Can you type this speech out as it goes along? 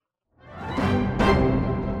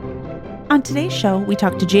On today's show, we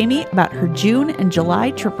talk to Jaime about her June and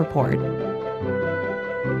July trip report.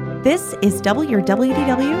 This is Double Your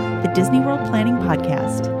WDW, the Disney World Planning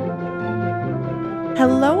Podcast.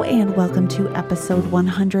 Hello and welcome to episode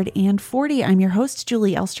 140. I'm your host,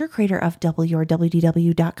 Julie Elster, creator of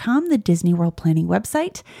doubleyourwdw.com, the Disney World Planning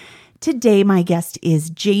website. Today, my guest is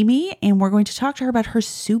Jaime, and we're going to talk to her about her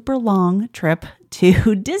super long trip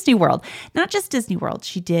to Disney World. Not just Disney World.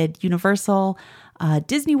 She did Universal,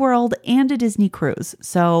 Disney World, and a Disney cruise.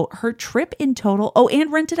 So her trip in total,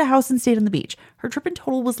 and rented a house and stayed on the beach. Her trip in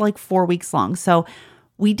total was like 4 weeks long. So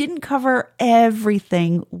we didn't cover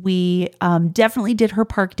everything. We definitely did her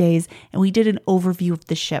park days, and we did an overview of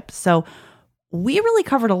the ship. So we really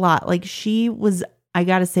covered a lot. Like, she was, I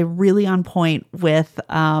got to say, really on point with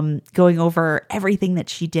going over everything that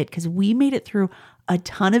she did, because we made it through a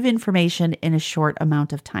ton of information in a short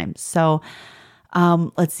amount of time. So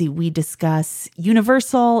let's see, we discuss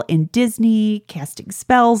Universal and Disney, casting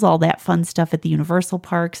spells, all that fun stuff at the Universal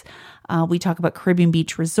parks. We talk about Caribbean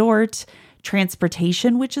Beach Resort,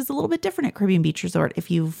 transportation, which is a little bit different at Caribbean Beach Resort.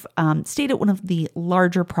 If you've stayed at one of the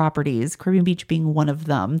larger properties, Caribbean Beach being one of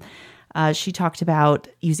them, she talked about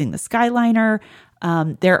using the Skyliner.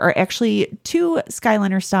 There are actually 2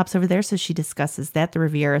 Skyliner stops over there, so she discusses that, the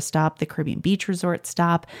Riviera stop, the Caribbean Beach Resort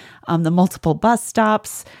stop, the multiple bus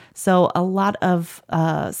stops, so a lot of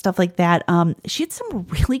stuff like that. She had some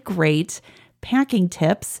really great packing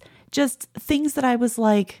tips, just things that I was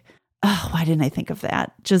like, oh, why didn't I think of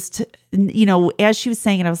that? Just, as she was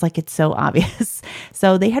saying it, I was like, it's so obvious.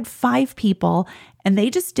 So they had 5 people, and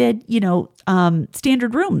they just did,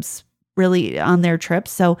 standard rooms really on their trip.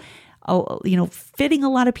 So fitting a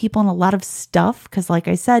lot of people and a lot of stuff, because like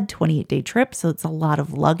I said, 28-day trip, so it's a lot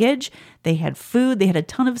of luggage. They had food, they had a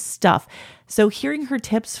ton of stuff. So hearing her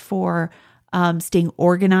tips for staying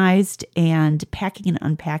organized and packing and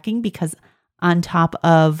unpacking, because on top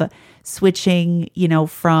of switching,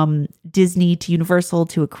 from Disney to Universal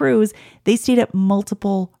to a cruise, they stayed at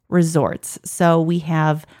multiple resorts. So we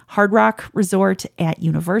have Hard Rock Resort at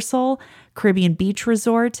Universal, Caribbean Beach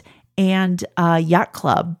Resort, and Yacht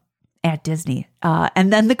Club at Disney,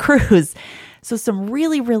 and then the cruise. So some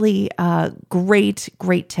really, really great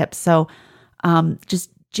tips. So just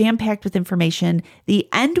jam-packed with information. The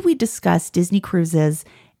end, we discuss Disney cruises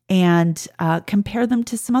and compare them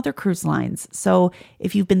to some other cruise lines. So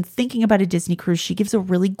if you've been thinking about a Disney cruise, she gives a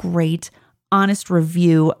really great, honest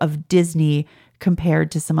review of Disney compared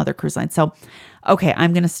to some other cruise lines. So, okay,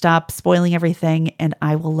 I'm going to stop spoiling everything, and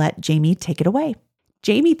I will let Jaime take it away.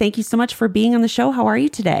 Jaime, thank you so much for being on the show. How are you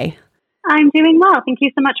today? I'm doing well. Thank you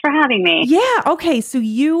so much for having me. Yeah. Okay. So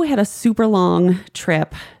you had a super long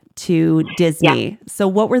trip to Disney. Yeah. So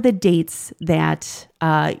what were the dates that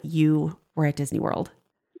you were at Disney World?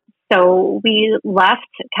 So we left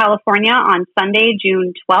California on Sunday,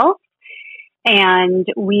 June 12th, and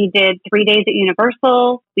we did 3 days at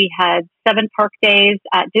Universal. We had 7 park days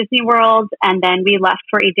at Disney World, and then we left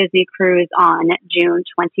for a Disney cruise on June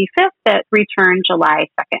 25th that returned July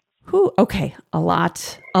 2nd. Ooh, okay. A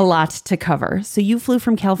lot to cover. So you flew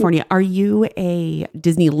from California. Are you a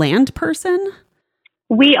Disneyland person?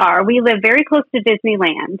 We are. We live very close to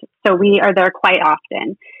Disneyland, so we are there quite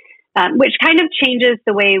often, which kind of changes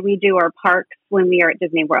the way we do our parks when we are at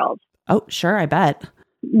Disney World. Oh, sure. I bet.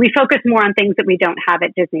 We focus more on things that we don't have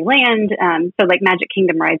at Disneyland. So like Magic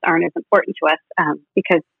Kingdom rides aren't as important to us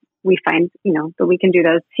because we find, that we can do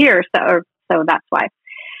those here. So that's why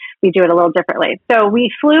we do it a little differently. So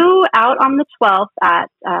we flew out on the 12th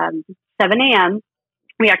at 7 a.m.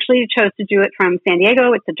 We actually chose to do it from San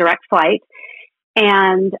Diego. It's a direct flight.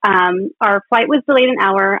 And our flight was delayed an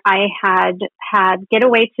hour. I had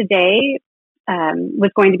Getaway Today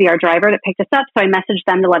was going to be our driver that picked us up. So I messaged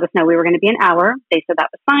them to let us know we were going to be an hour. They said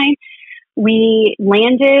that was fine. We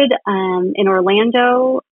landed in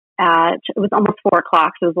Orlando it was almost 4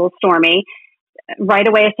 o'clock, so it was a little stormy. Right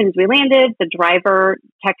away, as soon as we landed, the driver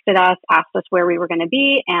texted us, asked us where we were going to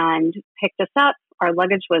be, and picked us up. Our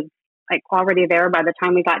luggage was already there by the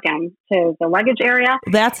time we got down to the luggage area.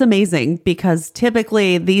 That's amazing, because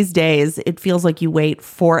typically these days it feels like you wait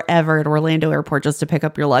forever at Orlando Airport just to pick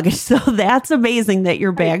up your luggage. So that's amazing that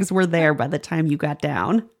your bags were there by the time you got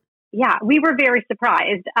down. Yeah, we were very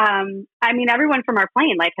surprised. Everyone from our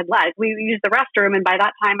plane had left. We used the restroom, and by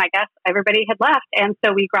that time, I guess everybody had left. And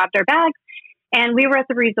so we grabbed our bags, and we were at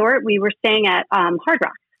the resort. We were staying at Hard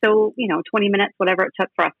Rock. So, 20 minutes, whatever it took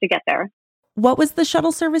for us to get there. What was the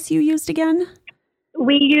shuttle service you used again?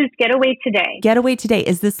 We used Getaway Today. Getaway Today.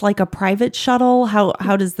 Is this like a private shuttle?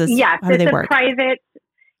 How does this? Yes, how do they work?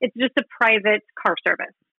 It's just a private car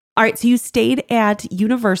service. All right. So you stayed at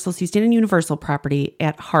Universal. So you stayed in Universal property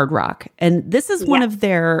at Hard Rock. And this is one of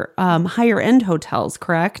their higher end hotels,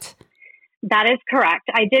 correct? That is correct.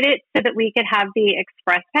 I did it so that we could have the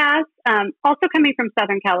express pass. Also coming from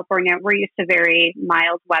Southern California, we're used to very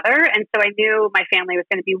mild weather. And so I knew my family was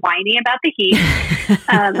going to be whiny about the heat.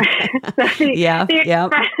 So the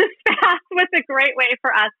express pass was a great way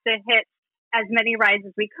for us to hit as many rides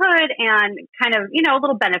as we could and kind of, a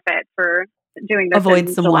little benefit for doing this. Avoid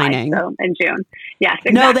in some July, whining. so in June. Yes,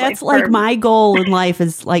 exactly. No, that's like my goal in life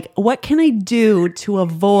is like, what can I do to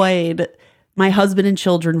avoid my husband and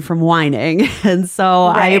children from whining? And so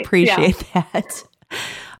I appreciate that.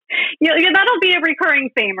 Yeah, that'll be a recurring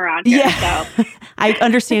theme around here. Yeah, so. I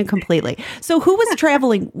understand completely. So who was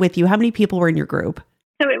traveling with you? How many people were in your group?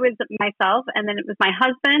 So it was myself, and then it was my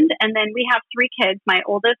husband, and then we have 3 kids. My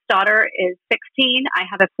oldest daughter is 16. I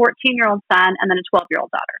have a 14-year-old son, and then a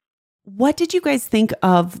 12-year-old daughter. What did you guys think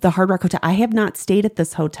of the Hard Rock Hotel? I have not stayed at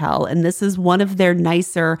this hotel, and this is one of their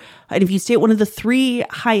nicer. And if you stay at one of the 3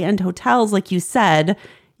 high-end hotels, like you said,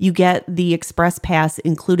 you get the express pass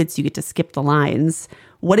included, so you get to skip the lines.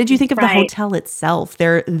 What did you think of the hotel itself,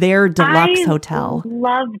 their deluxe hotel?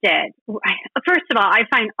 Loved it. First of all, I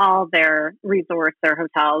find all their resorts, their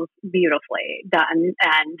hotels, beautifully done.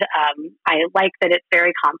 And I like that it's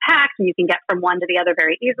very compact and you can get from one to the other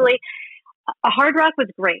very easily. Hard Rock was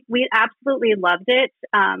great. We absolutely loved it.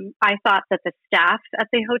 I thought that the staff at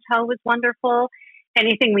the hotel was wonderful.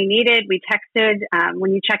 Anything we needed, we texted.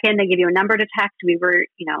 When you check in, they give you a number to text. We were,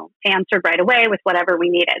 answered right away with whatever we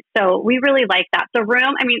needed. So we really liked that. The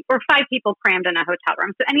room, we're 5 people crammed in a hotel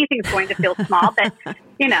room, so anything's going to feel small, but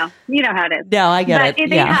you know how it is. No, I get it.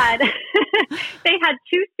 They had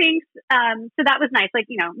 2 sinks. So that was nice. Like,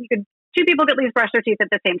 you could 2 people could at least brush their teeth at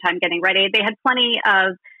the same time getting ready. They had plenty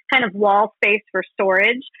of kind of wall space for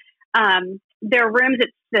storage. Their rooms,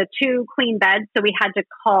 it's the 2 queen beds. So we had to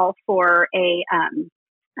call for a,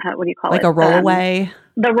 what do you call it? Like a rollaway?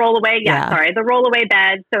 The rollaway. Sorry. The rollaway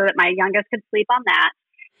bed so that my youngest could sleep on that.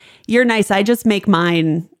 You're nice. I just make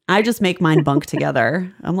mine bunk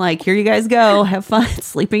together. I'm like, here you guys go. Have fun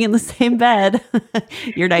sleeping in the same bed.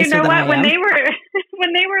 You're nicer than I am. When they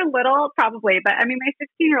were little, probably. But my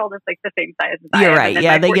 16-year-old is like the same size as I am. You're right.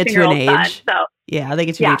 Yeah, they get to an age. Son, so. Yeah, they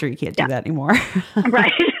get to an age where you can't do that anymore.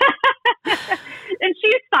 Right. And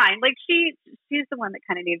she's fine. Like she's the one that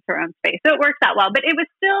kind of needs her own space. So it works out well. But it was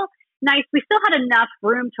still nice. We still had enough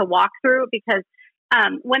room to walk through because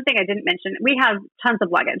one thing I didn't mention, we have tons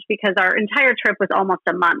of luggage because our entire trip was almost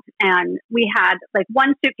a month. And we had like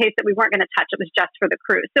one suitcase that we weren't going to touch. It was just for the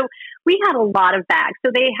cruise. So we had a lot of bags.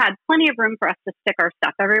 So they had plenty of room for us to stick our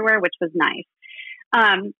stuff everywhere, which was nice.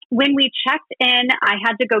 When we checked in, I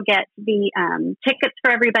had to go get the tickets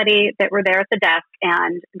for everybody that were there at the desk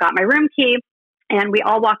and got my room key. And we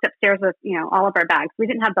all walked upstairs with, all of our bags. We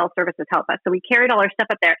didn't have bell services help us. So we carried all our stuff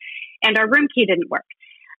up there and our room key didn't work.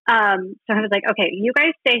 So I was like, okay, you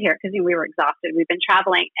guys stay here because we were exhausted. We've been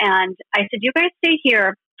traveling. And I said, you guys stay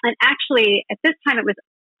here. And actually at this time it was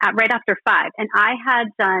right after 5 and I had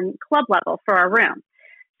done club level for our room.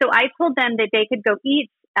 So I told them that they could go eat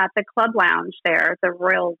at the club lounge there, the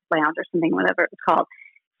Royal Lounge or something, whatever it was called.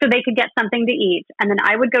 So they could get something to eat. And then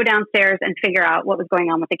I would go downstairs and figure out what was going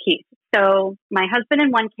on with the keys. So my husband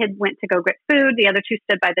and one kid went to go get food. The other 2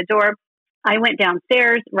 stood by the door. I went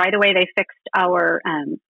downstairs. Right away, they fixed our,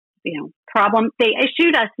 problem. They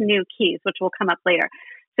issued us new keys, which will come up later.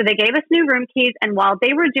 So they gave us new room keys. And while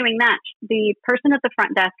they were doing that, the person at the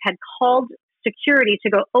front desk had called security to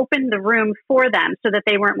go open the room for them so that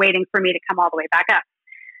they weren't waiting for me to come all the way back up.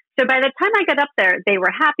 So by the time I got up there, they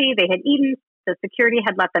were happy. They had eaten. The security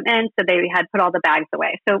had let them in, so they had put all the bags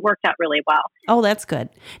away. So it worked out really well. Oh, that's good.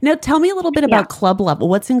 Now, tell me a little bit about club level.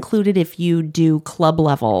 What's included if you do club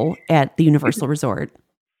level at the Universal Resort?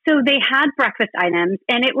 So they had breakfast items,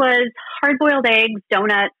 and it was hard-boiled eggs,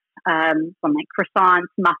 donuts, some like croissants,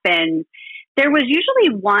 muffins. There was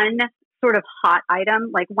usually one sort of hot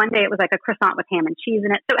item. Like one day it was like a croissant with ham and cheese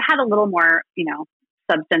in it. So it had a little more,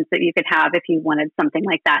 substance that you could have if you wanted something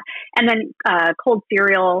like that. And then cold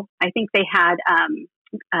cereal. I think they had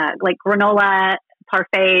like granola,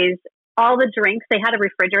 parfaits, all the drinks. They had a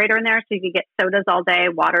refrigerator in there so you could get sodas all day,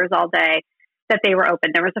 waters all day that they were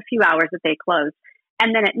open. There was a few hours that they closed.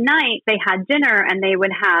 And then at night they had dinner and they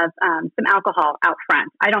would have some alcohol out front.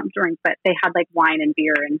 I don't drink, but they had like wine and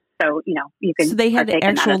beer. And so, you can. So they had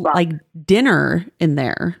actual like dinner in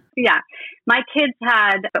there. Yeah. My kids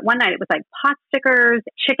had, but one night it was like pot stickers,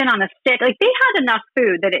 chicken on a stick. Like they had enough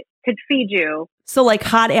food that it could feed you. So like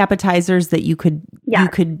hot appetizers that you could, you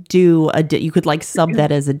could do, you could like sub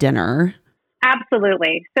that as a dinner.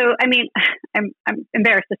 Absolutely. So, I mean, I'm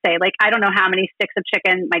embarrassed to say, like, I don't know how many sticks of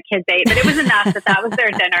chicken my kids ate, but it was enough that was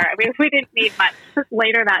their dinner. I mean, we didn't need much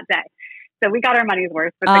later that day. So we got our money's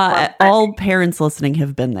worth with the club. All parents listening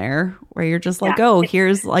have been there where you're just like, Yeah. oh,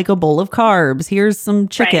 here's like a bowl of carbs. Here's some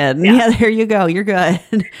chicken. Right, Yeah, there you go. You're good.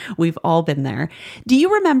 We've all been there. Do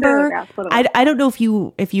you remember? I don't know if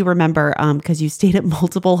you remember, because you stayed at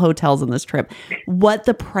multiple hotels on this trip, what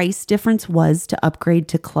the price difference was to upgrade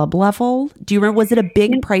to club level? Do you remember? Was it a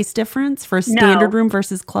big price difference for a standard room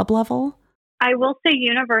versus club level? I will say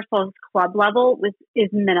Universal's club level is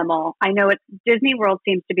minimal. I know Disney World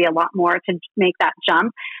seems to be a lot more to make that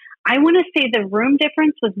jump. I want to say the room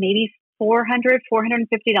difference was maybe $450.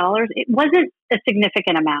 It wasn't a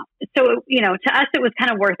significant amount. So, you know, to us, it was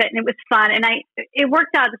kind of worth it and it was fun. And it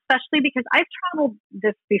worked out, especially because I've traveled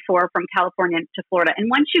this before from California to Florida. And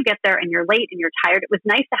once you get there and you're late and you're tired, it was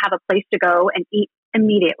nice to have a place to go and eat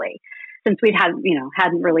immediately since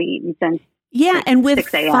hadn't really eaten since. Yeah, and with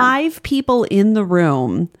 5 people in the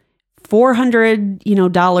room,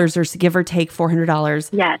 $400, or give or take $400.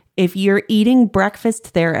 Yes. If you're eating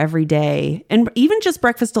breakfast there every day, and even just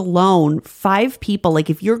breakfast alone, 5 people, like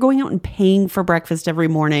if you're going out and paying for breakfast every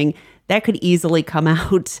morning, that could easily come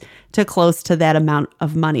out to close to that amount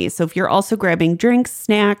of money. So if you're also grabbing drinks,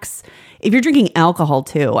 snacks, if you're drinking alcohol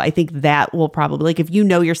too, I think that will probably, like if you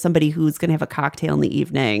know you're somebody who's going to have a cocktail in the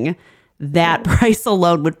evening, that price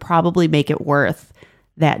alone would probably make it worth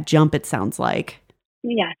that jump, it sounds like.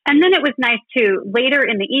 Yes. And then it was nice too. Later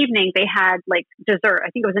in the evening, they had like dessert.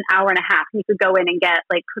 I think it was an hour and a half. You could go in and get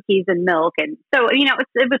like cookies and milk. And so,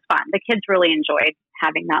 it was fun. The kids really enjoyed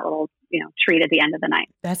having that little, treat at the end of the night.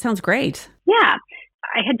 That sounds great. Yeah.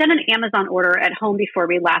 I had done an Amazon order at home before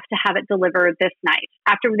we left to have it delivered this night.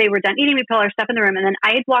 After they were done eating, we put all our stuff in the room. And then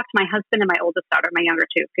I had walked my husband and my oldest daughter, my younger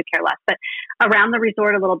two, could care less, but around the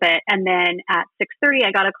resort a little bit. And then at 6:30,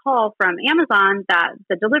 I got a call from Amazon that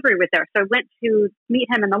the delivery was there. So I went to meet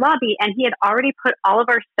him in the lobby and he had already put all of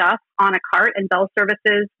our stuff on a cart and Bell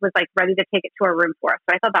Services was like ready to take it to our room for us.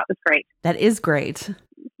 So I thought that was great. That is great.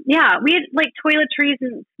 Yeah, we had like toiletries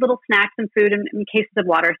and little snacks and food and cases of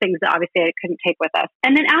water, things that obviously I couldn't take with us.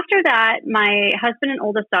 And then after that, my husband and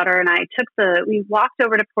oldest daughter and I we walked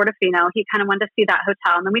over to Portofino. He kind of wanted to see that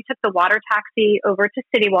hotel. And then we took the water taxi over to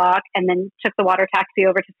City Walk and then took the water taxi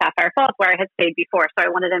over to Sapphire Falls where I had stayed before. So I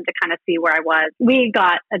wanted him to kind of see where I was. We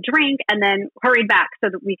got a drink and then hurried back so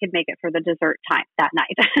that we could make it for the dessert time that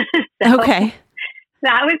night. Okay.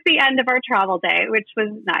 That was the end of our travel day, which was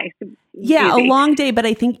nice. Yeah, easy. A long day, but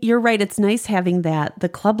I think you're right. It's nice having the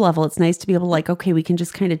club level. It's nice to be able to like, okay, we can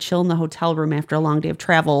just kind of chill in the hotel room after a long day of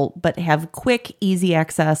travel, but have quick, easy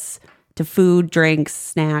access to food, drinks,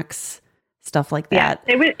 snacks, stuff like that.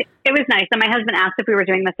 Yeah, it was nice. And my husband asked if we were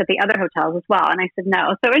doing this at the other hotels as well. And I said,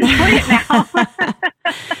 no. So enjoy it now.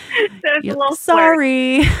 So it's a little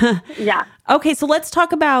sorry. Yeah. Okay, so let's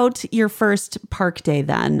talk about your first park day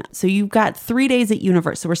then. So you've got 3 days at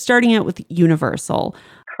Universal. So we're starting out with Universal.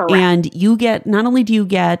 Correct. And not only do you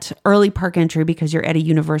get early park entry because you're at a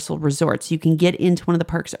Universal resort, so you can get into one of the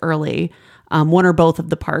parks early, one or both of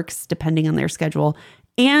the parks, depending on their schedule.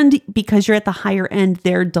 And because you're at the higher end,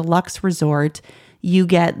 their deluxe resort, you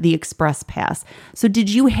get the express pass. So did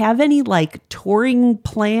you have any like touring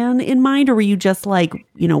plan in mind, or were you just like,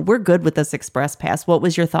 we're good with this express pass? What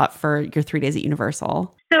was your thought for your 3 days at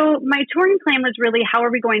Universal? So my touring plan was really, how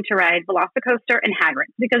are we going to ride Velocicoaster and Hagrid?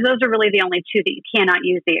 Because those are really the only two that you cannot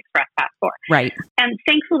use the express pass for. Right. And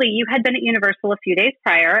thankfully you had been at Universal a few days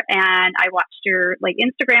prior and I watched your like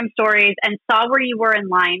Instagram stories and saw where you were in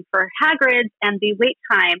line for Hagrid and the wait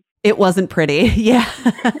time. It wasn't pretty. Yeah.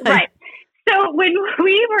 Right. So when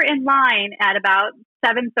we were in line at about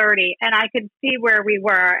 7:30 and I could see where we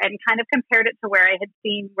were and kind of compared it to where I had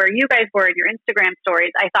seen where you guys were in your Instagram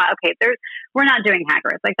stories, I thought, okay, we're not doing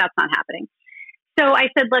Hagrid. Like that's not happening. So I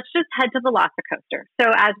said, let's just head to Velocicoaster.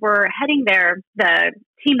 So as we're heading there, the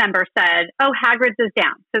team member said, oh, Hagrid's is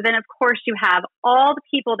down. So then, of course, you have all the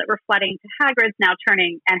people that were flooding to Hagrid's now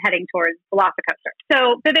turning and heading towards Velocicoaster.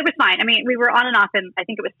 So it was fine. I mean, we were on and off in, I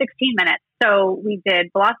think it was 16 minutes. So we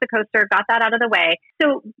did Velocicoaster, got that out of the way.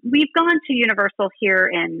 So we've gone to Universal here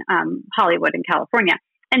in Hollywood in California.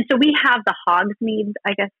 And so we have the Hogsmeade,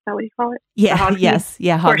 I guess, is that what you call it? Yeah, yes.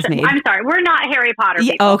 Yeah, Hogsmeade. I'm sorry, we're not Harry Potter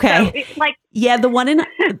people. Okay. So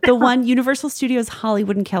the one Universal Studios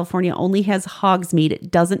Hollywood in California only has Hogsmeade.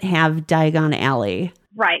 It doesn't have Diagon Alley.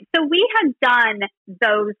 Right. So we had done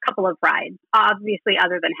those couple of rides, obviously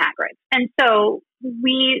other than Hagrid. And so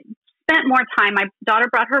we spent more time. My daughter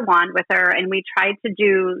brought her wand with her and we tried to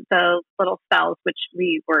do the little spells, which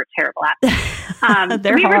we were terrible at.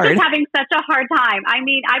 They're we hard. were just having such a hard time. I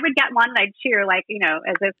mean, I would get one and I'd cheer like,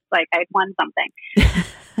 as if like I'd won something.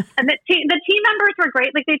 And the team members were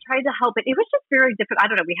great. Like they tried to help, but it was just very difficult. I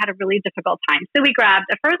don't know. We had a really difficult time. So we grabbed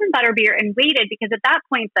a frozen butterbeer and waited because at that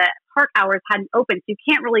point the park hours hadn't opened. So you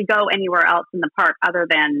can't really go anywhere else in the park other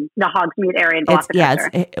than the Hogsmeade area and Velocicoaster.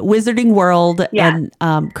 It's Wizarding World. Yeah.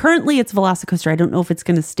 And currently it's Velocicoaster. I don't know if it's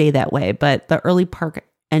going to stay that way, but the early park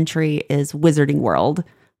entry is Wizarding World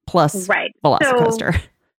plus Velocicoaster.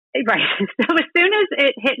 Right. So as soon as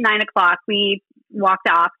it hit 9:00, we walked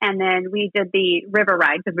off and then we did the river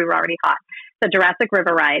ride because we were already hot, the Jurassic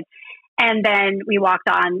River ride. And then we walked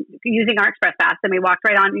on using our Express Pass, and we walked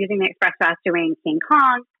right on using the Express Pass doing King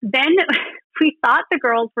Kong. Then we thought the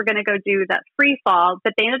girls were going to go do that free fall,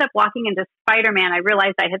 but they ended up walking into Spider-Man. I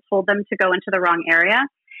realized I had told them to go into the wrong area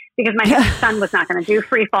because my son was not going to do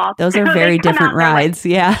free fall. Those are very different rides.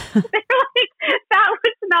 Yeah. They're like, that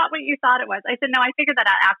was not what you thought it was. I said, no, I figured that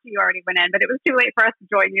out after you already went in, but it was too late for us to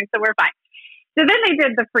join you, so we're fine. So then they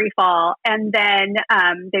did the free fall, and then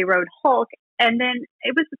they rode Hulk, and then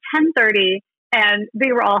it was 10:30, and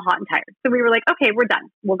they were all hot and tired. So we were like, okay, we're done.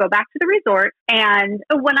 We'll go back to the resort. And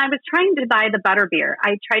when I was trying to buy the butterbeer,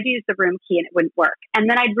 I tried to use the room key, and it wouldn't work. And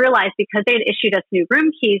then I'd realized because they had issued us new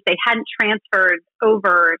room keys, they hadn't transferred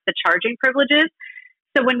over the charging privileges.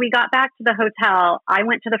 So when we got back to the hotel, I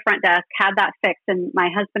went to the front desk, had that fixed, and my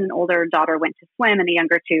husband and older daughter went to swim, and the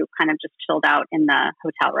younger two kind of just chilled out in the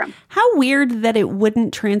hotel room. How weird that it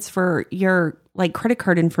wouldn't transfer your like credit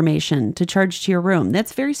card information to charge to your room.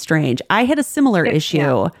 That's very strange. I had a similar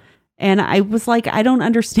issue, and I was like, I don't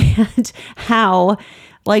understand how.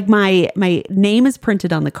 Like my name is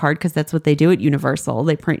printed on the card because that's what they do at Universal.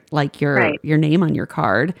 They print like your name on your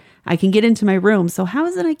card. I can get into my room. So how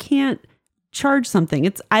is it I can't charge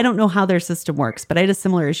something? I don't know how their system works, but I had a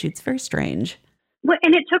similar issue. It's very strange. Well,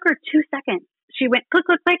 and it took her 2 seconds. She went click,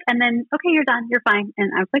 click, click, and then, okay, you're done. You're fine.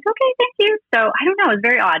 And I was like, okay, thank you. So I don't know. It was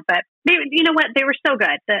very odd, but they, you know what? They were so good.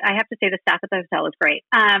 I have to say the staff at the hotel was great.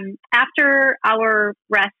 After our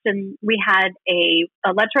rest, and we had a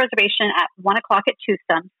lunch reservation at 1:00 at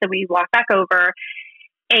Toothsome. So we walked back over,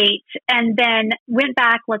 ate, and then went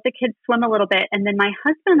back, let the kids swim a little bit. And then my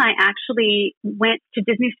husband and I actually went to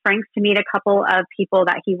Disney Springs to meet a couple of people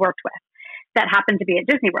that he worked with that happened to be at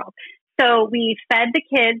Disney World. So we fed the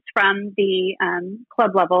kids from the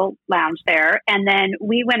club level lounge there. And then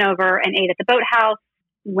we went over and ate at the boathouse,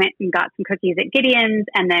 went and got some cookies at Gideon's,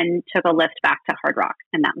 and then took a lift back to Hard Rock.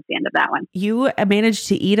 And that was the end of that one. You managed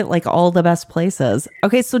to eat at like all the best places.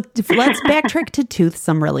 Okay, so let's backtrack to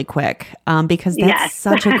Toothsome really quick because that's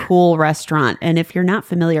such a cool restaurant. And if you're not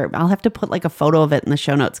familiar, I'll have to put like a photo of it in the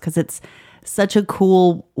show notes because it's such a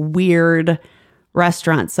cool, weird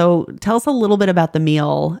restaurant. So tell us a little bit about the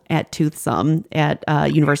meal at Toothsome at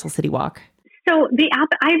Universal City Walk. So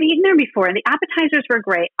I've eaten there before, and the appetizers were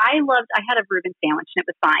great. I had a Reuben sandwich, and it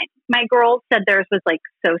was fine. My girls said theirs was like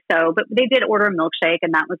so-so, but they did order a milkshake,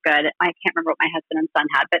 and that was good. I can't remember what my husband and son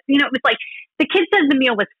had, but it was like the kids said the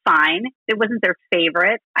meal was fine. It wasn't their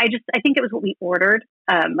favorite. I think it was what we ordered.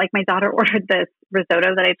 Like my daughter ordered this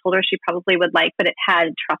risotto that I told her she probably would like, but it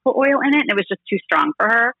had truffle oil in it, and it was just too strong for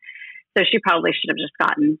her. So she probably should have just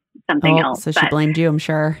gotten something else. So she blamed you, I'm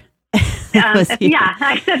sure. Yeah,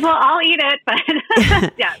 I said, well, I'll eat it, but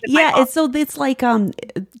it's like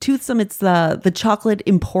Toothsome. It's the Chocolate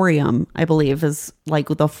Emporium, I believe, is like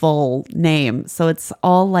the full name. So it's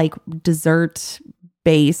all like dessert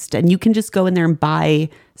based, and you can just go in there and buy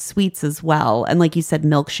sweets as well, and like you said,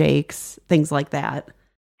 milkshakes, things like that.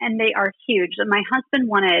 And they are huge. My husband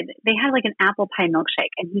they had like an apple pie milkshake.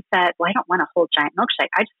 And he said, well, I don't want a whole giant milkshake.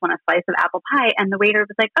 I just want a slice of apple pie. And the waiter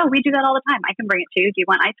was like, oh, we do that all the time. I can bring it to you. Do you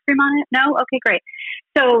want ice cream on it? No? Okay, great.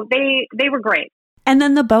 So they were great. And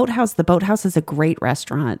then the Boathouse. The Boathouse is a great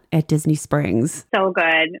restaurant at Disney Springs. So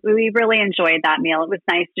good. We really enjoyed that meal. It was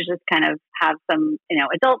nice to just kind of have some,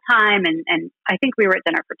 adult time. And I think we were at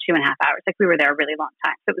dinner for 2.5 hours. Like we were there a really long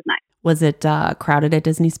time. So it was nice. Was it crowded at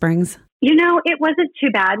Disney Springs? It wasn't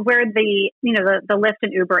too bad where the Lyft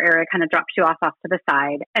and Uber area kind of drops you off to the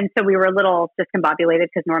side. And so we were a little discombobulated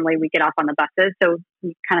because normally we get off on the buses. So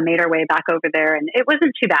we kind of made our way back over there and it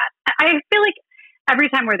wasn't too bad. I feel like every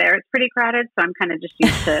time we're there, it's pretty crowded. So I'm kind of just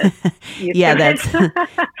used to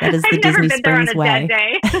that is the Disney Springs way.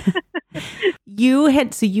 You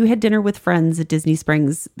had dinner with friends at Disney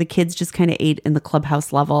Springs. The kids just kind of ate in the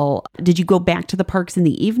clubhouse level. Did you go back to the parks in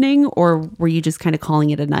the evening, or were you just kind of calling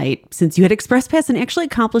it a night since you had Express Pass and actually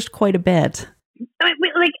accomplished quite a bit?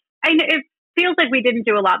 It feels like we didn't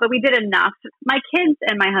do a lot, but we did enough. My kids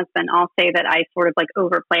and my husband all say that I sort of like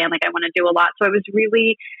overplan, like I want to do a lot. So I was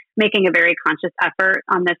really making a very conscious effort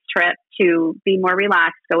on this trip to be more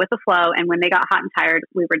relaxed, go with the flow. And when they got hot and tired,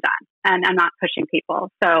 we were done. And I'm not pushing people.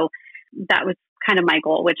 So that was kind of my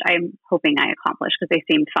goal, which I'm hoping I accomplished because they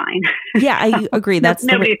seemed fine. Yeah, I agree. That's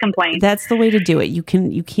nobody complained. That's the way to do it. You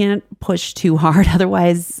can't push too hard.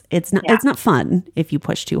 Otherwise it's not fun if you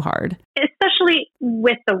push too hard. Especially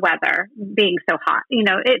with the weather being so hot,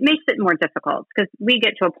 it makes it more difficult because we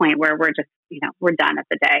get to a point where we're just, we're done at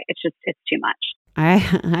the day. It's too much.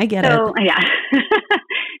 I get it. So, yeah.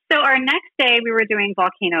 So our next day we were doing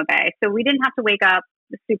Volcano Bay. So we didn't have to wake up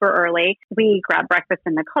super early. We grabbed breakfast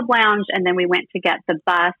in the club lounge and then we went to get the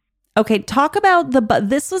bus. Okay, talk about the bus.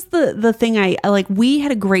 This was the thing I like. We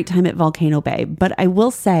had a great time at Volcano Bay, but I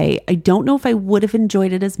will say, I don't know if I would have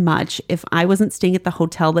enjoyed it as much if I wasn't staying at the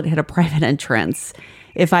hotel that had a private entrance,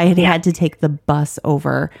 if I had to take the bus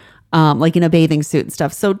over, like in a bathing suit and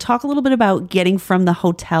stuff. So talk a little bit about getting from the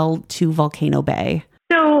hotel to Volcano Bay.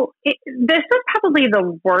 So this was probably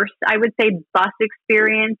the worst, I would say, bus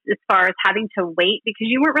experience as far as having to wait because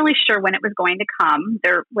you weren't really sure when it was going to come.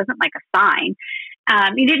 There wasn't like a sign.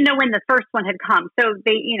 You didn't know when the first one had come. So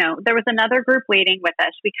there was another group waiting with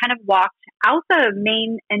us. We kind of walked out the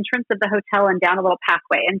main entrance of the hotel and down a little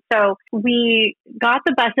pathway. And so we got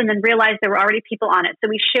the bus and then realized there were already people on it. So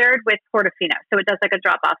we shared with Portofino. So it does like a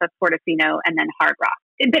drop off of Portofino and then Hard Rock.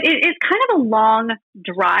 But it's kind of a long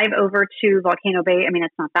drive over to Volcano Bay. I mean,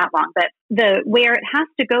 it's not that long, but where it has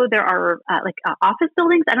to go, there are office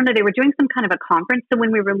buildings. I don't know. They were doing some kind of a conference. So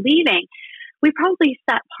when we were leaving, we probably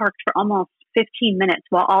sat parked for almost 15 minutes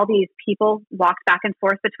while all these people walked back and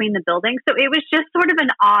forth between the buildings. So it was just sort of an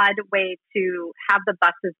odd way to have the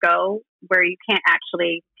buses go where you can't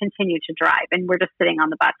actually continue to drive. And we're just sitting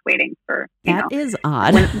on the bus waiting for, That is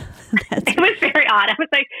odd. It was very odd. I was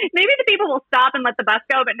like, maybe the people will stop and let the bus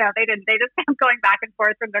go, but no, they didn't. They just kept going back and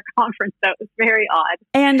forth from their conference. So it was very odd.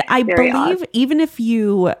 And I believe even if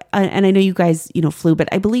you, and I know you guys, flew, but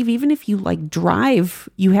I believe even if you drive,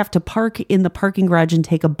 you have to park in the parking garage and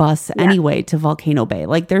take a bus anyway to Volcano Bay.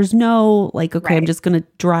 Like there's no okay, right. I'm just going to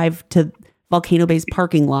drive to Volcano Bay's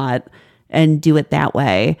parking lot and do it that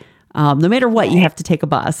way. No matter what, right. You have to take a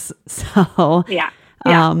bus. So,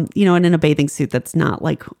 and in a bathing suit, that's not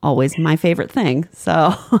always my favorite thing. So,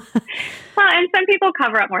 well, and some people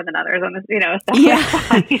cover up more than others on this, So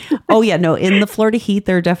yeah. Oh yeah. No, in the Florida heat,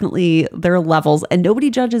 there are levels and nobody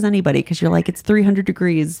judges anybody because you're it's 300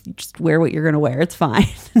 degrees. You just wear what you're going to wear. It's fine.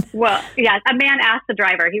 Well, yeah. A man asked the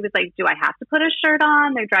driver, he was like, do I have to put a shirt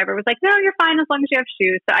on? The driver was like, no, you're fine as long as you have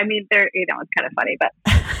shoes. So, I mean, it's kind of funny, but,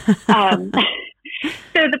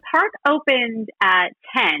 so the park opened at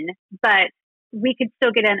 10, but we could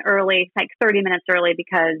still get in early, 30 minutes early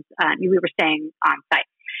because we were staying on site.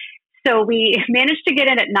 So we managed to get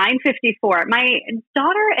in at 9:54. My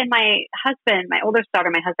daughter and my husband, my oldest daughter,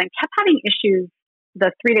 my husband, kept having issues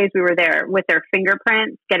the 3 days we were there with their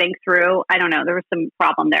fingerprints getting through. I don't know. There was some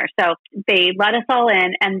problem there. So they let us all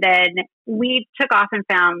in and then we took off and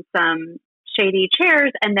found some shady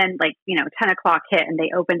chairs and then 10 o'clock hit and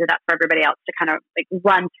they opened it up for everybody else to kind of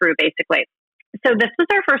run through basically. So this was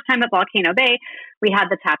our first time at Volcano Bay. We had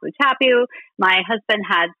the Tapu Tapu. My husband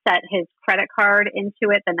had set his credit card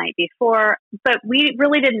into it the night before, but we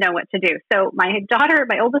really didn't know what to do. So my daughter,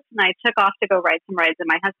 my oldest and I took off to go ride some rides and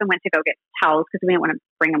my husband went to go get towels because we didn't want to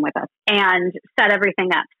bring them with us and set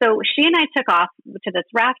everything up. So she and I took off to this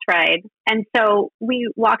raft ride. And so we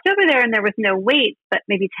walked over there and there was no wait, but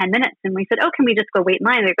maybe 10 minutes. And we said, oh, can we just go wait in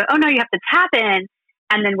line? They go, oh no, you have to tap in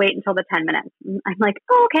and then wait until the 10 minutes. I'm like,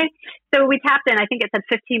 oh, okay. So we tapped in. I think it said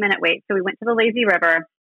 15-minute wait. So we went to the lazy river.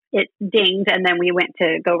 It dinged, and then we went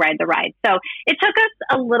to go ride the ride. So it took us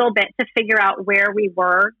a little bit to figure out where we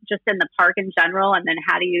were just in the park in general and then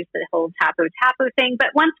how to use the whole Tapu Tapu thing. But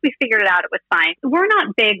once we figured it out, it was fine. We're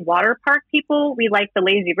not big water park people. We like the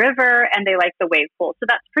lazy river and they like the wave pool. So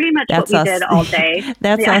that's pretty much what we did all day.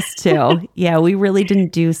 That's us too. Yeah, we really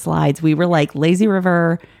didn't do slides. We were like lazy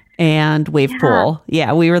river and wave pool.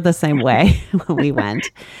 Yeah, we were the same way when we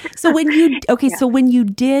went. So when you, so when you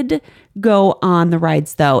did go on the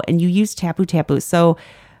rides though, and you used Tapu Tapu, so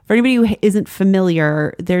for anybody who isn't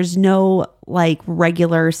familiar, there's no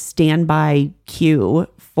regular standby queue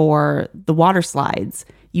for the water slides.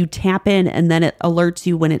 You tap in and then it alerts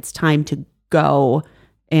you when it's time to go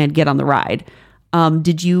and get on the ride.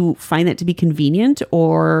 Did you find that to be convenient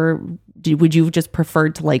or would you just prefer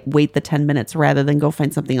to wait the 10 minutes rather than go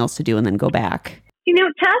find something else to do and then go back? To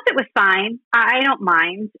us, it was fine. I don't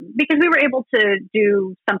mind because we were able to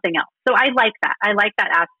do something else. So I like that. I like that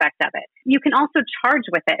aspect of it. You can also charge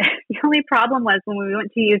with it. The only problem was when we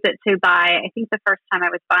went to use it to buy, I think the first time I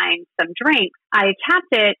was buying some drinks, I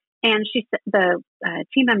tapped it And the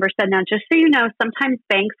team member said, now, just so you know, sometimes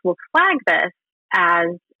banks will flag this as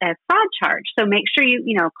a fraud charge. So make sure you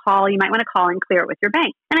call. You might want to call and clear it with your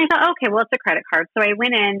bank. And I thought, okay, well, it's a credit card. So I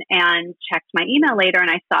went in and checked my email later, and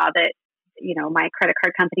I saw that, my credit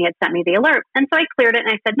card company had sent me the alert. And so I cleared it, and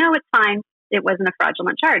I said, no, it's fine. It wasn't a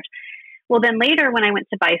fraudulent charge. Well, then later when I went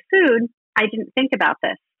to buy food, I didn't think about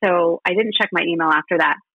this. So I didn't check my email after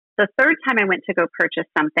that. The third time I went to go purchase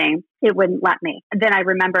something, it wouldn't let me. Then I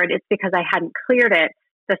remembered it's because I hadn't cleared it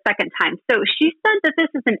the second time. So she said that this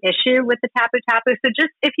is an issue with the Tapu Tapu. So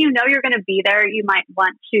just if you know you're going to be there, you might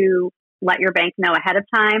want to let your bank know ahead of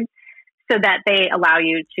time so that they allow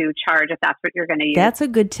you to charge if that's what you're going to use. That's a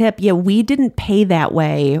good tip. Yeah, we didn't pay that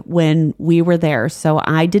way when we were there, so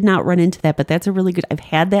I did not run into that, but that's a really good, I've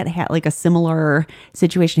had that like a similar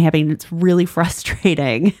situation happening. It's really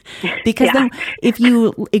frustrating because then if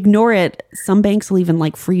you ignore it, some banks will even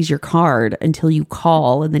like freeze your card until you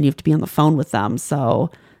call, and then you have to be on the phone with them. So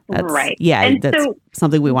that's, right. Yeah, and that's so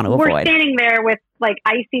something we want to avoid. We're standing there with like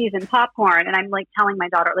ices and popcorn, and I'm like telling my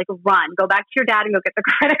daughter, like, run, go back to your dad and go get the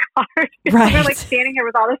credit card. Right. We're like standing here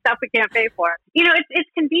with all this stuff we can't pay for. It's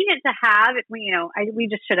convenient to have.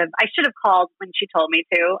 I should have called when she told me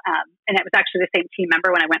to. And it was actually the same team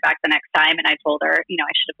member when I went back the next time, and I told her, I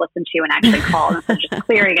should have listened to you and actually called instead of just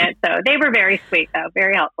clearing it. So they were very sweet though,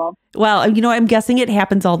 very helpful. Well, I'm guessing it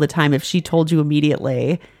happens all the time. If she told you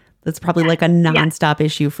immediately, that's probably like a nonstop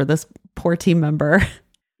issue for this poor team member.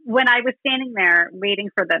 When I was standing there waiting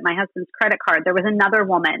for my husband's credit card, there was another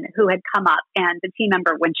woman who had come up, and the team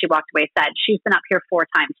member, when she walked away, said she's been up here 4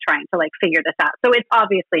 times trying to figure this out. So it's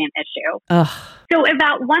obviously an issue. Ugh. So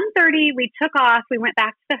about 1:30, we took off. We went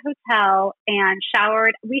back to the hotel and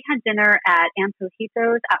showered. We had dinner at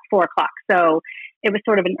Antojitos at 4:00. So it was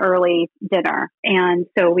sort of an early dinner. And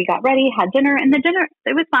so we got ready, had dinner, and the dinner,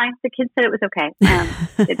 it was fine. The kids said it was okay.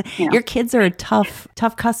 Your kids are a tough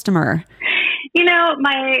customer.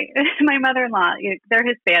 My mother-in-law, they're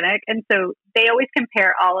Hispanic. And so they always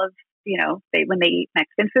compare all of, when they eat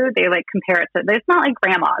Mexican food, they compare it to, it's not like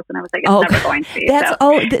grandma's. And I was like, it's never going to be.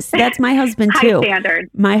 That's my husband too. High standard.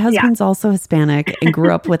 My husband's also Hispanic and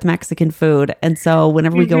grew up with Mexican food. And so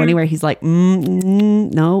whenever we go anywhere, he's like,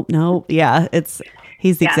 no. Yeah,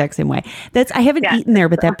 he's the exact same way. I haven't eaten there,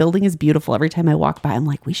 but that building is beautiful. Every time I walk by, I'm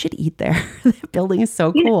like, we should eat there. That building is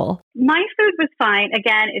so cool. My food was fine.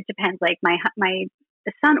 Again, it depends. Like my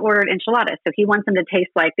son ordered enchiladas, so he wants them to taste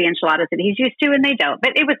like the enchiladas that he's used to, and they don't.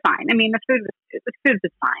 But it was fine. I mean, the food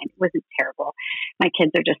was fine. It wasn't terrible. My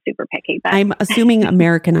kids are just super picky. But I'm assuming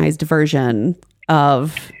Americanized version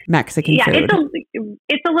of Mexican food. Yeah,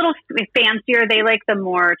 it's a little fancier. They like the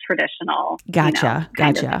more traditional. Gotcha.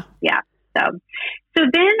 So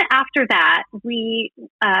then after that, we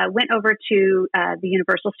went over to the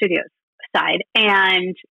Universal Studios side,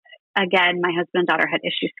 and again, my husband and daughter had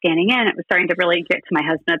issues scanning in. It was starting to really get to my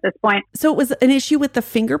husband at this point. So it was an issue with the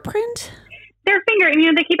fingerprint? Their finger.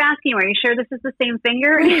 They keep asking, are you sure this is the same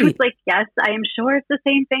finger? Right. And I was like, yes, I am sure it's the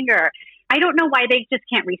same finger. I don't know why they just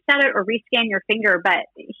can't reset it or rescan your finger, but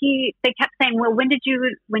they kept saying, well, when did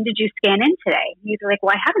you scan in today? He's like,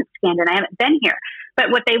 well, I haven't scanned in. I haven't been here. But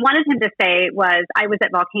what they wanted him to say was, I was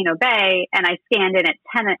at Volcano Bay and I scanned in at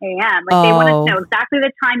 10 a.m. They wanted to know exactly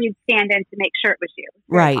the time you scanned in to make sure it was you.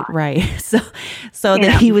 Right. So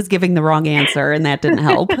that he was giving the wrong answer, and that didn't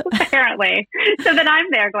help. Apparently. So then I'm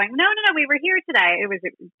there going, no, we were here today. It was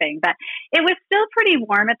a thing, but it was still pretty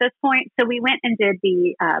warm at this point. So we went and did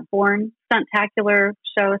the Born Stuntacular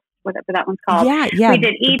show, whatever that one's called. Yeah. We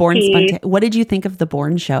did E.T. What did you think of the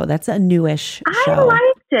Born show? That's a newish show. I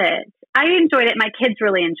liked it. I enjoyed it. My kids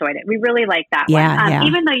really enjoyed it. We really liked that one.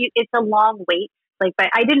 Even though it's a long wait, but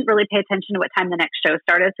I didn't really pay attention to what time the next show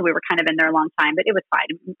started, so we were kind of in there a long time, but it was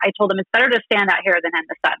fine. I told them it's better to stand out here than in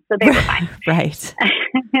the sun, so they were fine. Right.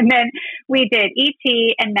 And then we did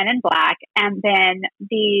E.T. and Men in Black, and then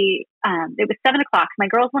it was 7:00. My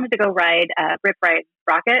girls wanted to go ride Rip Ride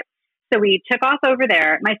Rocket. So we took off over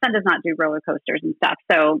there. My son does not do roller coasters and stuff.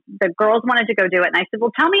 So the girls wanted to go do it. And I said,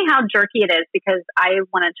 well, tell me how jerky it is, because I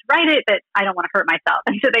wanted to ride it, but I don't want to hurt myself.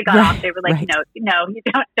 And so they got off. They were like, no, you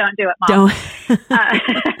don't do it, Mom. So I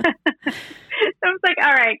was like,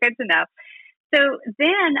 all right, good to know. So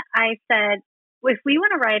then I said, if we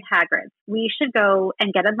want to ride Hagrid's, we should go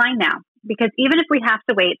and get in line now. Because even if we have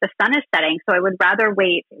to wait, the sun is setting. So I would rather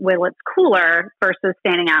wait while it's cooler versus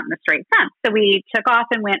standing out in the straight sun. So we took off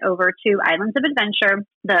and went over to Islands of Adventure.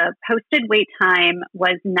 The posted wait time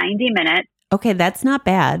was 90 minutes. Okay, that's not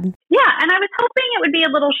bad. Yeah, and I was hoping it would be a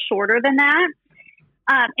little shorter than that.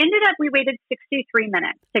 Ended up, we waited 63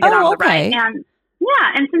 minutes to get on the ride. And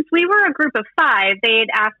Yeah, and since we were a group of 5, they had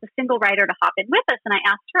asked a single rider to hop in with us, and I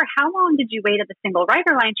asked her, how long did you wait at the single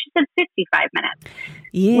rider line? She said 55 minutes.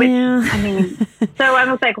 Yeah. Which, I mean, so I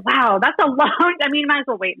was like, wow, that's a long, I mean, you might as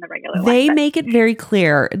well wait in the regular line. They make it very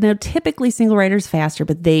clear. Now, typically single rider's faster,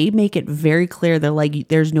 but they make it very clear that like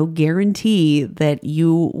there's no guarantee that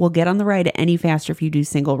you will get on the ride any faster if you do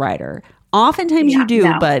single rider. Oftentimes you do,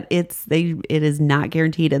 but it is not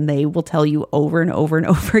guaranteed, and they will tell you over and over and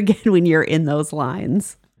over again when you're in those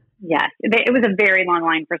lines. Yes, it was a very long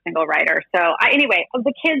line for single rider. So anyway,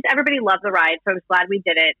 the kids, everybody loved the ride, so I was glad we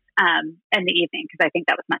did it in the evening because I think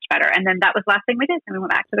that was much better. And then that was the last thing we did, and we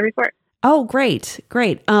went back to the resort. Oh, great.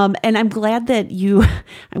 And I'm glad that you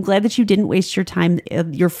didn't waste your time,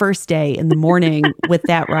 your first day in the morning with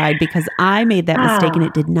that ride, because I made that mistake and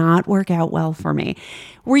it did not work out well for me.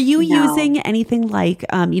 Were you using anything like,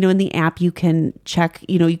 in the app you can check,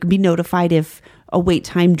 you can be notified if a wait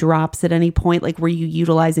time drops at any point? Like, were you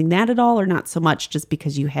utilizing that at all, or not so much just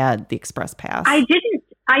because you had the Express Pass? I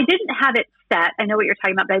didn't have it set. I know what you're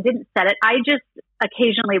talking about, but I didn't set it. I just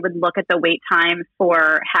occasionally would look at the wait time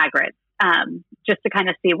for Hagrid. Just to kind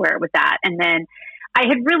of see where it was at. And then I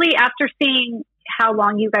had really, after seeing how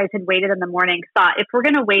long you guys had waited in the morning, thought if we're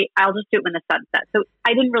going to wait, I'll just do it when the sun sets. So I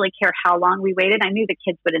didn't really care how long we waited. I knew the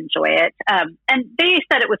kids would enjoy it. And they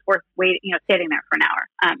said it was worth waiting, sitting there for an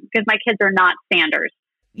hour because my kids are not standers.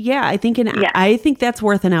 Yeah, I think that's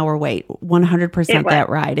worth an hour wait. 100% that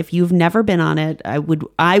ride. If you've never been on it, I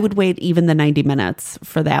would wait even the 90 minutes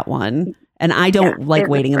for that one. And I don't like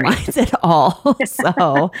waiting in lines at all.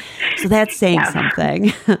 So that's saying something.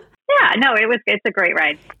 Yeah, no, it's a great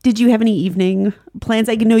ride. Did you have any evening plans?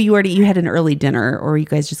 I know you had an early dinner, or were you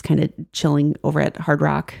guys just kind of chilling over at Hard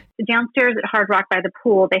Rock? Downstairs at Hard Rock by the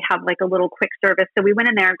pool, they have like a little quick service. So we went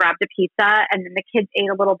in there and grabbed a pizza, and then the kids ate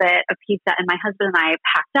a little bit of pizza, and my husband and I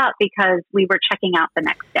packed up because we were checking out the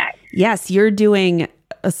next day. Yes, you're doing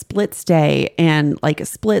a split stay and like a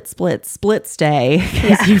split stay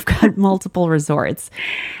because you've got multiple resorts.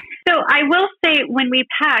 So I will say when we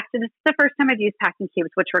packed, and this is the first time I've used packing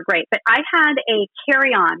cubes, which were great, but I had a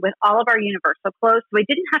carry-on with all of our Universal clothes, so we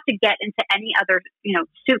didn't have to get into any other,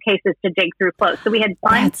 suitcases to dig through clothes. So we had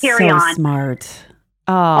one carry-on. So smart.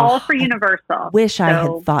 Oh, all for Universal. I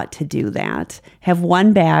had thought to do that. Have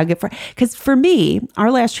one bag because for me,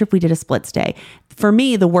 our last trip we did a split stay. For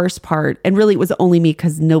me, the worst part, and really it was only me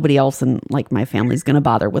because nobody else in like my family's going to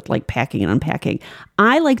bother with like packing and unpacking.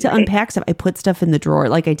 I like to unpack stuff. I put stuff in the drawer.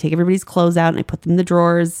 Like I take everybody's clothes out and I put them in the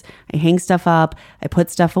drawers. I hang stuff up. I put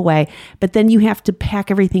stuff away. But then you have to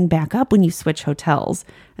pack everything back up when you switch hotels.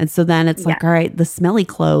 And so then it's like, all right, the smelly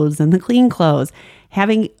clothes and the clean clothes.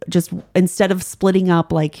 Having just, instead of splitting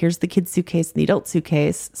up, like here's the kid's suitcase and the adult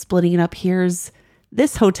suitcase, splitting it up, here's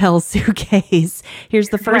this hotel suitcase. Here's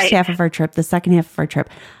the first half of our trip, the second half of our trip.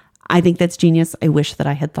 I think that's genius. I wish that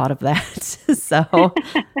I had thought of that. So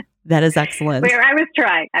that is excellent. I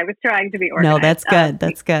was trying to be organized. No, that's good.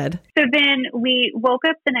 That's good. So then we woke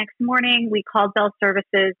up the next morning. We called Bell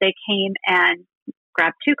Services. They came and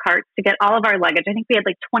grabbed 2 carts to get all of our luggage. I think we had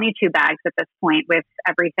like 22 bags at this point with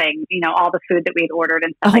everything, all the food that we had ordered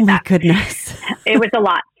and stuff like that. Oh my goodness. It was a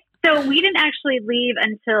lot. So we didn't actually leave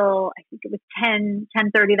until I think it was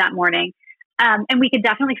 10:30 that morning. And we could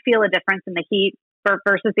definitely feel a difference in the heat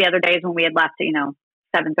versus the other days when we had left at,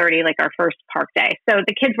 7:30, like our first park day. So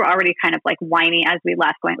the kids were already kind of like whiny as we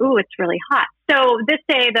left going, ooh, it's really hot. So this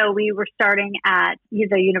day though, we were starting at the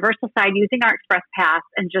Universal side using our Express Pass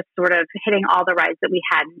and just sort of hitting all the rides that we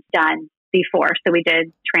hadn't done before. So we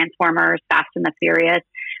did Transformers, Fast and the Furious.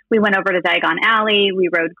 We went over to Diagon Alley. We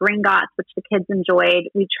rode Gringotts, which the kids enjoyed.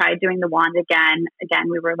 We tried doing the wand again. Again,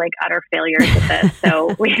 we were like utter failures at this.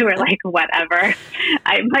 So we were like, whatever.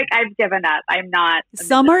 I've given up. I'm not.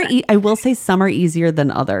 I will say some are easier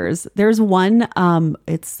than others. There's one,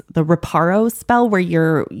 it's the Reparo spell where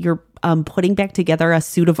you're putting back together a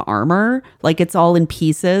suit of armor, like it's all in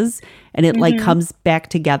pieces and it like comes back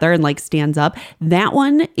together and like stands up. That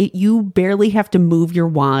one, you barely have to move your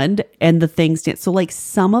wand and the thing stands. So like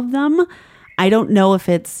some of them, I don't know if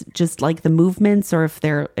it's just like the movements or if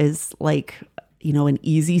there is like, an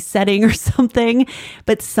easy setting or something,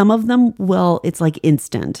 but some of them it's like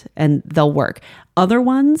instant and they'll work. Other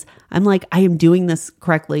ones, I'm like, I am doing this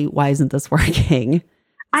correctly. Why isn't this working?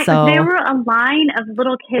 There were a line of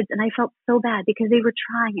little kids and I felt so bad because they were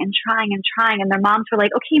trying and their moms were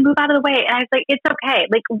like, okay, move out of the way. And I was like, it's okay.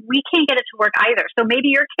 Like we can't get it to work either. So maybe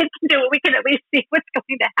your kids can do it. We can at least see what's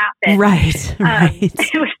going to happen. Right.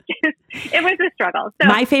 It was a struggle. So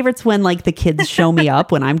my favorite's when like the kids show me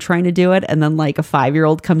up when I'm trying to do it. And then like a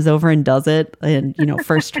 5-year-old comes over and does it and,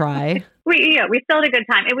 first try. we still had a good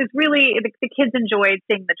time. It was really, the kids enjoyed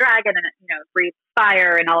seeing the dragon and, breathe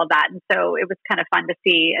fire and all of that. And so it was kind of fun to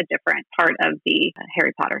see a different part of the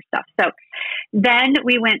Harry Potter stuff. So then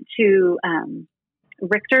we went to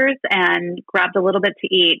Richter's and grabbed a little bit to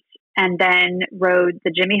eat, and then rode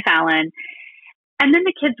the Jimmy Fallon. And then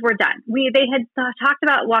the kids were done. They had talked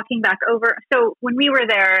about walking back over. So when we were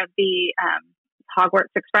there, the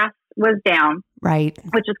Hogwarts Express was down, right?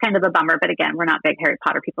 Which is kind of a bummer. But again, we're not big Harry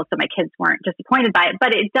Potter people, so my kids weren't disappointed by it.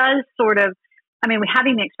 But it does sort of,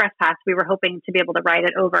 having the Express Pass, we were hoping to be able to ride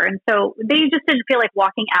it over. And so they just didn't feel like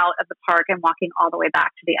walking out of the park and walking all the way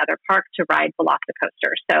back to the other park to ride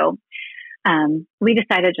Velocicoaster. So we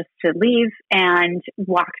decided just to leave and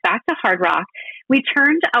walk back to Hard Rock. We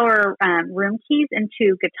turned our room keys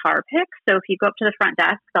into guitar picks. So if you go up to the front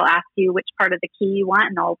desk, they'll ask you which part of the key you want,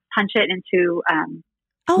 and they'll punch it into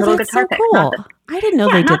little that's guitar so picks. cool. I didn't know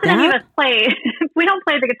they did that. Any of us play. We don't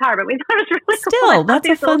play the guitar, but we thought it was really cool. Still, that's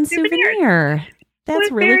a fun souvenir.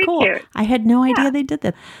 That's really cool. Cute. I had no idea they did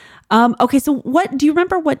that. Okay, so do you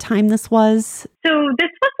remember what time this was? So this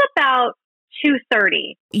was about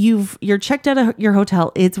 2:30. You're checked out of your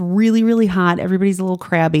hotel. It's really, really hot. Everybody's a little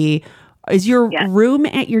crabby. Is your room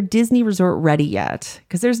at your Disney resort ready yet?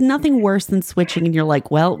 Because there's nothing worse than switching and you're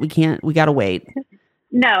like, well, we got to wait.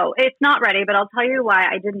 No, it's not ready, but I'll tell you why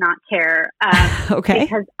I did not care. Okay.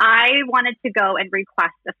 Because I wanted to go and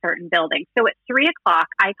request a certain building. So at 3:00,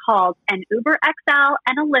 I called an Uber XL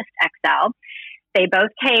and a Lyft XL. They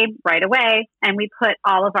both came right away, and we put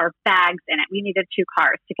all of our bags in it. We needed 2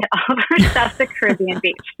 cars to get all of our stuff to Caribbean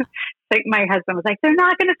Beach. So my husband was like, they're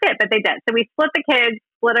not going to fit, but they did. So we split the kids,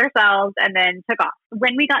 split ourselves, and then took off.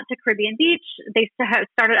 When we got to Caribbean Beach, they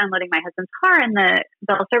started unloading my husband's car, and the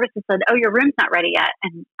bell services said, oh, your room's not ready yet.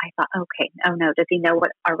 And I thought, okay, oh no, does he know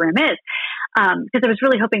what our room is? Because I was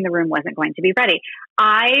really hoping the room wasn't going to be ready.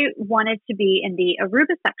 I wanted to be in the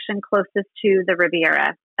Aruba section closest to the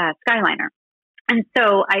Riviera Skyliner. And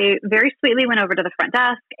so I very sweetly went over to the front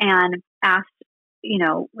desk and asked,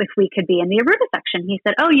 if we could be in the Aruba section. He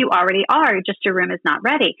said, oh, you already are, just your room is not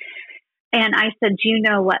ready. And I said, do you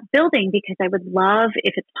know what building? Because I would love,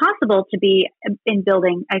 if it's possible, to be in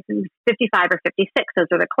building, I think 55 or 56. Those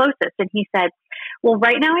are the closest. And he said, well,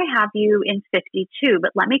 right now I have you in 52,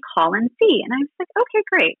 but let me call and see. And I was like, okay,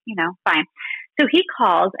 great. Fine. So he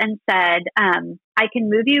calls and said, I can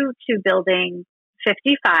move you to building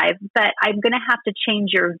 55, but I'm going to have to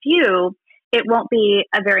change your view. It won't be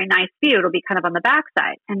a very nice view. It'll be kind of on the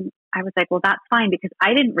backside. And I was like, well, that's fine, because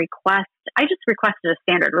I just requested a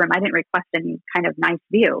standard room. I didn't request any kind of nice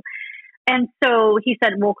view. And so he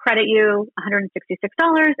said, we'll credit you $166.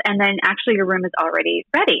 And then actually your room is already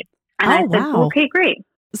ready. And I said, wow. Okay, great.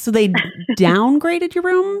 So they downgraded your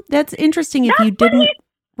room? That's interesting. If you didn't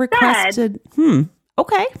request it.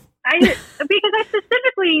 Okay. Because I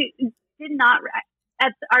specifically did not,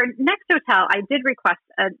 at our next hotel, I did request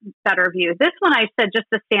a better view. This one, I said just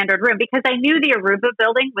the standard room, because I knew the Aruba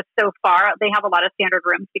building was so far. They have a lot of standard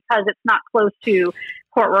rooms because it's not close to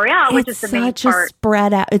Port Royale, which is the main part. It's such a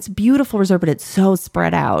spread out. It's a beautiful resort, but it's so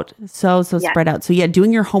spread out. So spread out. So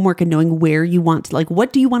doing your homework and knowing where you want to,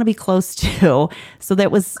 what do you want to be close to? So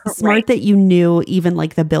that was smart that you knew even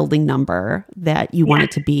the building number that you wanted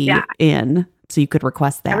to be in, so you could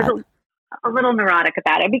request that. A little neurotic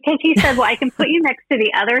about it, because he said, well, I can put you next to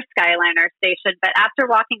the other Skyliner station. But after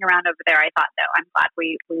walking around over there, I thought, no, I'm glad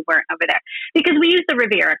we weren't over there, because we use the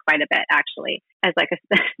Riviera quite a bit, actually, as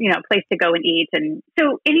a place to go and eat. And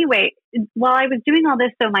so anyway, while I was doing all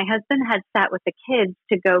this, so my husband had sat with the kids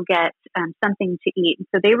to go get something to eat. And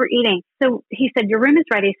so they were eating. So he said, your room is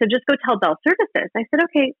ready, so just go tell Bell Services. I said,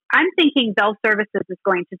 okay. I'm thinking Bell Services is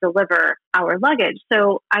going to deliver our luggage.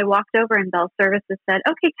 So I walked over, and Bell Services said,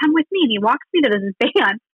 okay, come with me. And he walks me to this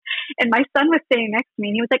van. And my son was sitting next to me,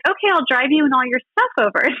 and he was like, okay, I'll drive you and all your stuff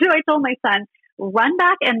over. So I told my son, run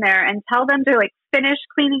back in there and tell them to finish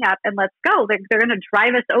cleaning up and let's go. They're going to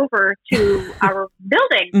drive us over to our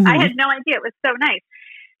building. Mm-hmm. I had no idea. It was so nice.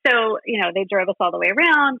 So, they drove us all the way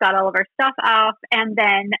around, got all of our stuff off. And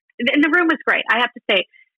the room was great. I have to say,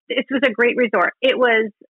 this was a great resort. It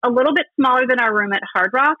was a little bit smaller than our room at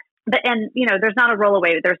Hard Rock, there's not a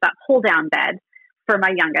rollaway. There's that pull down bed for my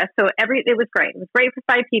youngest. So it was great. It was great for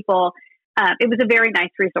 5 people. It was a very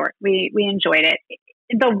nice resort. We enjoyed it.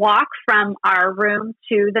 The walk from our room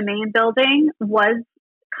to the main building was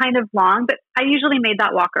kind of long, but I usually made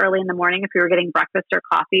that walk early in the morning if we were getting breakfast or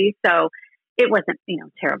coffee. So it wasn't,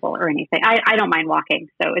 terrible or anything. I don't mind walking,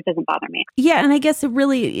 so it doesn't bother me. Yeah. And I guess it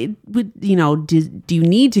would, do you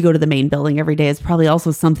need to go to the main building every day? It's probably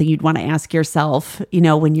also something you'd want to ask yourself,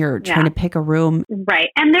 when you're trying to pick a room. Right.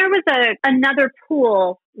 And there was another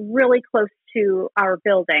pool really close to our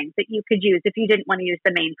building that you could use if you didn't want to use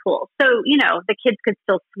the main pool. So, the kids could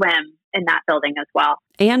still swim in that building as well.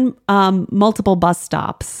 And multiple bus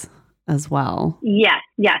stops as well. Yes.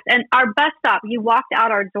 And our bus stop, you walked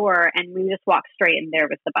out our door and we just walked straight and there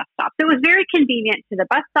was the bus stop. So it was very convenient to the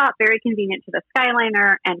bus stop, very convenient to the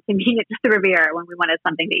Skyliner, and convenient to the Riviera when we wanted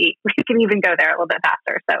something to eat. We could even go there a little bit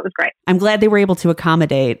faster. So it was great. I'm glad they were able to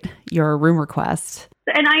accommodate your room request.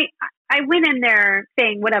 And I went in there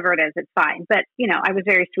saying, whatever it is, it's fine. But, I was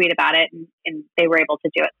very sweet about it and they were able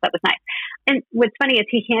to do it. So that was nice. And what's funny is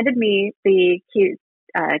he handed me the key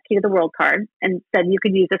to the world card and said you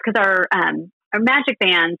could use this because our magic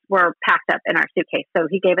bands were packed up in our suitcase. So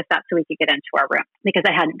he gave us that so we could get into our room because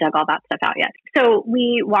I hadn't dug all that stuff out yet. So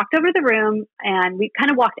we walked over to the room and we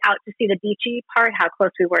kind of walked out to see the beachy part, how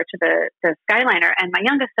close we were to the Skyliner. And my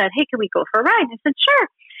youngest said, hey, can we go for a ride? And I said, sure.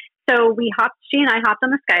 So she and I hopped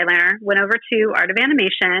on the Skyliner, went over to Art of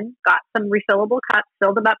Animation, got some refillable cups,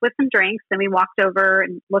 filled them up with some drinks. Then we walked over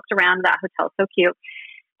and looked around that hotel. So cute.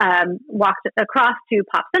 Walked across to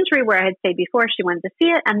Pop Century where I had stayed before. She wanted to see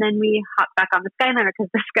it. And then we hopped back on the Skyliner because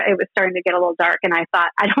it was starting to get a little dark. And I thought,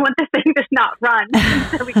 I don't want this thing to not run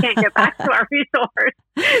so we can't get back to our resort.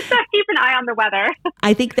 So keep an eye on the weather.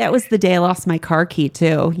 I think that was the day I lost my car key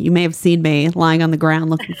too. You may have seen me lying on the ground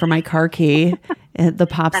looking for my car key at the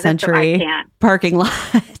Pop Century parking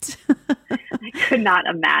lot. I could not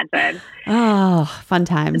imagine. Oh, fun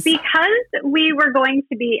times. Because we were going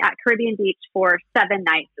to be at Caribbean Beach for 7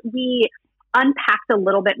 nights, we unpacked a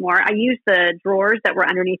little bit more. I used the drawers that were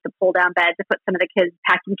underneath the pull-down bed to put some of the kids'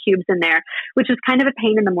 packing cubes in there, which was kind of a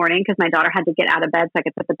pain in the morning because my daughter had to get out of bed so I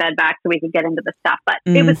could put the bed back so we could get into the stuff. But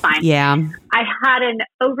it was fine. Yeah. I had an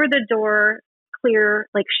over-the-door clear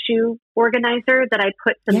shoe organizer that I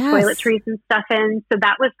put some toiletries and stuff in. So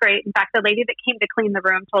that was great. In fact, the lady that came to clean the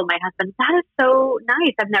room told my husband, that is so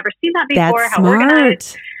nice. I've never seen that before. That's How smart.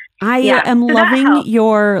 organized. I am loving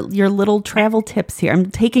your little travel tips here. I'm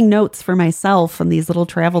taking notes for myself on these little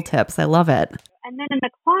travel tips. I love it. And then in the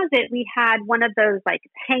closet, we had one of those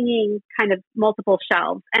hanging kind of multiple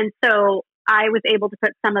shelves. And so I was able to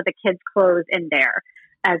put some of the kids' clothes in there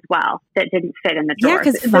as well that didn't fit in the drawers.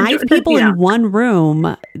 Yeah, because 5 people in one room,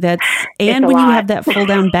 and when you have that fold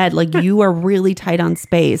down bed, you are really tight on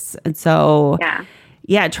space. And so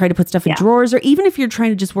try to put stuff in drawers, or even if you're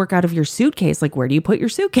trying to just work out of your suitcase, where do you put your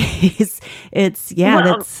suitcase?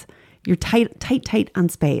 You're tight on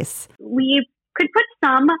space. We could put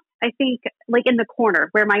some, I think, in the corner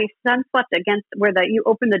where my son slept against where you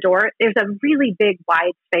open the door. There's a really big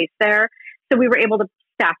wide space there. So we were able to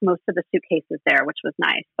stack most of the suitcases there, which was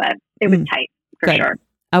nice, but it was tight for sure.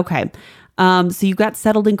 Okay. So you got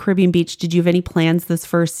settled in Caribbean Beach. Did you have any plans this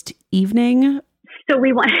first evening? So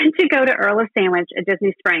we wanted to go to Earl of Sandwich at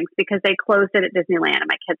Disney Springs because they closed it at Disneyland and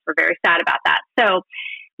my kids were very sad about that. So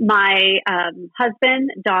my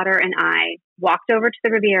husband, daughter, and I walked over to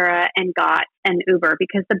the Riviera and got an Uber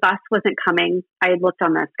because the bus wasn't coming. I had looked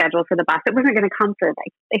on the schedule for the bus. It wasn't going to come for,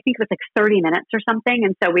 I think it was 30 minutes or something.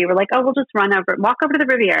 And so we were we'll just walk over to the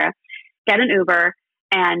Riviera, get an Uber,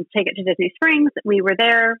 and take it to Disney Springs. We were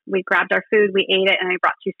there. We grabbed our food. We ate it. And I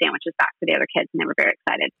brought 2 sandwiches back to the other kids. And they were very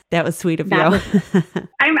excited. That was sweet of you.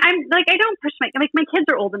 I'm I don't push my kids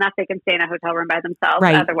are old enough they can stay in a hotel room by themselves.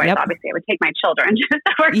 Right. Otherwise, obviously, I would take my children. Just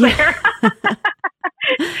so we're clear.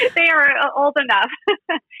 They are old enough.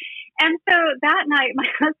 And so that night, my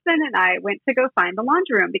husband and I went to go find the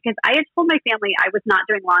laundry room because I had told my family I was not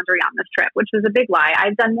doing laundry on this trip, which was a big lie.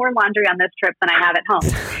 I've done more laundry on this trip than I have at home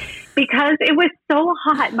because it was so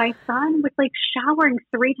hot. My son was showering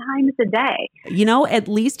 3 times a day. At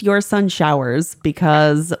least your son showers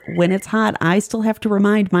because when it's hot, I still have to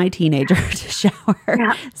remind my teenager to shower.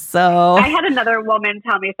 Yeah. So I had another woman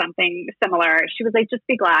tell me something similar. She was just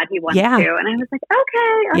be glad he wants to. And I was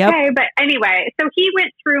okay. Yep. But anyway, so he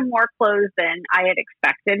went through more clothes than I had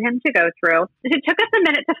expected him to go through. It took us a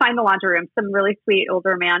minute to find the laundry room. Some really sweet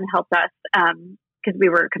older man helped us because we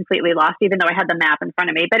were completely lost, even though I had the map in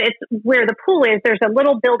front of me. But it's where the pool is. There's a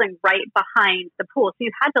little building right behind the pool. So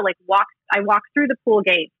you had to walk. I walked through the pool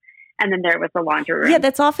gate and then there was the laundry room. Yeah,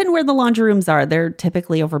 that's often where the laundry rooms are. They're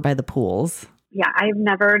typically over by the pools. Yeah, I've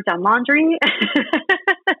never done laundry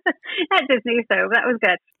at Disney, so that was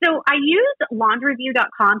good. So I used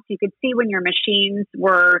laundryview.com so you could see when your machines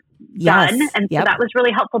were done. And so that was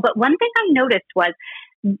really helpful. But one thing I noticed was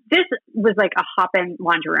this was a hop-in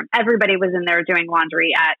laundry room. Everybody was in there doing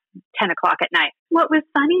laundry at 10 o'clock at night. What was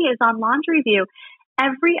funny is on Laundryview,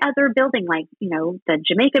 every other building, the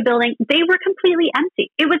Jamaica building, they were completely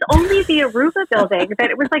empty. It was only the Aruba building that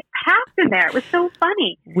it was packed in there. It was so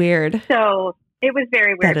funny. Weird. So it was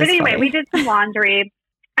very weird. But anyway, we did some laundry.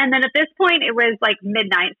 And then at this point, it was like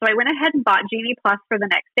midnight. So I went ahead and bought Genie Plus for the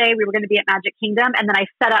next day. We were going to be at Magic Kingdom. And then I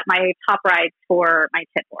set up my top rides for my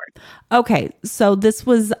tip board. Okay. So this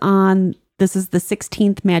is the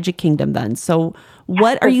 16th Magic Kingdom then. So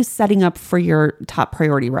what are you setting up for your top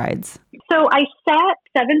priority rides? So I set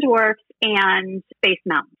Seven Dwarfs and Space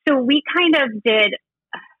Mountain. So we kind of did,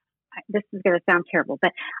 this is going to sound terrible,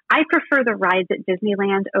 but I prefer the rides at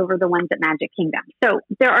Disneyland over the ones at Magic Kingdom. So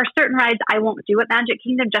there are certain rides I won't do at Magic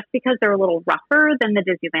Kingdom just because they're a little rougher than the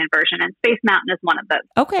Disneyland version. And Space Mountain is one of those.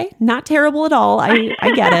 Okay. Not terrible at all. I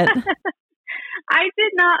get it. I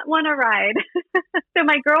did not want to ride. So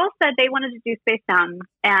my girls said they wanted to do Space Mountain,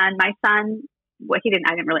 and my son,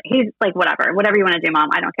 he's like, whatever you want to do, Mom,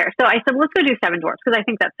 I don't care. So I said, let's go do Seven Dwarfs because I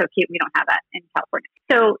think that's so cute. We don't have that in California.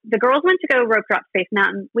 So the girls went to go rope drop Space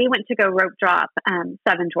Mountain. We went to go rope drop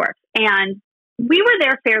Seven Dwarfs. And we were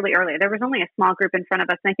there fairly early. There was only a small group in front of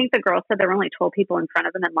us. And I think the girls said there were only 12 people in front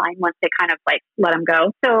of them in line once they kind of like let them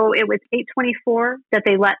go. So it was 8:24 that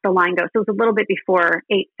they let the line go. So it was a little bit before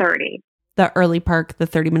 8:30. The early park, the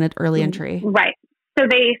 30-minute early entry. Right. So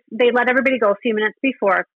they let everybody go a few minutes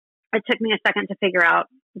before. It took me a second to figure out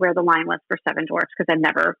where the line was for Seven Dwarfs because I'd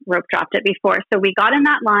never rope dropped it before. So we got in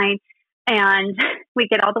that line and we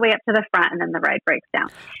get all the way up to the front and then the ride breaks down.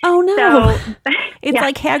 Oh, no. So, it's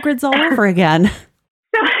like Hagrid's all over again.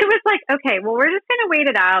 So I was like, okay, well, we're just going to wait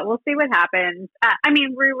it out. We'll see what happens.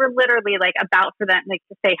 We were literally like about for them like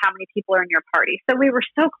to say how many people are in your party. So we were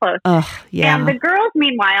so close. Yeah. And the girls,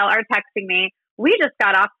 meanwhile, are texting me, we just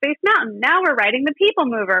got off Space Mountain. Now we're riding the People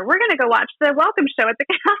Mover. We're going to go watch the welcome show at the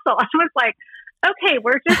castle. I was like, okay,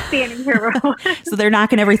 we're just standing here. So they're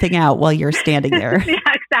knocking everything out while you're standing there. Yeah,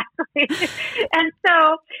 exactly. And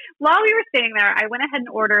so while we were standing there, I went ahead and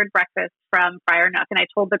ordered breakfast from Friar Nook. And I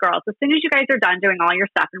told the girls, as soon as you guys are done doing all your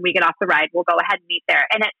stuff and we get off the ride, we'll go ahead and meet there.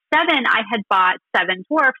 And at 7, I had bought Seven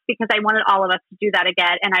Dwarfs because I wanted all of us to do that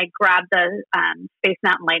again. And I grabbed the Space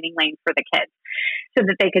Mountain Lightning Lane for the kids so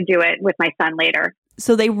that they could do it with my son later.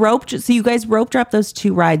 So you guys rope dropped those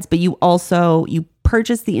 2 rides, but you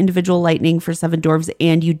purchased the individual Lightning for Seven Dwarfs,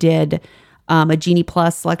 and you did a Genie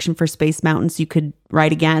Plus selection for Space Mountain so you could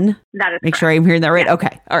ride again? That is Make correct. sure I'm hearing that right? Yeah.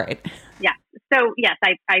 Okay. All right. Yeah. So, yes,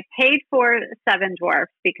 I paid for Seven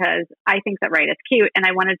Dwarfs because I think that ride is cute, and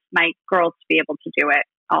I wanted my girls to be able to do it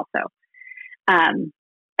also.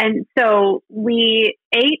 And so we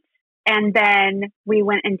ate, and then we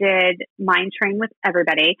went and did Mine Train with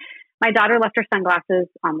everybody. My daughter left her sunglasses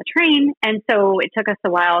on the train, and so it took us a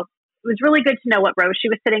while. It was really good to know what row she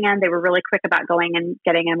was sitting in. They were really quick about going and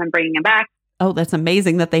getting them and bringing them back. Oh, that's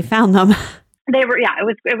amazing that they found them. They were, yeah,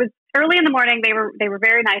 it was early in the morning. They were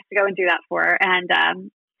very nice to go and do that for her. And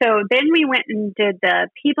so then we went and did the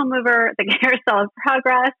People Mover, the Carousel of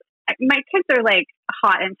Progress. My kids are like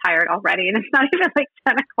hot and tired already, and it's not even like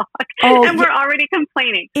 10 o'clock, and we're already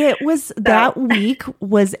complaining. It was that week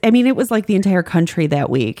was, it was like the entire country that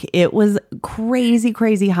week. It was crazy,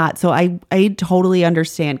 crazy hot. So I totally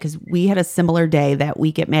understand because we had a similar day that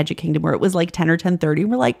week at Magic Kingdom where it was like 10 or 10:30.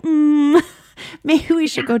 We're like, maybe we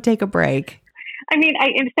should go take a break.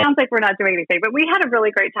 It sounds like we're not doing anything, but we had a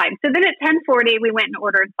really great time. So then at 10:40, we went and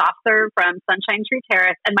ordered soft serve from Sunshine Tree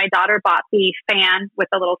Terrace, and my daughter bought the fan with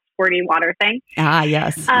the little squirty water thing. Ah,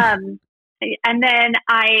 yes. And then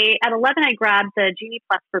at 11, I grabbed the Genie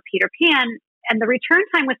Plus for Peter Pan, and the return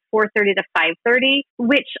time was 4:30 to 5:30,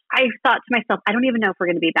 which I thought to myself, I don't even know if we're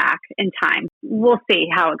going to be back in time. We'll see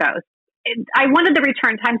how it goes. I wanted the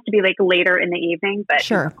return times to be like later in the evening, but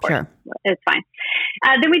sure, it's fine.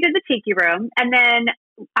 Then we did the Tiki Room, and then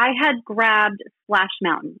I had grabbed Splash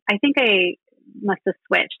Mountain. I think I must have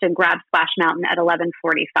switched and grabbed Splash Mountain at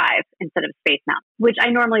 11:45 instead of Space Mountain, which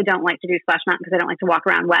I normally don't like to do Splash Mountain because I don't like to walk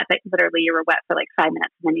around wet, but literally you were wet for like 5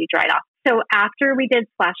 minutes and then you dried off. So after we did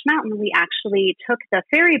Splash Mountain, we actually took the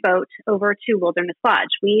ferry boat over to Wilderness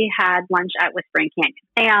Lodge. We had lunch at Whispering Canyon,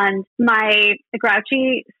 and my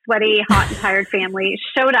grouchy, sweaty, hot and tired family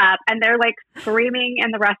showed up, and they're like screaming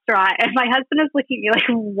in the restaurant. And my husband is looking at me like,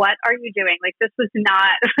 what are you doing? Like, this was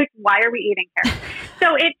not, like, why are we eating here?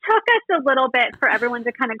 So it took us a little bit for everyone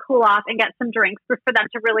to kind of cool off and get some drinks for them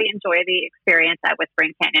to really enjoy the experience at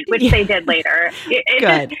Whispering Canyon, which they did later.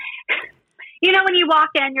 Good. When you walk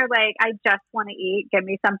in, you're like, I just want to eat. Give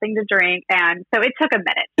me something to drink. And so it took a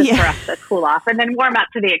minute for us to cool off and then warm up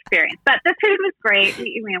to the experience. But the food was great.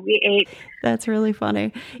 We ate. That's really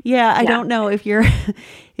funny. Yeah, I don't know if you're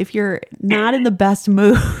not in the best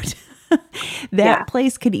mood, that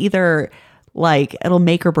place could either like, it'll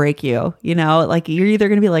make or break you, like you're either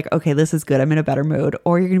going to be like, okay, this is good, I'm in a better mood,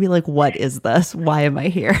 or you're going to be like, what is this? Why am I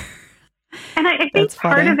here? And I think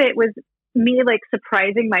part of it was me like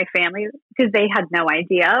surprising my family because they had no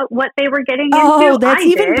idea what they were getting into. Oh, that's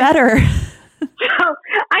even better. So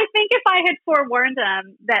I think if I had forewarned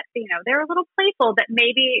them that, they're a little playful, that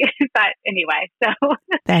maybe, but anyway, so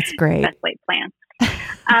that's great. Best laid plans.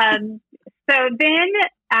 So then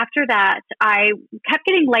after that, I kept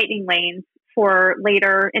getting lightning lanes for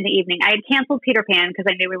later in the evening. I had canceled Peter Pan because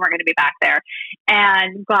I knew we weren't going to be back there,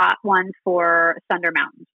 and got one for Thunder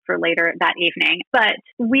Mountain for later that evening. But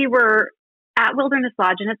we were at Wilderness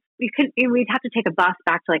Lodge, and we'd have to take a bus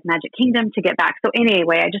back to like Magic Kingdom to get back. So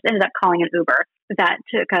anyway, I just ended up calling an Uber that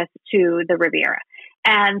took us to the Riviera.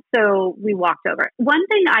 And so we walked over. One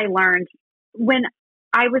thing I learned when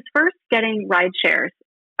I was first getting ride shares,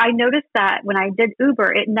 I noticed that when I did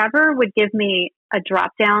Uber, it never would give me a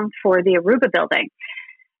drop down for the Aruba building.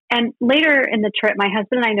 And later in the trip, my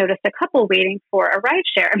husband and I noticed a couple waiting for a ride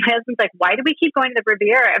share. And my husband's like, why do we keep going to the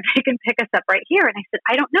Riviera if they can pick us up right here? And I said,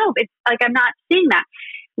 I don't know. It's like, I'm not seeing that.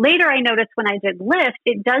 Later, I noticed when I did Lyft,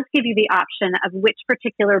 it does give you the option of which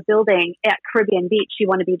particular building at Caribbean Beach you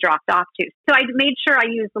want to be dropped off to. So I made sure I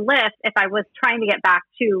used the Lyft if I was trying to get back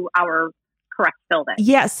to our correct building.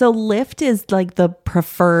 Yeah, so Lyft is like the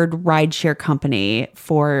preferred rideshare company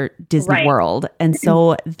for Disney World. And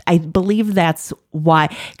so I believe that's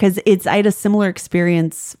why, because I had a similar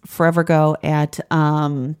experience forever ago at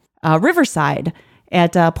Riverside,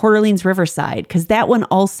 at Port Orleans Riverside, because that one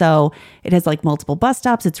also, it has like multiple bus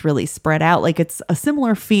stops. It's really spread out. Like it's a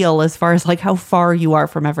similar feel as far as like how far you are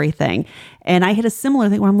from everything. And I had a similar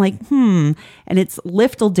thing where I'm like, and it's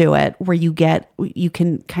Lyft will do it where you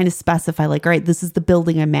can kind of specify like, all right, this is the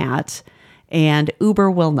building I'm at, and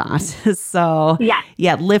Uber will not. So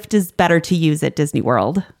yeah, Lyft is better to use at Disney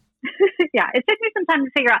World. Yeah, it took me some time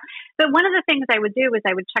to figure out. But one of the things I would do is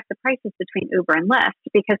I would check the prices between Uber and Lyft,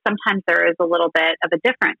 because sometimes there is a little bit of a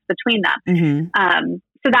difference between them. Mm-hmm.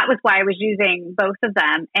 So that was why I was using both of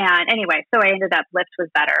them. And anyway, so I ended up, Lyft was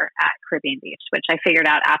better at Caribbean Beach, which I figured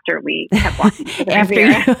out after we kept walking to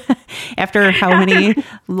the after how many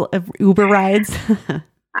Uber rides?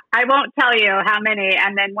 I won't tell you how many.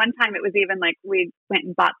 And then one time it was even like we went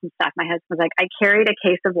and bought some stuff. My husband was like, I carried a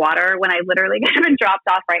case of water when I literally got been dropped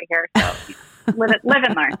off right here. So live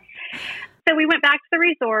and learn. So we went back to the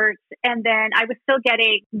resort, and then I was still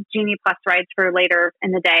getting Genie Plus rides for later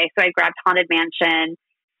in the day. So I grabbed Haunted Mansion.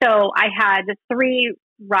 So I had 3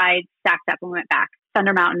 rides stacked up when we went back: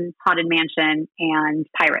 Thunder Mountain, Haunted Mansion, and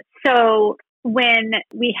Pirates. So when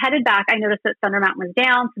we headed back, I noticed that Thunder Mountain was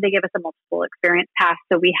down, so they gave us a multiple experience pass.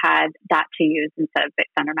 So we had that to use instead of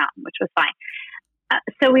Thunder Mountain, which was fine.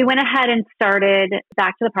 So we went ahead and started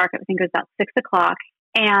back to the park. I think it was about 6 o'clock,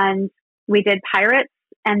 and we did Pirates,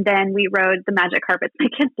 and then we rode the Magic Carpets. My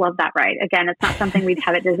kids love that ride. Again, it's not something we'd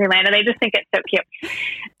have at Disneyland, and they just think it's so cute.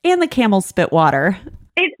 And the camels spit water.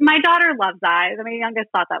 My daughter loves that. My youngest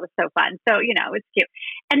thought that was so fun. So, it's cute.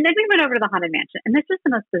 And then we went over to the Haunted Mansion. And this was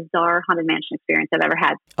the most bizarre Haunted Mansion experience I've ever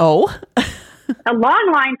had. Oh. A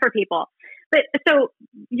long line for people. But so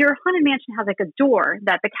your Haunted Mansion has like a door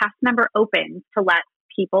that the cast member opens to let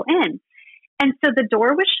people in. And so the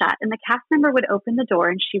door was shut, and the cast member would open the door,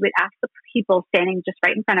 and she would ask the people standing just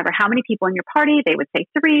right in front of her, how many people in your party? They would say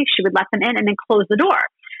 3. She would let them in and then close the door.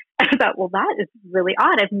 I thought, well, that is really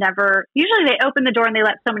odd. Usually they open the door and they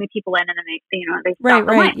let so many people in, and then they stop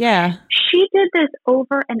the line. Yeah. She did this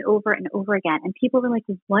over and over and over again. And people were like,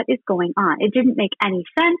 what is going on? It didn't make any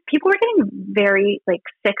sense. People were getting very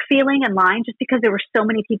sick feeling in line just because there were so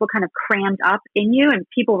many people kind of crammed up in you, and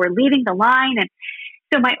people were leaving the line. And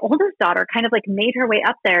so my oldest daughter kind of made her way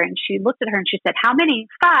up there, and she looked at her and she said, how many?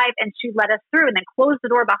 5. And she let us through and then closed the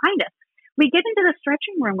door behind us. We get into the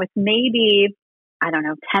stretching room with maybe,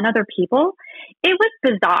 10 other people. It was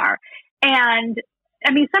bizarre. And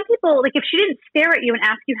some people, if she didn't stare at you and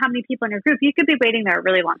ask you how many people in your group, you could be waiting there a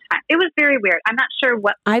really long time. It was very weird. I'm not sure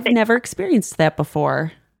what. I've never experienced that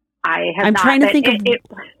before. I'm trying to think of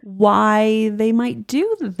why they might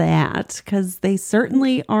do that, because they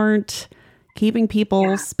certainly aren't keeping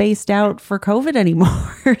people spaced out for COVID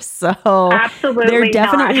anymore. So absolutely they're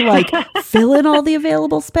definitely fill in all the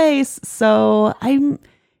available space. So I'm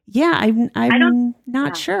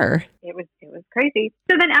not sure. It was crazy.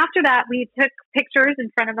 So then after that, we took pictures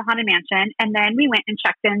in front of the Haunted Mansion, and then we went and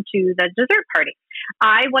checked into the dessert party.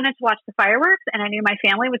 I wanted to watch the fireworks, and I knew my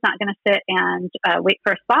family was not going to sit and wait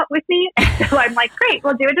for a spot with me. So I'm like, great,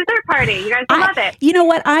 we'll do a dessert party. You guys will love it. You know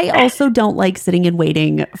what? I also don't like sitting and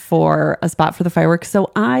waiting for a spot for the fireworks.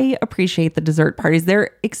 So I appreciate the dessert parties.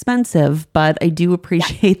 They're expensive, but I do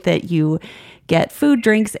appreciate that you get food,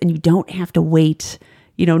 drinks, and you don't have to wait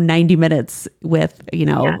 90 minutes with,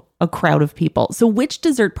 a crowd of people. So which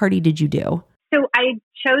dessert party did you do? So I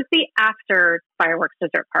chose the after fireworks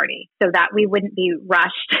dessert party so that we wouldn't be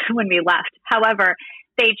rushed when we left. However,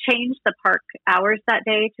 they changed the park hours that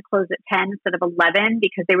day to close at 10 instead of 11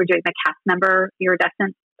 because they were doing the cast member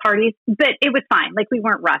iridescent parties. But it was fine. Like, we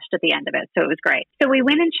weren't rushed at the end of it. So it was great. So we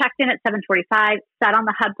went and checked in at 7:45, sat on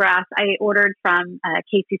the hub grass. I ordered from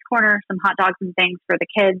Casey's Corner some hot dogs and things for the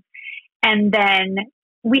kids. And then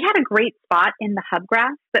we had a great spot in the hub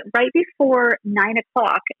grass, but right before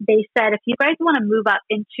 9:00, they said, if you guys want to move up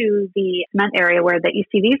into the cement area where the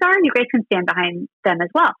ECVs are, you guys can stand behind them as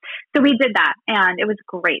well. So we did that, and it was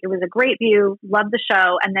great. It was a great view. Loved the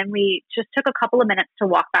show. And then we just took a couple of minutes to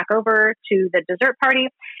walk back over to the dessert party.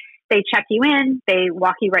 They check you in, they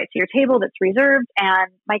walk you right to your table that's reserved, and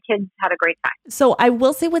my kids had a great time. So I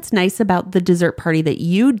will say what's nice about the dessert party that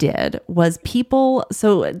you did was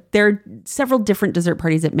so there are several different dessert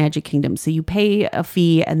parties at Magic Kingdom. So you pay a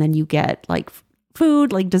fee and then you get like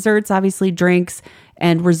food, like desserts, obviously drinks,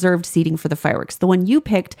 and reserved seating for the fireworks. The one you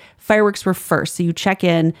picked, fireworks were first. So you check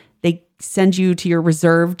in, they send you to your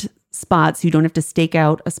reserved spots. You don't have to stake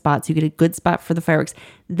out a spot. So you get a good spot for the fireworks.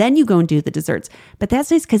 Then you go and do the desserts. But that's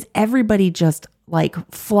nice because everybody just like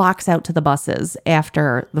flocks out to the buses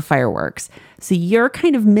after the fireworks. So you're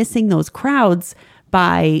kind of missing those crowds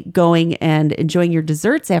by going and enjoying your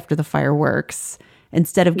desserts after the fireworks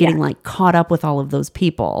instead of getting like caught up with all of those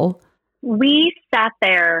people. We sat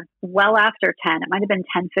there well after 10. It might have been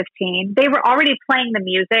 10:15. They were already playing the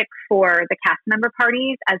music for the cast member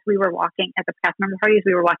parties as we were walking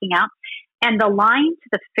out. And the line to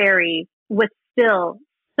the ferry was still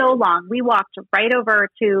so long. We walked right over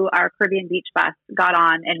to our Caribbean Beach bus, got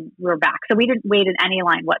on, and we were back. So we didn't wait in any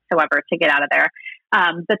line whatsoever to get out of there.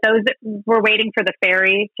 But those that were waiting for the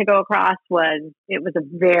ferry to go across it was a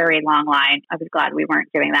very long line. I was glad we weren't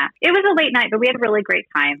doing that. It was a late night, but we had a really great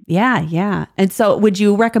time. Yeah, yeah. And so would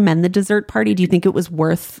you recommend the dessert party? Do you think it was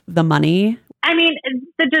worth the money? I mean,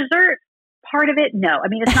 the dessert part of it, no. I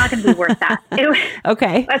mean, it's not going to be worth that.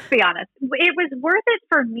 Okay. Let's be honest. It was worth it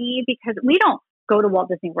for me because we don't go to Walt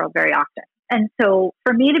Disney World very often. And so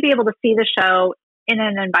for me to be able to see the show in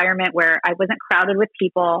an environment where I wasn't crowded with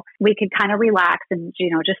people, we could kind of relax and,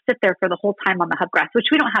 just sit there for the whole time on the hub grass, which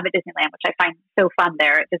we don't have at Disneyland, which I find so fun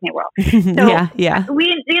there at Disney World. So yeah.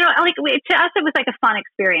 To us, it was like a fun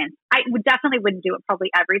experience. I definitely wouldn't do it probably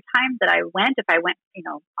every time that I went if I went,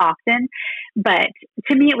 often. But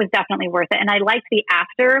to me, it was definitely worth it. And I liked the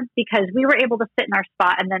after because we were able to sit in our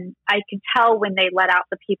spot. And then I could tell when they let out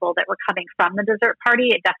the people that were coming from the dessert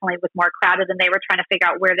party, it definitely was more crowded and they were trying to figure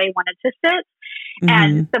out where they wanted to sit.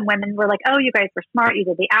 And some women were like, oh, you guys were smart. You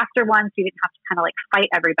did the after one, so you didn't have to kind of like fight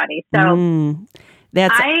everybody. So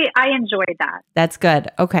I enjoyed that. That's good.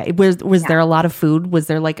 Okay. Was there a lot of food? Was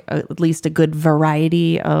there like at least a good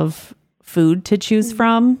variety of food to choose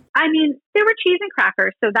from? I mean, there were cheese and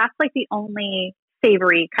crackers. So that's like the only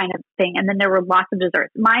savory kind of thing. And then there were lots of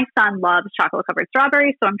desserts. My son loves chocolate covered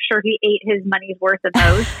strawberries, so I'm sure he ate his money's worth of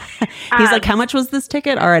those. He's like, how much was this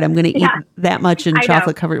ticket? All right, I'm going to eat that much in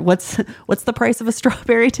chocolate covered. What's the price of a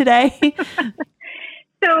strawberry today?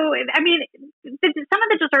 So, I mean, some of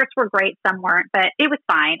the desserts were great, some weren't, but it was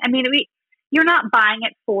fine. I mean, you're not buying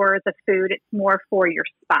it for the food. It's more for your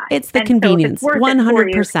spot. It's the convenience. So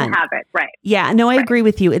 100%. Have it. Right. Yeah. No, I agree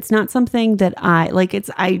with you. It's not something that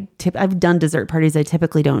I've done dessert parties. I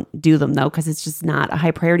typically don't do them though, because it's just not a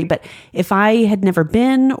high priority. But if I had never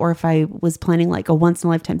been, or if I was planning like a once in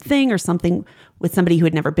a lifetime thing or something with somebody who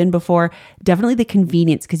had never been before, definitely the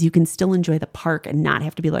convenience, because you can still enjoy the park and not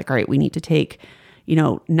have to be like, all right, we need to take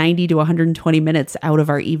 90 to 120 minutes out of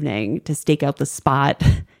our evening to stake out the spot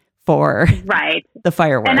for the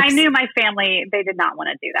fireworks. And I knew my family, they did not want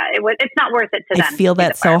to do that. It's not worth it to them. I feel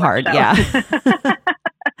that so hard. Show. Yeah.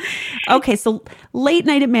 Okay. So late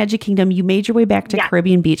night at Magic Kingdom, you made your way back to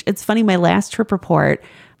Caribbean Beach. It's funny. My last trip report,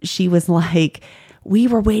 she was like, we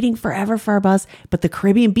were waiting forever for our bus, but the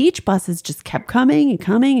Caribbean Beach buses just kept coming and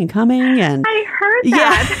coming and coming. And I heard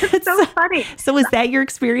that. Yeah, it's so funny. So was that your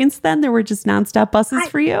experience then? There were just nonstop buses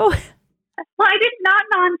for you? Well, I did not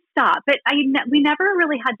nonstop, but we never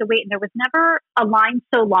really had to wait. And there was never a line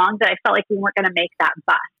so long that I felt like we weren't going to make that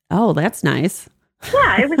bus. Oh, that's nice.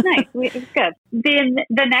 Yeah, it was nice. It was good. Then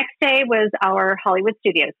the next day was our Hollywood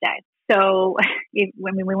Studios day. So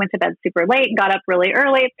when we went to bed super late and got up really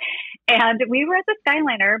early, and we were at the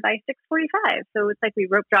Skyliner by 6:45. So it's like we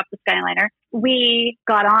rope dropped the Skyliner. We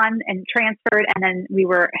got on and transferred, and then we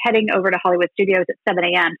were heading over to Hollywood Studios at 7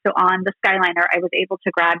 a.m. So on the Skyliner, I was able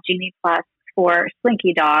to grab Genie Plus for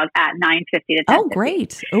Slinky Dog at 9:50 to 10:50. Oh,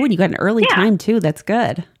 great. Oh, and you got an early time too. That's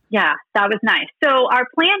good. Yeah, that was nice. So our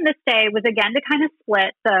plan this day was again to kind of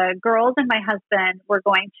split. The girls and my husband were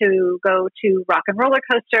going to go to Rock and Roller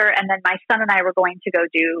Coaster, and then my son and I were going to go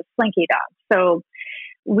do Slinky Dog. So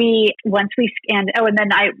once we scanned, and then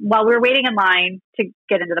while we were waiting in line to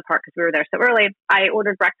get into the park because we were there so early, I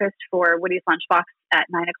ordered breakfast for Woody's Lunchbox at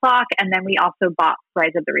 9:00. And then we also bought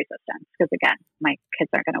Rise of the Resistance because again, my kids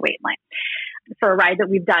aren't going to wait in line for a ride that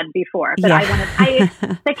we've done before. But yeah.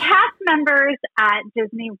 the cast members at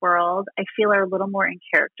Disney World, I feel are a little more in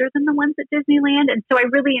character than the ones at Disneyland. And so I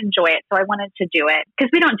really enjoy it. So I wanted to do it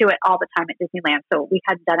because we don't do it all the time at Disneyland. So we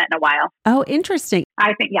hadn't done it in a while. Oh, interesting.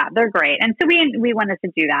 I think, yeah, they're great. And so we wanted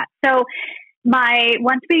to do that. So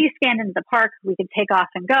once we scanned into the park, we could take off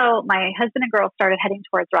and go. My husband and girls started heading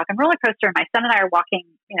towards Rock and Roller Coaster, and my son and I are walking,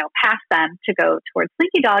 past them to go towards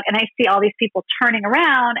Slinky Dog. And I see all these people turning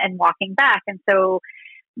around and walking back. And so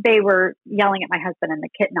they were yelling at my husband and the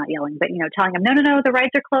kid, not yelling, but, telling him, no, the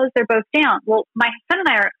rides are closed. They're both down. Well, my son and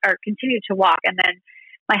I are continued to walk. And then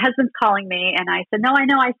my husband's calling me and I said, no, I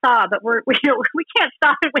know I saw, but we can't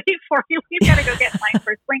stop and wait for you. We've got to go get in line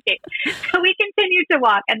for Slinky. So we continued to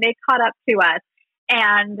walk and they caught up to us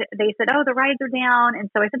and they said, oh, the rides are down. And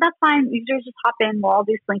so I said, that's fine. You just hop in. We'll all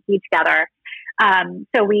do Slinky together.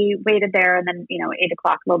 So we waited there and then, 8:00,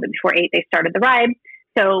 a little bit before 8, they started the ride.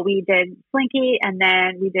 So we did Slinky and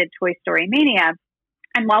then we did Toy Story Mania.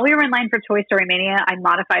 And while we were in line for Toy Story Mania, I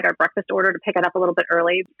modified our breakfast order to pick it up a little bit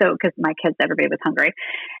early. So, because my kids, everybody was hungry.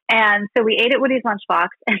 And so we ate at Woody's Lunchbox.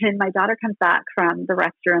 And then my daughter comes back from the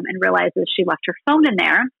restroom and realizes she left her phone in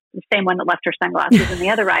there, the same one that left her sunglasses in the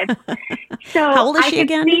other ride. So how old is she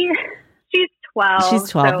again? She's 12. She's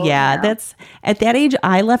 12. So, yeah. That's at that age.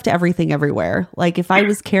 I left everything everywhere. Like if I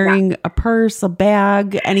was carrying a purse, a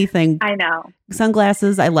bag, anything, I know,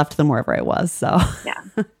 sunglasses, I left them wherever I was. So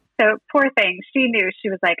yeah. So poor thing. She knew. She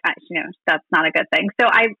was like, she knew that's not a good thing. So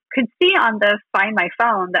I could see on the Find My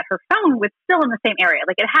Phone that her phone was still in the same area.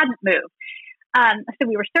 Like it hadn't moved. So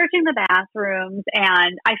we were searching the bathrooms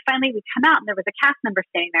and we come out and there was a cast member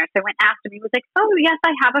standing there. So I went and asked him, he was like, oh yes,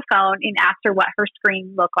 I have a phone, and asked her what her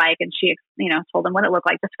screen looked like. And she, told him what it looked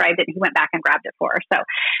like, described it. And he went back and grabbed it for her. So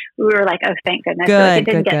we were like, oh, thank goodness. Good, so like it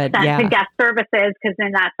didn't get good. sent to guest services because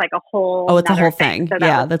then that's like a whole, it's a whole thing. So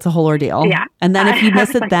that's a whole ordeal. Yeah. And then if you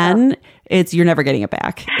miss it, then you're never getting it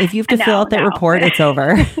back. If you have to fill out that report, it's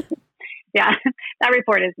over. Yeah, that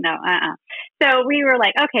report is no. So we were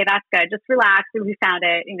like, okay, that's good. Just relax. We found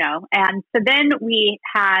it, And so then we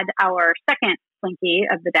had our second Slinky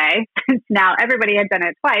of the day. Now everybody had done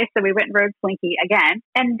it twice. So we went and rode Slinky again.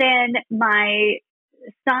 And then my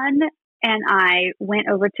son and I went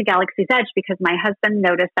over to Galaxy's Edge because my husband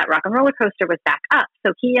noticed that Rock and Roller Coaster was back up.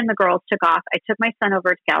 So he and the girls took off. I took my son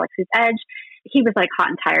over to Galaxy's Edge. He was like hot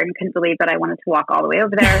and tired and couldn't believe that I wanted to walk all the way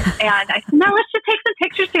over there. And I said, no, let's just take some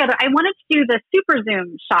pictures together. I wanted to do the super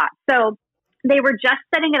zoom shot. So they were just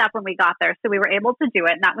setting it up when we got there. So we were able to do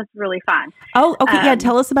it. And that was really fun. Oh, okay. Yeah.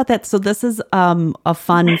 Tell us about that. So this is a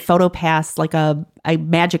fun photo pass, like a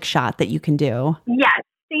magic shot that you can do. Yes.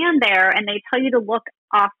 Stand there and they tell you to look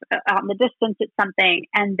off on the distance at something,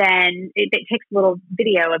 and then it takes a little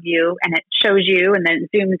video of you and it shows you and then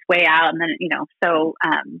zooms way out, and then so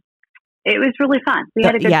it was really fun. We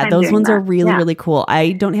had a good time. Yeah, those ones are really really cool.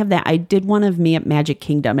 I don't have that. I did one of me at Magic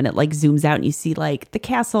Kingdom, and it like zooms out and you see like the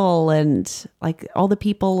castle and like all the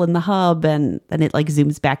people in the hub, and then it like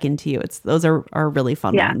zooms back into you. Those are really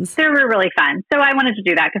fun ones. They were really fun. So I wanted to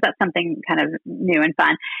do that because that's something kind of new and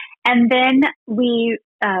fun. And then we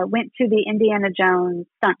went to the Indiana Jones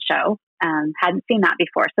stunt show. Hadn't seen that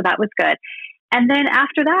before, so that was good. And then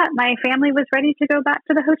after that, my family was ready to go back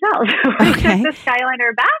to the hotel. So we took the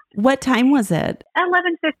Skyliner back. What time was it?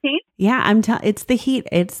 11:15. Yeah, it's the heat.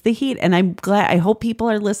 It's the heat. And I'm glad. I hope people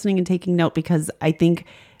are listening and taking note because I think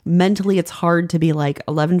mentally it's hard to be like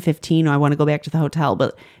 11:15. I want to go back to the hotel.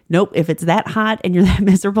 But nope, if it's that hot and you're that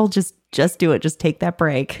miserable, just do it. Just take that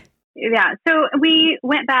break. Yeah. So we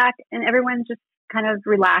went back and everyone just kind of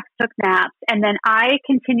relaxed, took naps. And then I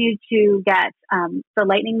continued to get the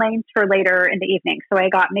lightning lanes for later in the evening. So I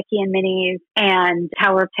got Mickey and Minnie's and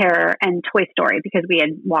Tower of Terror and Toy Story because we had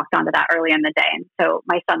walked onto that early in the day. And so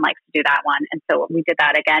my son likes to do that one. And so we did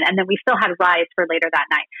that again. And then we still had rides for later that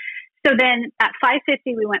night. So then at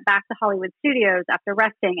 5:50, we went back to Hollywood Studios after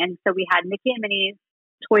resting. And so we had Mickey and Minnie's,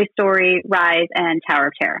 Toy Story, Rise, and Tower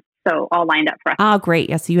of Terror. So all lined up for us. Oh, great.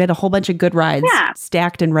 Yeah. So you had a whole bunch of good rides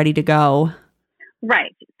stacked and ready to go.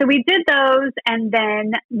 Right. So we did those, and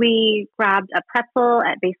then we grabbed a pretzel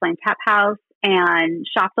at Baseline Tap House and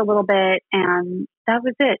shopped a little bit, and that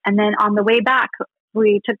was it. And then on the way back,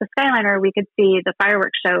 we took the Skyliner. We could see the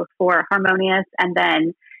fireworks show for Harmonious, and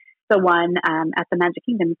then the one at the Magic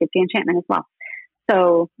Kingdom. You could see Enchantment as well.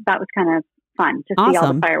 So that was kind of fun to see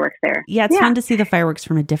all the fireworks there. Yeah, it's fun to see the fireworks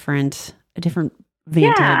from a different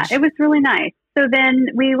vantage. Yeah, it was really nice. So then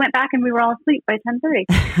we went back and we were all asleep by 10:30.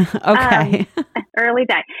 Okay. Early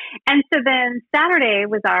day. And so then Saturday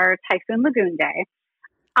was our Typhoon Lagoon day.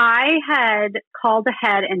 I had called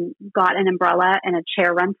ahead and got an umbrella and a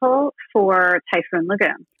chair rental for Typhoon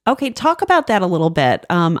Lagoon. Okay, talk about that a little bit.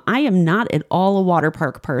 I am not at all a water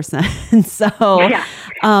park person. So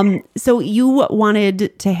you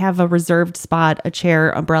wanted to have a reserved spot, a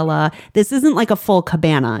chair, umbrella. This isn't like a full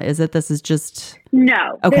cabana, is it? This is just...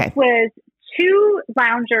 No. Okay. This was 2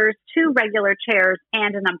 loungers, 2 regular chairs,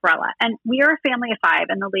 and an umbrella. And we are a family of 5.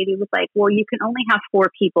 And the lady was like, well, you can only have 4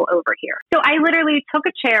 people over here. So I literally took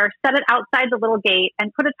a chair, set it outside the little gate,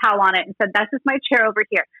 and put a towel on it and said, this is my chair over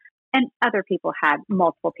here. And other people had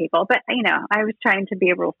multiple people. But, I was trying to be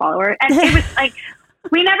a rule follower. And it was like,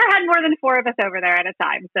 we never had more than 4 of us over there at a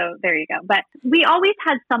time. So there you go. But we always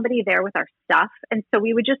had somebody there with our stuff. And so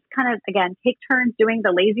we would just kind of, again, take turns doing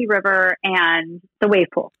the lazy river and the wave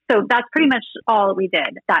pool. So that's pretty much all we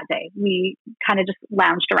did that day. We kind of just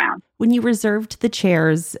lounged around. When you reserved the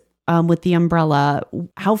chairs with the umbrella,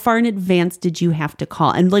 how far in advance did you have to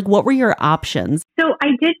call? And what were your options? So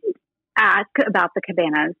I didn't ask about the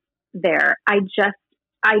cabanas there. I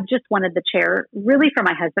just wanted the chair really for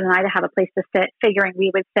my husband and I to have a place to sit, figuring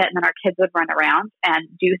we would sit and then our kids would run around and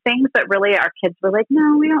do things. But really our kids were like,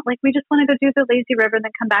 no, we don't we just want to go do the lazy river and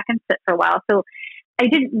then come back and sit for a while. So I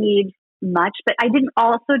didn't need much, but I didn't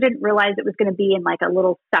realize it was going to be in a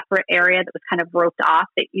little separate area that was kind of roped off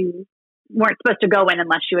that you weren't supposed to go in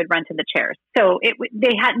unless you had rented the chairs. So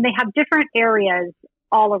they have different areas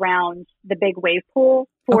all around the big wave pool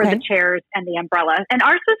for the chairs and the umbrella. And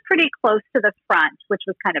ours was pretty close to the front, which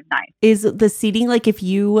was kind of nice. Is the seating, if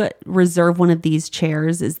you reserve one of these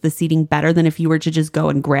chairs, is the seating better than if you were to just go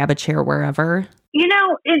and grab a chair wherever?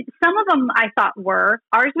 Some of them I thought were.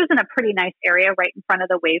 Ours was in a pretty nice area right in front of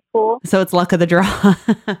the wave pool. So it's luck of the draw.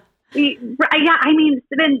 Then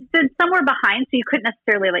somewhere behind, so you couldn't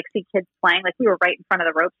necessarily see kids playing. We were right in front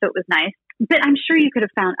of the rope, so it was nice. But I'm sure you could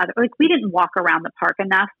have found other. We didn't walk around the park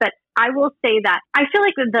enough. But I will say that I feel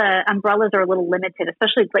like the umbrellas are a little limited,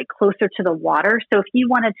 especially closer to the water. So if you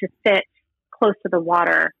wanted to sit close to the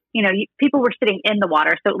water, people were sitting in the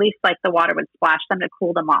water, so at least the water would splash them to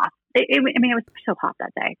cool them off. It was so hot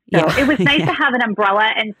that day. So it was nice to have an umbrella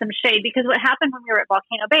and some shade, because what happened when we were at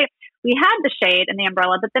Volcano Bay, we had the shade and the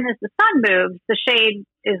umbrella, but then as the sun moves, the shade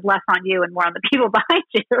is less on you and more on the people behind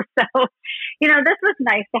you. So, this was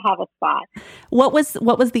nice to have a spot. What was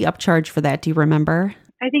the upcharge for that? Do you remember?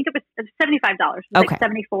 I think it was $75. Okay.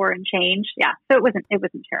 74 and change. Yeah. So it wasn't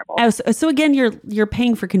terrible. Oh, so again, you're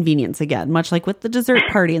paying for convenience again, much like with the dessert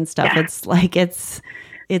party and stuff. Yeah.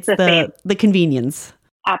 It's the convenience.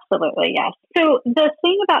 Absolutely. Yes. So the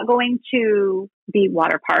thing about going to the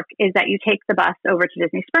water park is that you take the bus over to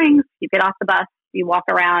Disney Springs, you get off the bus, you walk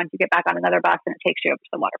around, you get back on another bus, and it takes you over to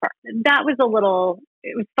the water park. That was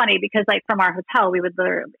it was funny because from our hotel, we would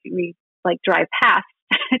drive past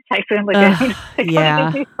Typhoon Lagoon to go to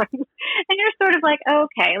Disney Springs. And you're sort of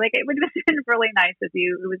okay, it would have been really nice if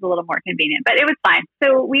it was a little more convenient, but it was fine.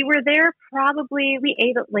 So we were there we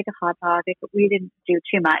ate a hot dog. We didn't do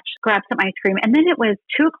too much, grabbed some ice cream. And then it was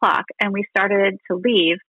 2:00 and we started to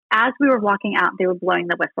leave. As we were walking out, they were blowing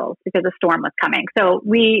the whistles because a storm was coming. So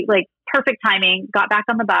we perfect timing, got back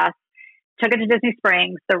on the bus, took it to Disney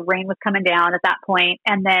Springs. The rain was coming down at that point.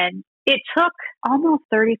 And then it took almost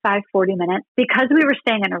 35, 40 minutes because we were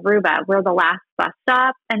staying in Aruba. We're the last bus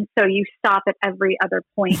stop. And so you stop at every other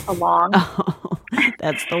point along. Oh,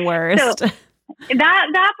 that's the worst. So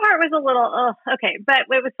that part was a little, okay, but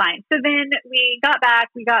it was fine. So then we got back,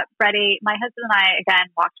 we got ready. My husband and I, again,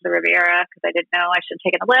 walked to the Riviera because I didn't know I should have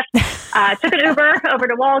taken a lift. Took an Uber over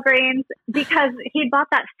to Walgreens because he bought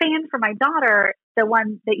that fan for my daughter, the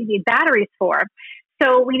one that you need batteries for.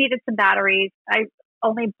 So we needed some batteries. I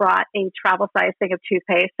only brought a travel size thing of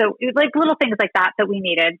toothpaste. So it was little things like that we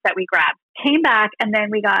needed that we grabbed. Came back and then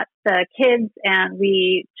we got the kids and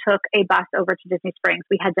we took a bus over to Disney Springs.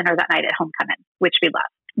 We had dinner that night at Homecoming, which we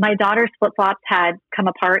loved. My daughter's flip-flops had come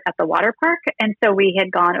apart at the water park. And so we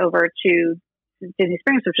had gone over to Disney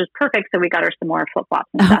Springs, which was perfect. So we got her some more flip-flops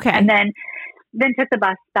and stuff. Okay. And then took the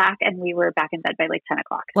bus back and we were back in bed by 10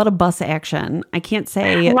 o'clock. A lot of bus action. I can't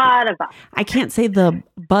say a lot of bus. I can't say the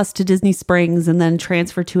bus to Disney Springs and then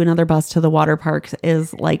transfer to another bus to the water parks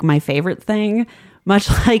is my favorite thing. Much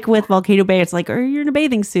like with Volcano Bay, it's you're in a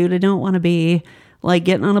bathing suit. I don't want to be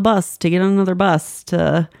getting on a bus to get on another bus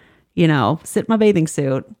to, sit in my bathing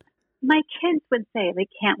suit. my kids would say, like,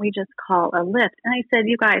 can't we just call a Lyft? And I said,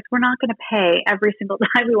 you guys, we're not going to pay every single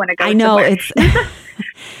time we want to go I know somewhere. it's.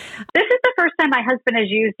 This is the first time my husband has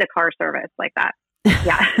used a car service like that.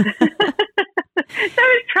 Yeah. So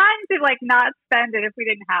I was trying to like not spend it if we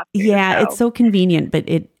didn't have to. Yeah, so. it's so convenient, but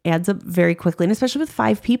it adds up very quickly. And especially with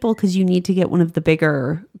 5 people, because you need to get one of the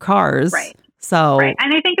bigger cars. Right. So, right.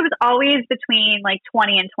 And I think it was always between like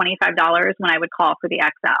 $20 and $25 when I would call for the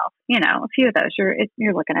XL. You know, a few of those,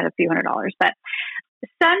 you're looking at a few $100s. But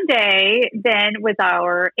Sunday then was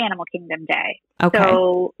our Animal Kingdom day. Okay.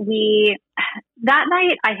 So that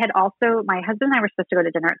night my husband and I were supposed to go to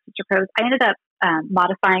dinner at Sister Crow's. I ended up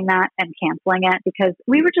modifying that and canceling it because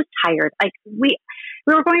we were just tired. Like we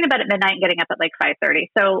were going to bed at midnight and getting up at like 5:30.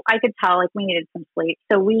 So I could tell like we needed some sleep.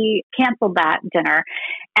 So we canceled that dinner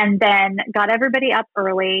and then got everybody up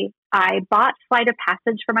early. I bought Flight of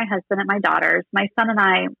Passage for my husband and my daughters. My son and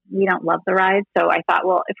I, we don't love the ride. So I thought,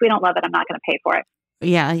 well, if we don't love it, I'm not going to pay for it.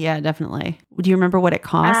 Yeah, definitely. Do you remember what it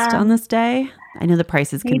cost on this day? I know the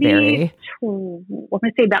prices can vary. Let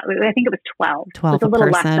me say that. I think it was 12. 12 it was a little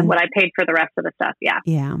less than what I paid for the rest of the stuff. Yeah.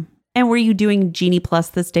 Yeah. And were you doing Genie Plus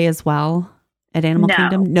this day as well at Animal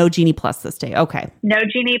Kingdom? No Genie Plus this day. Okay. No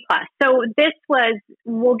Genie Plus. So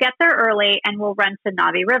we'll get there early and we'll run to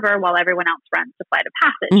Navi River while everyone else runs to Flight of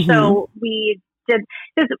Passage. Mm-hmm. So we did,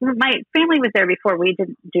 because my family was there before we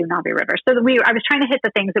didn't do Navi River. So I was trying to hit the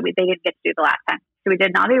things that they didn't get to do the last time. So we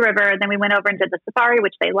did Navi River, and then we went over and did the safari,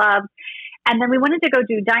 which they loved. And then we wanted to go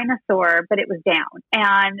do Dinosaur, but it was down.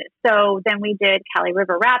 And so then we did Cali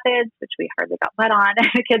River Rapids, which we hardly got wet on. And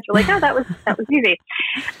the kids were like, oh, that was easy.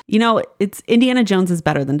 You know, it's Indiana Jones is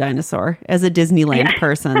better than Dinosaur as a Disneyland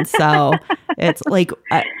person. So it's like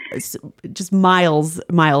just miles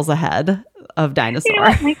ahead of Dinosaur. You know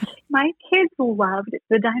what? My kids loved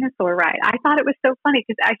the Dinosaur ride. I thought it was so funny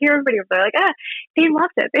because I hear everybody over there like, they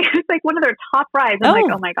loved it. It was like one of their top rides. I'm like,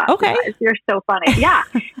 oh my gosh, okay. You guys, you're so funny. Yeah,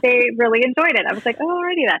 they really enjoyed it. I was like, oh,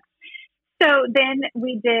 alrighty then. So then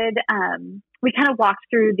we did, we kind of walked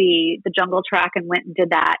through the jungle track and went and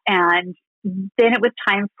did that. And then it was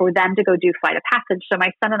time for them to go do Flight of Passage. So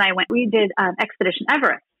my son and I we did Expedition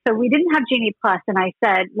Everest. So we didn't have Genie Plus, and I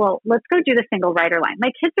said, well, let's go do the single rider line. My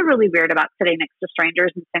kids are really weird about sitting next to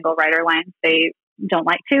strangers in single rider lines. They don't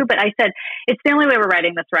like to, but I said, it's the only way we're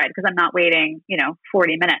riding this ride because I'm not waiting,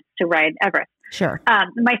 40 minutes to ride Everest. Sure.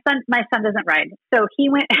 My son doesn't ride. So he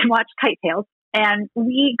went and watched Kite Tails, and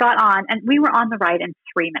we got on, and we were on the ride in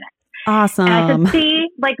 3 minutes. Awesome. And I said, see,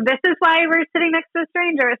 like, this is why we're sitting next to a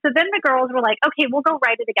stranger. So then the girls were like, okay, we'll go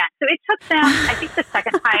ride it again. So it took them, I think the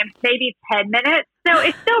second time, maybe 10 minutes. So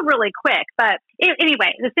it's still really quick. But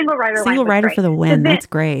anyway, the single rider for the win. So that's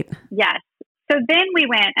great. Yes. So then we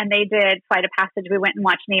went and they did Flight of Passage. We went and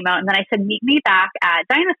watched Nemo. And then I said, meet me back at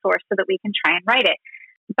Dinosaur so that we can try and ride it.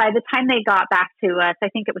 By the time they got back to us, I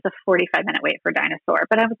think it was a 45-minute wait for Dinosaur.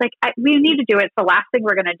 But I was like, we need to do it. It's the last thing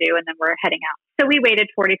we're going to do, and then we're heading out. So we waited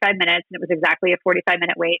 45 minutes, and it was exactly a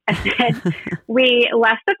 45-minute wait. And then we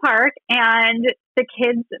left the park, and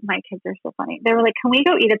my kids are so funny. They were like, can we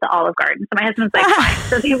go eat at the Olive Garden? So my husband's like, fine.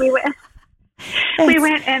 So then we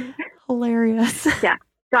went and... Hilarious. Yeah.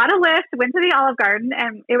 Got a Lyft, went to the Olive Garden,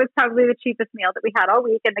 and it was probably the cheapest meal that we had all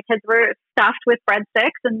week. And the kids were stuffed with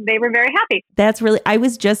breadsticks, and they were very happy. I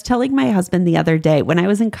was just telling my husband the other day, when I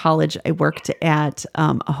was in college, I worked at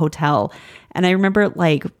a hotel. And I remember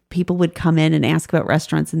like people would come in and ask about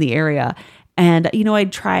restaurants in the area. And,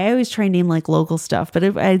 I always try and name like local stuff,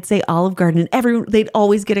 but I'd say Olive Garden and they'd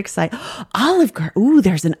always get excited. Olive Garden. Ooh,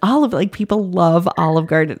 there's an Olive. Like people love Olive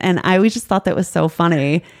Garden. And I always just thought that was so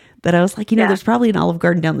funny. That I was like, there's probably an Olive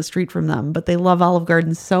Garden down the street from them, but they love Olive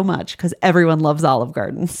Garden so much because everyone loves Olive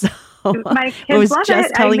Garden. So my kids I was love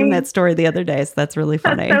just it. telling him that story the other day. So that's really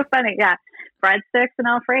funny. That's so funny. Yeah. Breadsticks and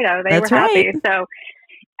Alfredo. They were happy. Right. So,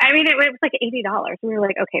 it was like $80. We were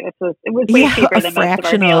like, okay, it was way cheaper than most of our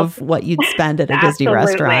fraction of what you'd spend at a Disney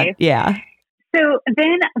restaurant. Yeah. So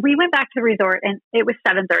then we went back to the resort and it was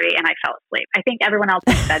 7:30 and I fell asleep. I think everyone else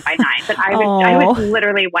was in bed by 9, but I was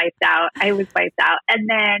literally wiped out. I was wiped out. And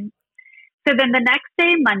then the next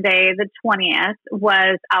day, Monday, the 20th,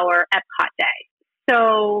 was our Epcot day.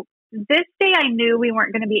 So this day I knew we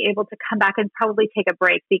weren't going to be able to come back and probably take a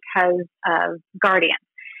break because of Guardian,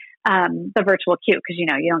 the virtual queue, because, you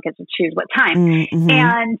don't get to choose what time. Mm-hmm.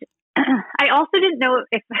 And I also didn't know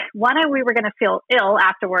if we were going to feel ill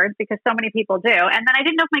afterwards because so many people do. And then I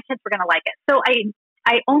didn't know if my kids were going to like it. So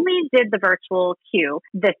I only did the virtual queue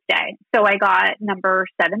this day. So I got number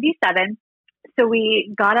 77. So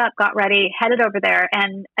we got up, got ready, headed over there.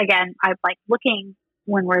 And again, I'm like looking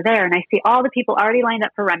when we're there and I see all the people already lined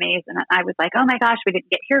up for Remy's, and I was like, oh my gosh, we didn't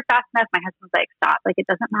get here fast enough. My husband's like, stop, like it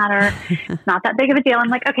doesn't matter. It's not that big of a deal. I'm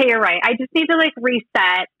like, okay, you're right. I just need to like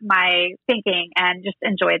reset my thinking and just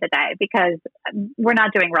enjoy the day, because we're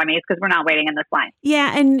not doing Remy's because we're not waiting in this line.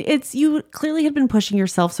 Yeah. And you clearly had been pushing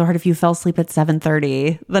yourself so hard if you fell asleep at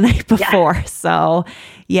 7:30 the night before. Yeah. So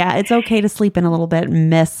yeah, it's okay to sleep in a little bit and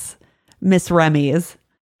miss Remy's.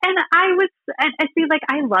 And I see, like,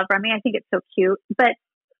 I love Remy. I think it's so cute, but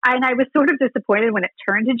I was sort of disappointed when it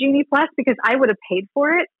turned to Genie Plus, because I would have paid for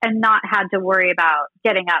it and not had to worry about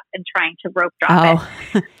getting up and trying to rope drop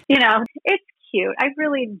it. It's cute. I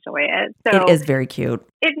really enjoy it. So it is very cute.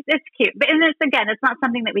 It's cute, but it's not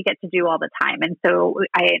something that we get to do all the time, and so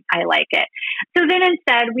I like it. So then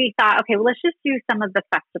instead we thought, okay, well, let's just do some of the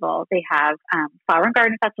festivals. They have Flower and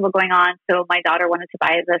Garden Festival going on, so my daughter wanted to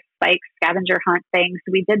buy the spike scavenger hunt thing,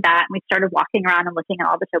 so we did that, and we started walking around and looking at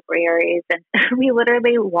all the topiaries, and we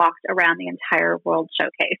literally walked around the entire World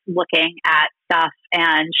Showcase looking at stuff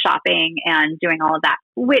and shopping and doing all of that,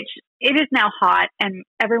 which it is now hot and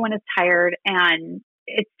everyone is tired and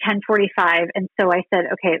it's 10:45. And so I said,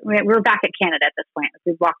 okay, we're back at Canada at this point.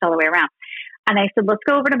 We've walked all the way around. And I said, let's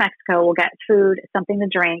go over to Mexico. We'll get food, something to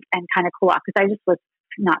drink, and kind of cool off, because I just was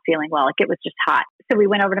not feeling well. Like, it was just hot. So we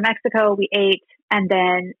went over to Mexico, we ate, and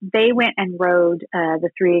then they went and rode the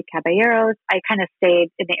three caballeros. I kind of stayed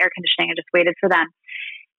in the air conditioning and just waited for them.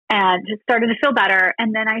 And just started to feel better.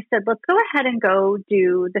 And then I said, let's go ahead and go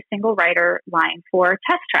do the single rider line for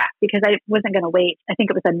Test Track, because I wasn't going to wait. I think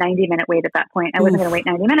it was a 90-minute wait at that point. I wasn't going to wait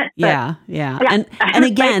 90 minutes. Yeah. And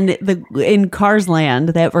again, in Cars Land,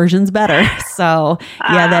 that version's better. So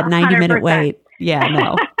that 90-minute wait. Yeah,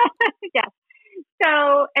 no. Yes.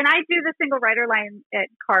 So, and I do the single rider line at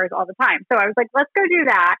Cars all the time. So I was like, let's go do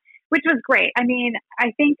that, which was great. I mean,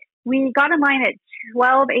 I think we got in line at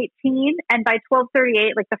 12:18, and by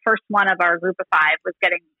 12:38, like the first one of our group of five was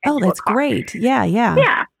getting into that's a car. Great. Yeah.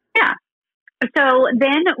 So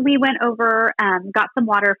then we went over, got some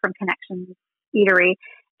water from Connections Eatery,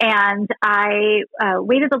 and I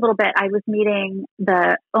waited a little bit. I was meeting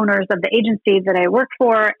the owners of the agency that I work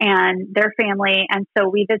for and their family, and so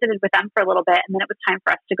we visited with them for a little bit, and then it was time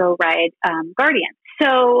for us to go ride Guardian.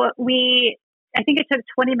 So I think it took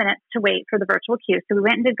 20 minutes to wait for the virtual queue. So we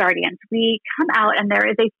went and did Guardians. We come out and there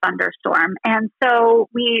is a thunderstorm. And so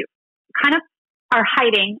we kind of are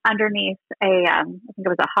hiding underneath I think it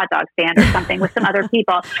was a hot dog stand or something with some other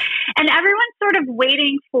people. And everyone's sort of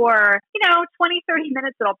waiting for, 20, 30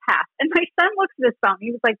 minutes, it'll pass. And my son looks at his phone.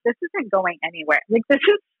 He was like, this isn't going anywhere. Like, this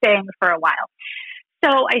is staying for a while. So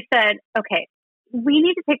I said, okay, we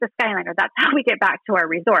need to take the Skyliner. That's how we get back to our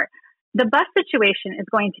resort. The bus situation is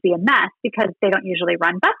going to be a mess because they don't usually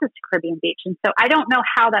run buses to Caribbean Beach. And so I don't know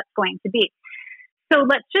how that's going to be. So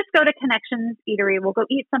let's just go to Connections Eatery. We'll go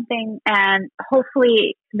eat something, and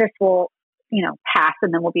hopefully this will, pass,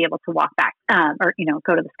 and then we'll be able to walk back or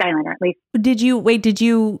go to the Skyliner at least. Did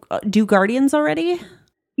you do Guardians already?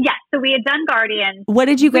 Yes. So we had done Guardians. What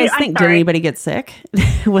did you guys think? Did anybody get sick?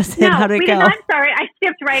 How did it go? I'm sorry. I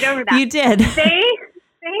skipped right over that. You did.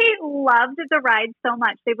 They loved the ride so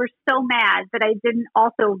much. They were so mad that I didn't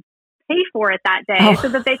also pay for it that day so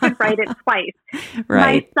that they could ride it twice.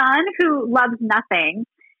 Right. My son, who loves nothing,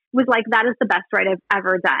 was like, that is the best ride I've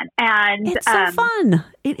ever done. And it's so fun.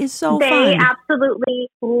 It is so fun. They absolutely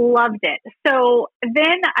loved it. So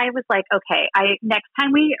then I was like, okay, next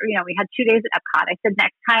time we had 2 days at Epcot. I said,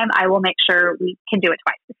 next time I will make sure we can do it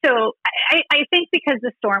twice. So I think because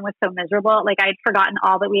the storm was so miserable, like I'd forgotten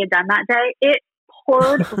all that we had done that day. It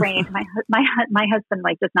poured rain. My husband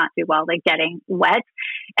does not do well, getting wet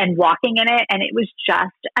and walking in it. And it was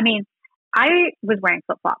just, I was wearing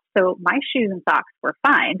flip-flops. So my shoes and socks were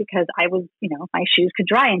fine because I was, my shoes could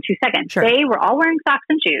dry in 2 seconds. Sure. They were all wearing socks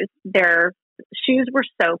and shoes. Their shoes were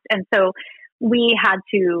soaked. And so we had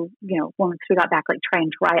to, once we got back, try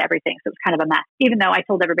and dry everything. So it was kind of a mess, even though I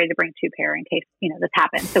told everybody to bring 2 pair in case, this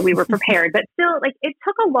happened. So we were prepared, but still it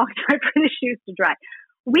took a long time for the shoes to dry.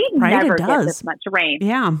 We never get this much rain.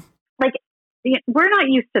 Yeah. We're not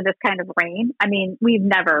used to this kind of rain. It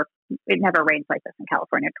never rains like this in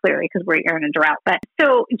California, clearly, because we're in a drought. But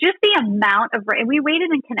so just the amount of rain, we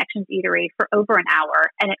waited in Connections Eatery for over an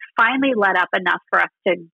hour, and it finally let up enough for us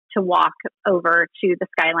to walk over to the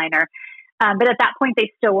Skyliner. But at that point,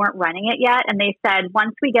 they still weren't running it yet. And they said,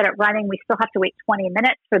 once we get it running, we still have to wait 20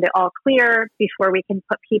 minutes for the all clear before we can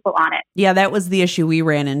put people on it. Yeah, that was the issue we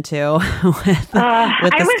ran into with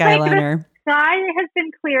the Skyliner. sky has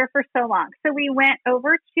been clear for so long. So we went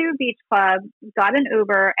over to Beach Club, got an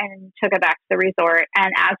Uber, and took it back to the resort.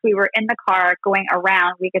 And as we were in the car going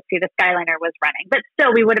around, we could see the Skyliner was running. But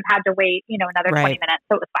still, we would have had to wait, another 20 minutes.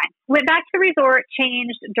 So it was fine. Went back to the resort,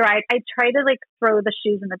 changed, dried. I tried to throw the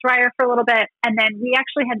shoes in the dryer for a little bit. And then we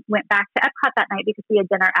actually went back to Epcot that night because we had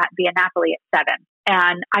dinner at Via Napoli at 7.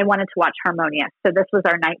 And I wanted to watch Harmonious. So this was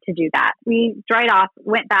our night to do that. We dried off,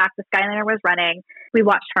 went back. The Skyliner was running. We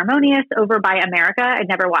watched Harmonious over by America. I'd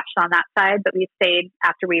never watched on that side, but we stayed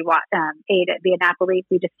after we ate at Via Napoli.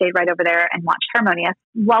 We just stayed right over there and watched Harmonious.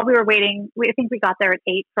 While we were waiting, I think we got there at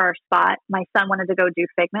 8 for our spot. My son wanted to go do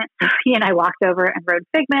Figment. So he and I walked over and rode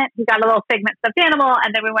Figment. He got a little Figment stuffed animal,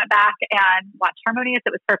 and then we went back and watched Harmonious.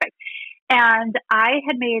 It was perfect. And I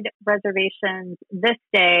had made reservations this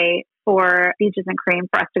day for Beaches and Cream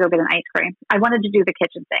for us to go get an ice cream. I wanted to do the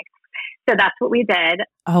kitchen sink. So that's what we did.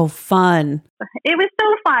 Oh, fun. It was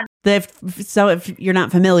so fun. So if you're not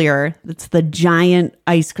familiar, it's the giant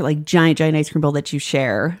ice cream, giant ice cream bowl that you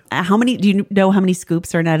share. Do you know how many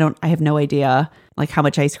scoops are in it? I have no idea how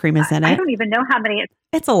much ice cream is in it. I don't even know how many.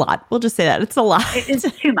 It's a lot. We'll just say that. It's a lot. It's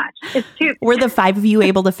too much. Were the 5 of you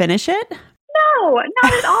able to finish it? No,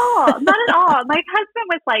 not at all. Not at all. My husband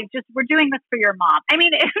was we're doing this for your mom. I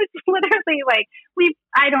mean, it was literally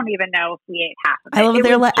I don't even know if we ate half of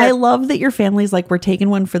it. I love that your family's we're taking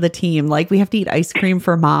one for the team. We have to eat ice cream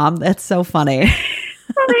for mom. That's so funny.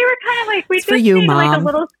 Well, they were kind of we it's just for you, need Mom. A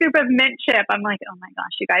little scoop of mint chip. I'm like, oh my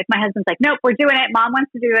gosh, you guys. My husband's like, nope, we're doing it. Mom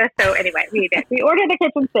wants to do this. So anyway, we did. We ordered the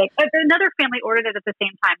kitchen sink. Another family ordered it at the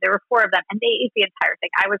same time. There were 4 of them, and they ate the entire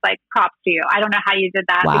thing. I was like, props to you. I don't know how you did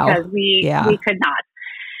that because we could not.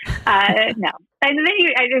 No. And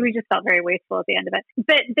then we just felt very wasteful at the end of it.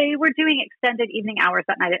 But they were doing extended evening hours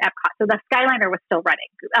that night at Epcot. So the Skyliner was still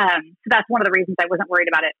running. So that's one of the reasons I wasn't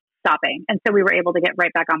worried about it stopping. And so we were able to get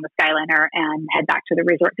right back on the Skyliner and head back to the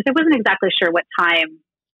resort because I wasn't exactly sure what time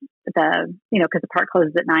because the park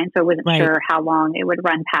closes at 9. So I wasn't sure how long it would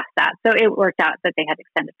run past that. So it worked out that they had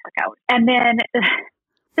extended park hours. And then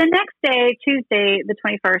the next day, Tuesday, the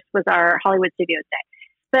 21st, was our Hollywood Studios day.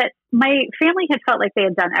 But my family had felt like they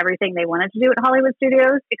had done everything they wanted to do at Hollywood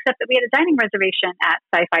Studios, except that we had a dining reservation at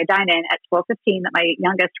Sci-Fi Dine-In at 12:15 that my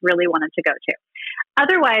youngest really wanted to go to.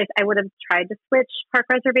 Otherwise, I would have tried to switch park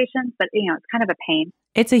reservations, but it's kind of a pain.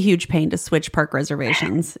 It's a huge pain to switch park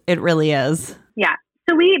reservations. It really is. Yeah.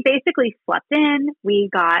 So we basically slept in. We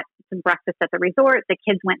got some breakfast at the resort. The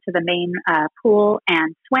kids went to the main pool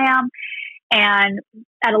and swam. And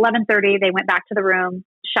at 11:30, they went back to the room,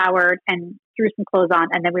 showered, and threw some clothes on.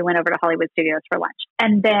 And then we went over to Hollywood Studios for lunch.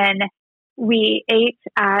 And then we ate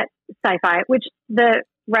at Sci-Fi, which the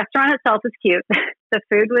restaurant itself is cute. The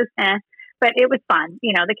food was but it was fun.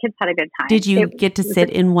 The kids had a good time. Did you get to sit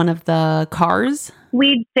in one of the cars?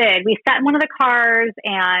 We did. We sat in one of the cars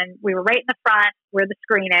and we were right in the front where the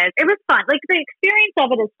screen is. It was fun. The experience of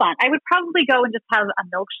it is fun. I would probably go and just have a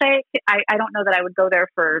milkshake. I don't know that I would go there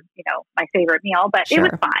for, my favorite meal, but It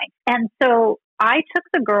was fine. And so I took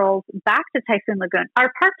the girls back to Typhoon Lagoon.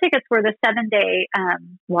 Our park tickets were the 7-day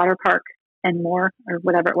water park and more, or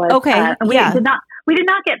whatever it was. Okay. We did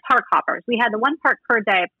not get park hoppers. We had the one park per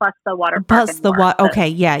day plus the water park. Plus the water. Okay.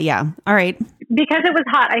 Yeah. All right. Because it was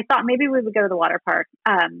hot, I thought maybe we would go to the water park,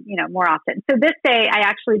 more often. So this day I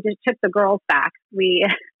actually just took the girls back. We,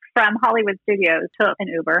 from Hollywood Studios, took an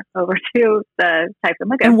Uber over to the Typhoon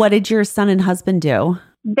Lagoon. And what did your son and husband do?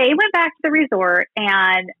 They went back to the resort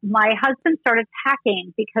and my husband started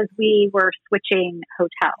packing because we were switching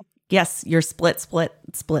hotels. Yes, your split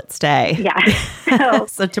stay. Yeah.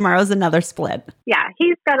 So tomorrow's another split. Yeah,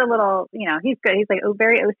 he's got a little, he's good. He's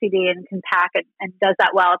very OCD and can pack and does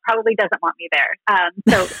that well. Probably doesn't want me there.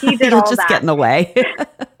 So he did all that. He'll just get in the way.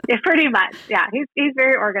 Yeah, pretty much. Yeah, he's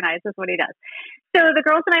very organized. That's what he does. So the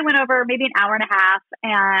girls and I went over maybe an hour and a half,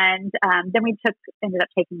 and then we ended up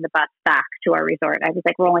taking the bus back to our resort. I was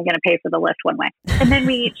like, we're only going to pay for the lift one way. And then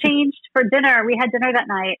we changed for dinner. We had dinner that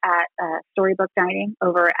night at Storybook Dining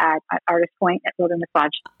over at Artist Point at Wilderness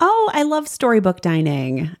Lodge. Oh, I love Storybook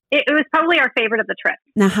Dining. It was probably our favorite of the trip.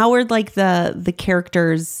 Now, how are the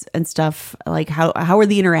characters and stuff? How are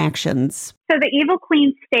the interactions? So the evil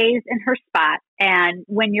queen stays in her spot, and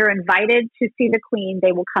when you're invited to see the queen,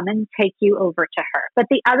 they will come and take you over to her. But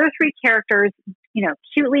the other 3 characters,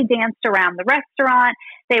 cutely danced around the restaurant.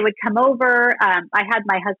 They would come over. I had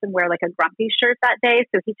my husband wear a grumpy shirt that day,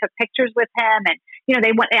 so he took pictures with him. And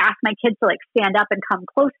they asked my kids to stand up and come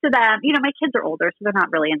close to them. My kids are older, so they're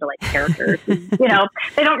not really into characters. They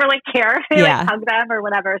don't really care if they hug them or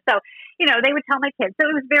whatever. So they would tell my kids. So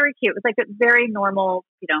it was very cute. It was a very normal,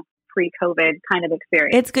 pre-COVID kind of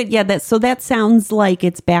experience. It's good. Yeah. That sounds like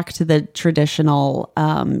it's back to the traditional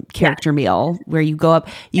character meal where you go up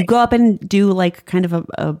and do like kind of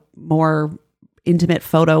a more intimate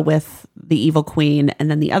photo with the evil queen. And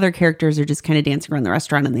then the other characters are just kind of dancing around the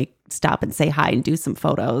restaurant and they stop and say hi and do some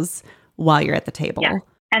photos while you're at the table. Yeah.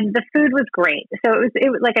 And the food was great. So it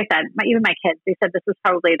was like I said, even my kids, they said this was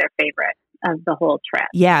probably their favorite of the whole trip.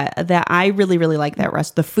 Yeah, that I really, really like that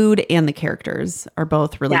rest. The food and the characters are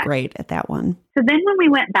both really great at that one. So then when we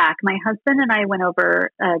went back, my husband and I went over,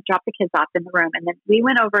 dropped the kids off in the room, and then we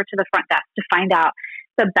went over to the front desk to find out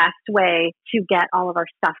the best way to get all of our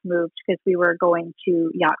stuff moved because we were going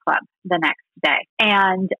to Yacht Club the next day.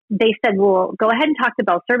 And they said, well, go ahead and talk to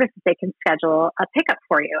Bell Services. They can schedule a pickup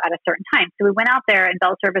for you at a certain time. So we went out there and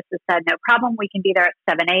Bell Services said, no problem. We can be there at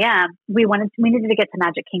 7 a.m. We needed to get to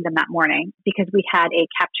Magic Kingdom that morning because we had a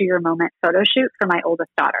capture your moment photo shoot for my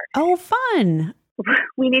oldest daughter. Oh, fun.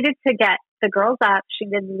 We needed to get the girls up.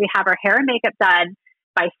 We have our hair and makeup done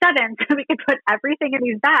by 7 so we could put everything in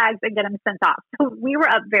these bags and get them sent off. So we were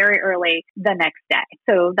up very early the next day.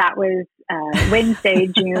 So that was Wednesday,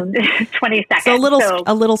 June 22nd. So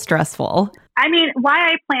a little stressful. I mean, why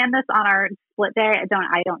I planned this on our split day,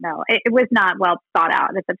 I don't know. It was not well thought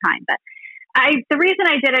out at the time, but the reason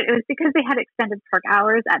I did it was because they had extended park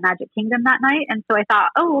hours at Magic Kingdom that night. And so I thought,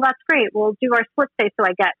 oh, well, that's great. We'll do our split day so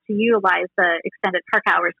I get to utilize the extended park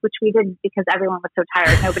hours, which we didn't because everyone was so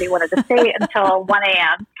tired. Nobody wanted to stay until 1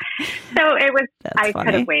 a.m. So it was, I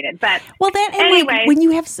could have waited. But anyway,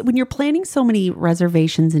 when you're planning so many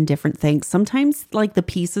reservations and different things, sometimes like the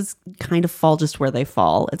pieces kind of fall just where they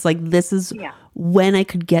fall. It's like, this is when I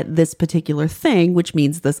could get this particular thing, which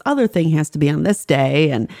means this other thing has to be on this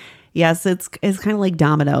day. And yes, it's kind of like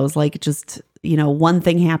dominoes, like just, one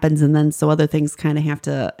thing happens and then so other things kind of have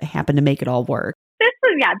to happen to make it all work. This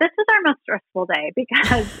was our most stressful day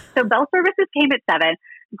because so Bell Services came at 7,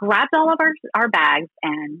 grabbed all of our bags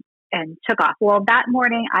and took off. Well, that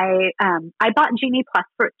morning I bought Genie Plus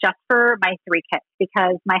for my 3 kids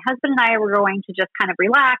because my husband and I were going to just kind of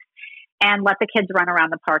relax and let the kids run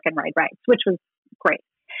around the park and ride rides, which was great.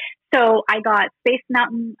 So I got Space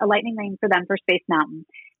Mountain, a lightning lane for them for Space Mountain.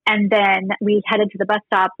 And then we headed to the bus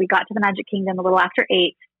stop. We got to the Magic Kingdom a little after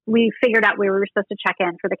 8. We figured out where we were supposed to check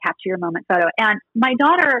in for the Capture Your Moment photo. And my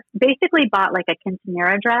daughter basically bought like a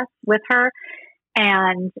quinceanera dress with her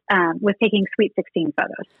and was taking Sweet 16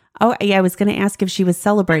 photos. Oh, yeah. I was going to ask if she was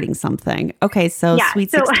celebrating something. Okay. So Sweet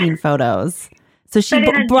 16 photos. So she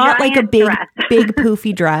brought like a big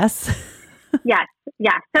poofy dress. Yes.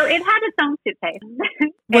 Yeah. So it had its own suitcase.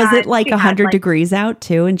 Was it like 100 degrees out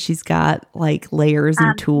too? And she's got like layers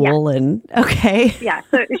and tulle and okay. Yeah.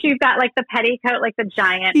 So she's got like the petticoat, like the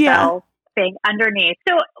giant bell thing underneath.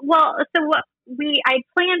 I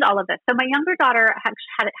planned all of this. So my younger daughter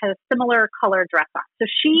had a similar color dress on. So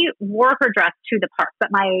she wore her dress to the park, but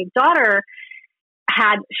my daughter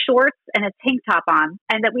had shorts and a tank top on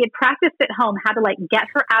and that we had practiced at home how to like get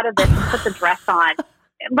her out of this and put the dress on.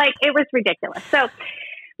 Like it was ridiculous. So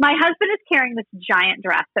my husband is carrying this giant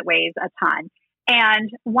dress that weighs a ton.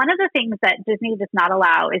 And one of the things that Disney does not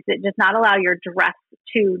allow is it does not allow your dress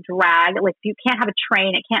to drag. Like you can't have a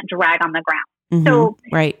train. It can't drag on the ground. Mm-hmm. So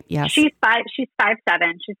right. Yes. She's 5'7".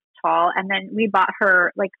 She's tall. And then we bought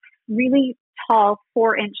her like really tall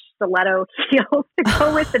 4-inch stiletto heels to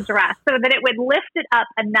go with the dress so that it would lift it up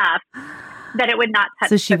enough that it would not touch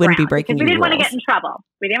so she wouldn't be breaking we didn't rules. Want to get in trouble.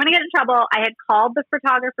 We didn't want to get in trouble. I had called the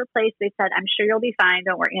photographer place. They said, I'm sure you'll be fine.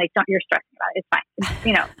 Don't worry. Like, you're stressing about it. It's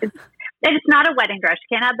fine. It's not a wedding dress.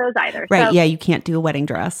 You can't have those either. Right. So, yeah. You can't do a wedding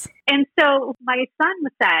dress. And so my son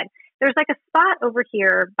said, there's like a spot over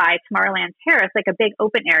here by Tomorrowland Terrace, like a big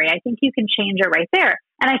open area. I think you can change it right there.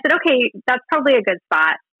 And I said, okay, that's probably a good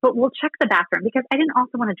spot, but we'll check the bathroom because I didn't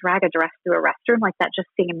also want to drag a dress through a restroom. Like that just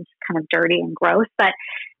seemed kind of dirty and gross. But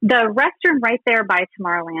the restroom right there by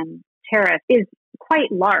Tomorrowland Terrace is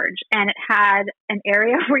quite large and it had an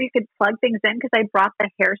area where you could plug things in because I brought the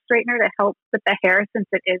hair straightener to help with the hair since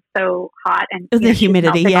it is so hot and the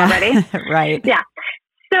humidity. Yeah. Already. Right. Yeah.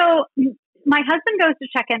 So my husband goes to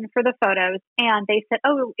check in for the photos and they said,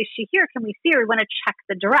 oh, is she here? Can we see her? We want to check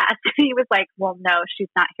the dress. He was like, well, no, she's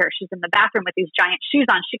not here. She's in the bathroom with these giant shoes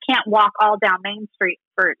on. She can't walk all down Main Street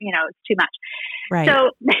for, it's too much. Right.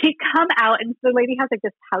 So they come out and the lady has like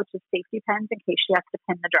this pouch of safety pins in case she has to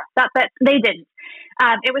pin the dress up, but they didn't.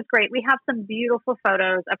 It was great. We have some beautiful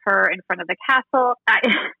photos of her in front of the castle.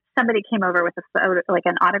 somebody came over with a photo, like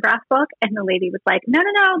an autograph book, and the lady was like, no,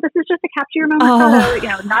 this is just a capture your moment photo, you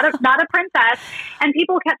know, not a princess. And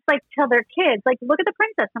people kept like tell their kids, like, look at the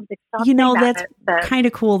princess. I'm like, stop you know, that. that's kind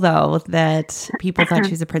of cool though, that people thought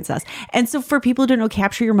she was a princess. And so for people who don't know,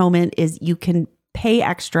 capture your moment is you can pay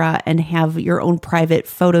extra and have your own private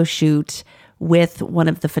photo shoot with one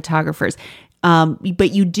of the photographers.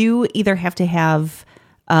 But you do either have to have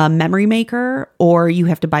a Memory Maker or you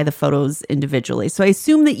have to buy the photos individually. So I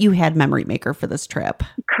assume that you had Memory Maker for this trip.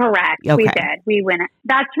 Correct. Okay. We did. We went.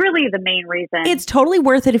 That's really the main reason. It's totally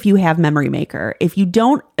worth it if you have Memory Maker. If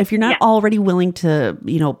you're not already willing to,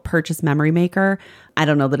 you know, purchase Memory Maker, I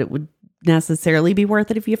don't know that it would necessarily be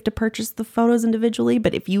worth it if you have to purchase the photos individually.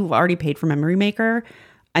 But if you've already paid for Memory Maker,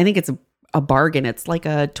 I think it's a bargain. It's like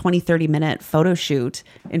a 20-30 minute photo shoot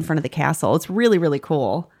in front of the castle. It's really, really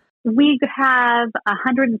cool. We have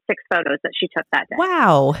 106 photos that she took that day.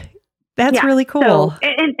 Wow. That's really cool. So,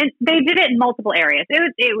 and they did it in multiple areas.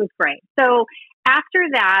 It was great. So after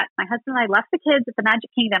that, my husband and I left the kids at the Magic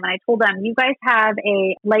Kingdom, and I told them, you guys have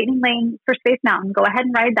a lightning lane for Space Mountain. Go ahead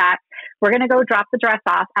and ride that. We're going to go drop the dress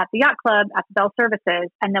off at the yacht club at the Bell Services,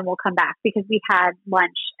 and then we'll come back because we had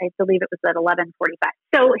lunch. I believe it was at 11:45.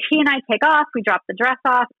 So he and I take off. We drop the dress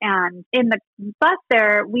off, and in the bus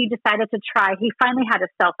there, we decided to try. He finally had his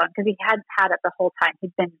cell phone because he hadn't had it the whole time.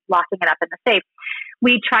 He'd been locking it up in the safe.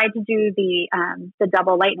 We tried to do the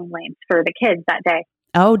double lightning lanes for the kids that day.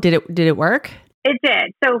 Oh, did it work? It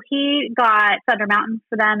did. So he got Thunder Mountain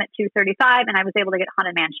for them at 2:35, and I was able to get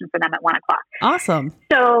Haunted Mansion for them at 1:00. Awesome.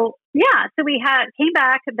 So so we came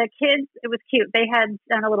back. The kids, it was cute. They had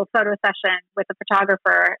done a little photo session with a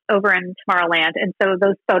photographer over in Tomorrowland, and so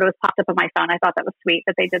those photos popped up on my phone. I thought that was sweet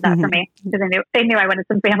that they did that for me because they knew I wanted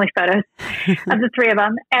some family photos of the three of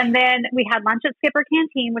them. And then we had lunch at Skipper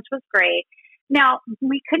Canteen, which was great. Now,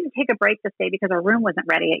 we couldn't take a break this day because our room wasn't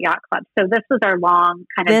ready at Yacht Club. So this was our long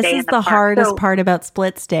kind of day in the park. This is the hardest part about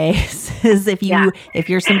splits days is if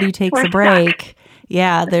you're somebody who takes a break,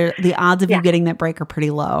 the odds of you getting that break are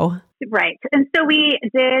pretty low. Right. And so we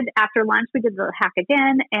did, after lunch, we did the hack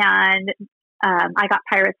again, and I got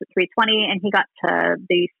Pirates at 3:20, and he got to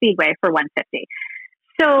the Speedway for 1:50.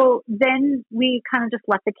 So then we kind of just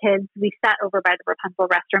let the kids, we sat over by the Rapunzel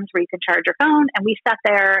restrooms where you can charge your phone, and we sat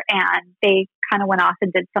there and they kind of went off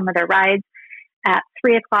and did some of their rides. At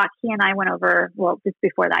 3:00, he and I went over, well, just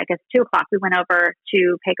before that, I guess 2:00, we went over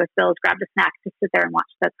to Pecos Bills, grabbed a snack to sit there and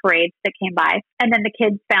watch the parade that came by. And then the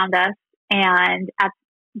kids found us, and at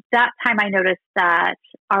that time I noticed that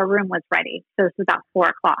our room was ready. So this was about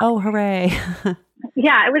 4:00. Oh, hooray.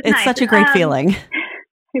 Yeah, it was nice. It's such a great feeling.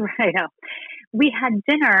 I know. We had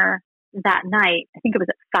dinner that night. I think it was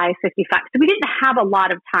at 5:55. So we didn't have a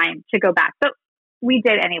lot of time to go back, but we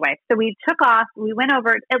did anyway. So we took off. We went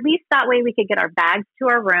over. At least that way we could get our bags to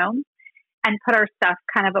our room and put our stuff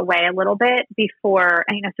kind of away a little bit before,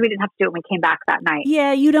 so we didn't have to do it when we came back that night.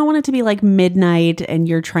 Yeah, you don't want it to be like midnight and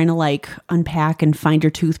you're trying to like unpack and find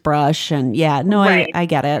your toothbrush. And right. I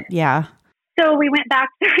get it. Yeah. So we went back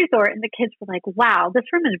to the resort, and the kids were like, wow, this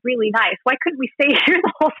room is really nice. Why couldn't we stay here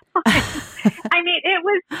the whole time? I mean, it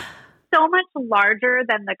was so much larger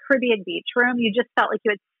than the Caribbean beach room. You just felt like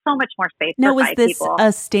you had so much more space for 5 people. Now, was this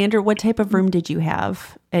a standard? What type of room did you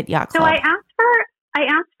have at Yacht Club? So I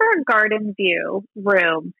asked for a garden view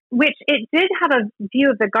room, which it did have a view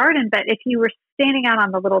of the garden, but if you were standing out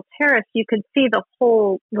on the little terrace, you could see the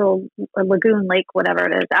whole little lagoon, lake, whatever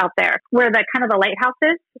it is out there, where the kind of the lighthouse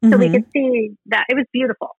is. So we could see that. It was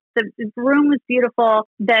beautiful. The room was beautiful.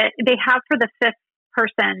 That they have for the 5th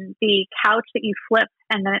person, the couch that you flip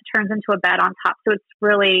and then it turns into a bed on top. So it's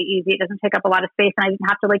really easy. It doesn't take up a lot of space, and I didn't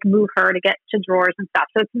have to like move her to get to drawers and stuff.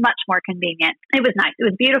 So it's much more convenient. It was nice. It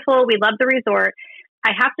was beautiful. We loved the resort.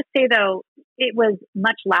 I have to say though, it was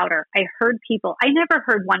much louder. I heard people. I never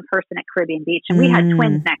heard one person at Caribbean Beach, and we had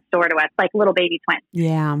twins next door to us, like little baby twins.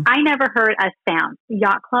 Yeah. I never heard a sound.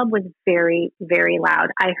 Yacht Club was very, very loud.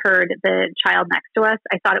 I heard the child next to us.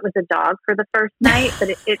 I thought it was a dog for the first night, but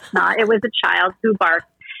it's not. It was a child who barked.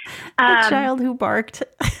 A child who barked.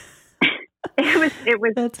 It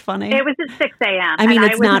was. That's funny. It was at 6 a.m. I mean,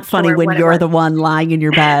 it's not funny when you're the one lying in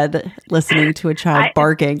your bed listening to a child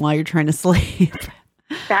barking while you're trying to sleep.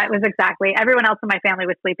 That was exactly. Everyone else in my family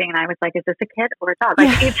was sleeping, and I was like, is this a kid or a dog?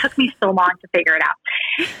 Like, it took me so long to figure it out.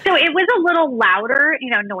 So it was a little louder,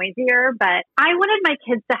 noisier, but I wanted my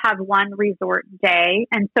kids to have one resort day.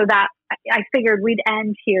 And so that I figured we'd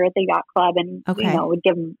end here at the Yacht Club and, we'd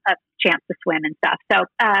give them a chance to swim and stuff. So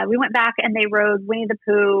we went back and they rode Winnie the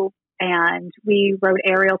Pooh and we rode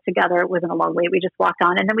aerial together. It wasn't a long wait. We just walked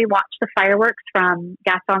on, and then we watched the fireworks from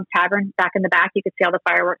Gaston's Tavern back in the back. You could see all the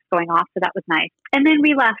fireworks going off, so that was nice. And then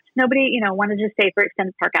we left. Nobody, wanted to stay for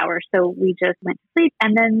extended park hours, so we just went to sleep.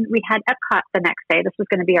 And then we had Epcot the next day. This was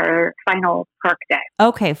going to be our final park day.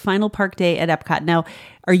 Okay, final park day at Epcot. Now,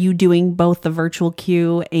 are you doing both the virtual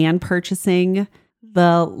queue and purchasing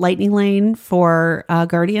the Lightning Lane for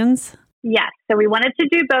Guardians? Yes. So we wanted to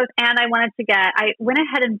do both. And I went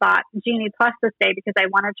ahead and bought Genie Plus this day because I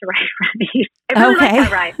wanted to ride Remy. I really like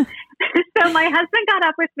that ride. So my husband got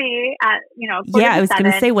up with me at, yeah, I was going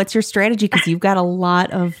to say, what's your strategy? Because you've got a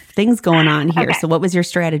lot of things going on here. Okay. So what was your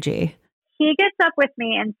strategy? He gets up with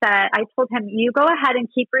me and said, I told him, you go ahead and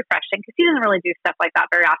keep refreshing, because he doesn't really do stuff like that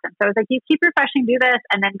very often. So I was like, you keep refreshing, do this,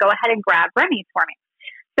 and then go ahead and grab Remy's for me.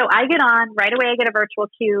 So I get on right away. I get a virtual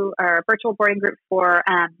queue or virtual boarding group for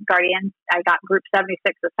Guardians. I got group 76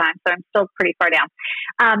 this time, so I'm still pretty far down.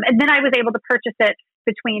 And then I was able to purchase it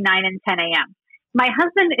between 9 and 10 a.m. My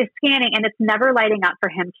husband is scanning, and it's never lighting up for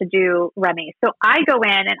him to do Remy. So I go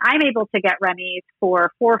in, and I'm able to get Remy's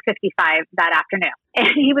for $4.55 that afternoon. And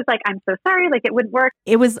he was like, I'm so sorry, like it wouldn't work.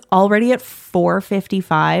 It was already at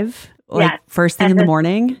 $4.55, like first thing in the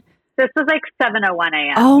morning? This was like 7:01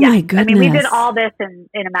 a.m. Oh my goodness. I mean, we did all this in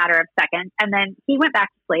a matter of seconds. And then he went back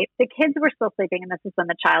to sleep. The kids were still sleeping, and this is when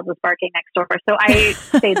the child was barking next door. So I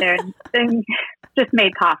stayed there and just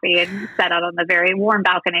made coffee and sat out on the very warm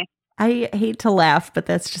balcony. I hate to laugh, but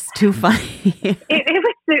that's just too funny. it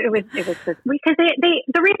was because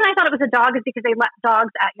the reason I thought it was a dog is because they let dogs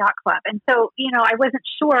at Yacht Club, and so I wasn't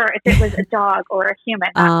sure if it was a dog or a human.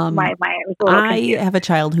 That's why I was a little confused. I have a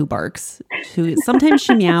child who barks. Sometimes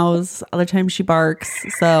she meows, other times she barks.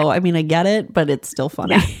 So I mean, I get it, but it's still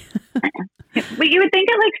funny. Yeah. But you would think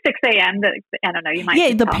at like 6 a.m. I don't know. You might.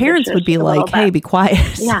 Yeah, the parents would be like, "Hey, be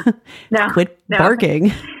quiet. Yeah, quit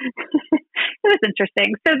barking." It was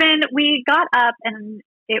interesting. So then we got up, and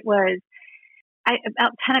it was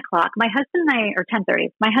about 10 o'clock. My husband and I, or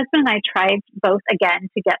 10:30, my husband and I tried both again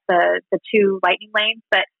to get the two Lightning Lanes,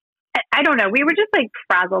 but I don't know. We were just like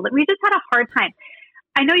frazzled. We just had a hard time.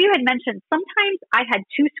 I know you had mentioned sometimes I had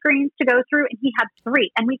 2 screens to go through, and he had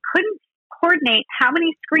 3, and we couldn't coordinate how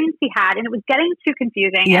many screens he had, and it was getting too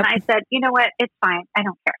confusing. Yep. And I said, you know what? It's fine. I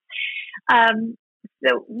don't care.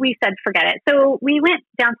 So we said, forget it. So we went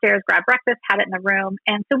downstairs, grabbed breakfast, had it in the room.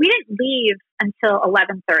 And so we didn't leave until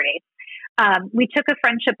 11:30. We took a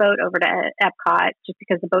friendship boat over to Epcot just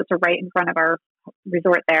because the boats are right in front of our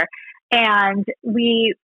resort there. And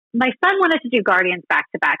my son wanted to do Guardians back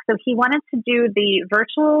to back. So he wanted to do the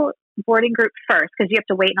virtual boarding group first, because you have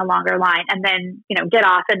to wait in a longer line, and then, get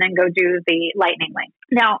off and then go do the Lightning Lane.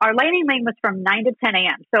 Now, our Lightning Lane was from 9 to 10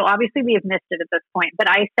 a.m. So obviously we have missed it at this point, but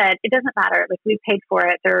I said, it doesn't matter. Like, we paid for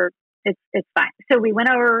it. It's fine. So we went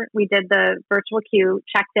over, we did the virtual queue,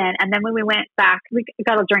 checked in. And then when we went back, we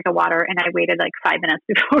got a drink of water, and I waited like 5 minutes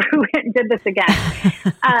before we went and did this again.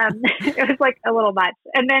 It was like a little much.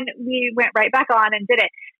 And then we went right back on and did it.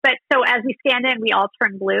 But so as we scanned in, we all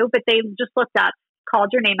turned blue, but they just looked up, called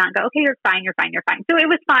your name out, and go, okay, you're fine. So it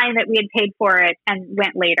was fine that we had paid for it and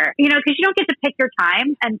went later, because you don't get to pick your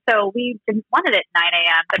time. And so we didn't want it at 9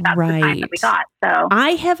 a.m., but that's the time that we got. So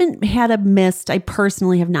I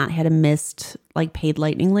personally have not had a missed like paid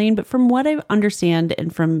Lightning Lane, but from what I understand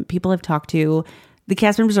and from people I've talked to, the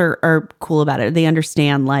cast members are cool about it. They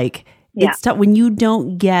understand it's tough when you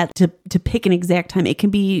don't get to pick an exact time. It can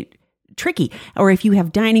be tricky, or if you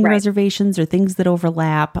have dining reservations or things that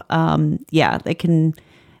overlap, it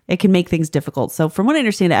can make things difficult. So from what I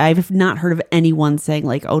understand, I've not heard of anyone saying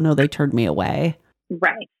like, oh no, they turned me away.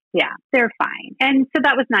 Right. Yeah, they're fine. And so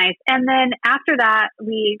that was nice. And then after that,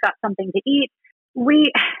 we got something to eat.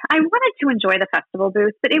 I wanted to enjoy the festival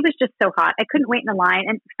booth, but it was just so hot. I couldn't wait in the line.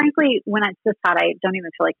 And frankly, when it's this hot, I don't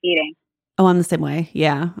even feel like eating. Oh, I'm the same way.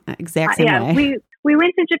 Yeah, exact same way. We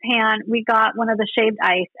went to Japan, we got one of the shaved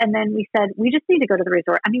ice, and then we said, we just need to go to the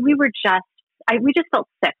resort. I mean, we just felt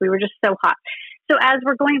sick. We were just so hot. So as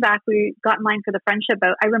we're going back, we got in line for the friendship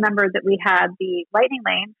boat. I remembered that we had the Lightning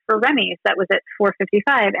Lane for Remy's that was at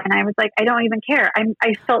 $4.55. And I was like, I don't even care.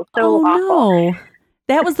 I felt so awful. No.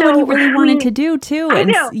 That was the one you really wanted to do too.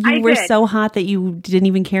 And you were did. So hot that you didn't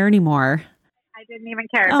even care anymore. I didn't even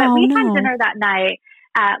care. But we had dinner that night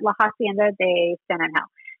at La Hacienda de San Angel.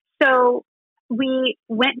 So we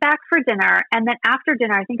went back for dinner, and then after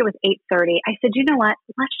dinner, I think it was 8:30. I said, you know what?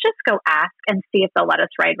 Let's just go ask and see if they'll let us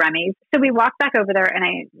ride Remy's. So we walked back over there, and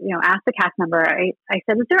I, asked the cast member. I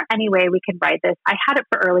said, is there any way we could ride this? I had it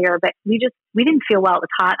for earlier, but we didn't feel well. It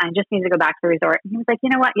was hot. I just needed to go back to the resort. And he was like, you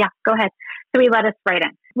know what? Yeah, go ahead. So he let us ride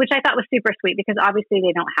in, which I thought was super sweet because obviously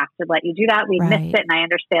they don't have to let you do that. We missed it, and I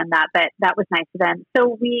understand that, but that was nice of them.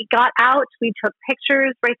 So we got out. We took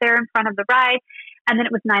pictures right there in front of the ride. And then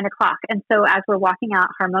it was 9:00. And so as we're walking out,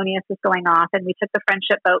 Harmonious was going off, and we took the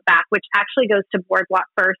Friendship boat back, which actually goes to Boardwalk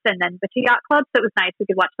first and then the Yacht Club. So it was nice. We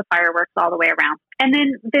could watch the fireworks all the way around. And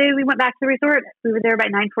then we went back to the resort. We were there by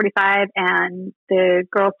 9:45, and the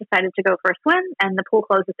girls decided to go for a swim, and the pool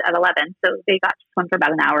closes at 11. So they got to swim for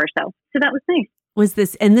about an hour or so. So that was nice. Was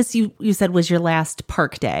this, you said was your last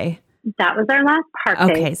park day? That was our last park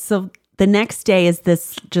day. Okay. So the next day, is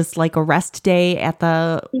this just like a rest day at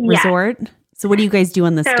the resort? So what do you guys do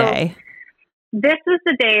on this day? This was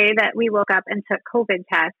the day that we woke up and took COVID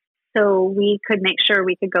tests so we could make sure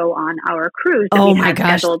we could go on our cruise that we had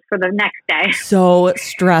scheduled for the next day. So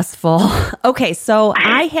stressful. Okay, so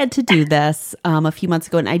I had to do this a few months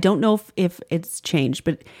ago, and I don't know if it's changed,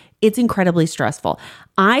 but it's incredibly stressful.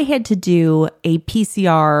 I had to do a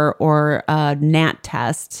PCR or a NAT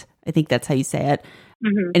test. I think that's how you say it.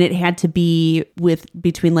 Mm-hmm. And it had to be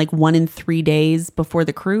between like 1 and 3 days before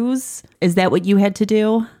the cruise. Is that what you had to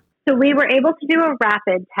do? So we were able to do a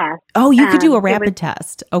rapid test. Oh, you could do a rapid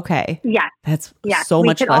test. Okay. Yes. That's so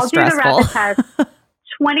much less stressful. We could all do the rapid test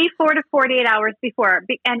 24 to 48 hours before.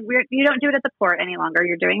 And you don't do it at the port any longer.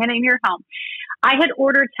 You're doing it in your home. I had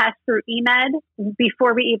ordered tests through eMed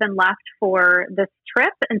before we even left for this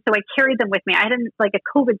trip. And so I carried them with me. I had like a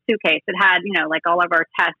COVID suitcase that had, like all of our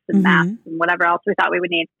tests and masks and whatever else we thought we would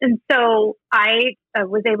need. And so I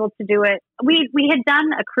was able to do it. We had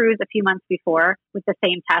done a cruise a few months before with the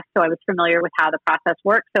same test. So I was familiar with how the process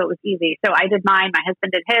worked. So it was easy. So I did mine. My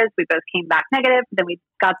husband did his. We both came back negative. Then we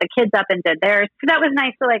got the kids up and did theirs. So that was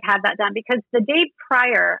nice to have that done because the day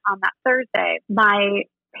prior on that Thursday, my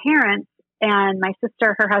parents and my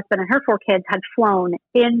sister, her husband, and her 4 kids had flown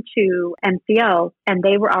into MCO, and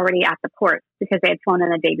they were already at the port because they had flown in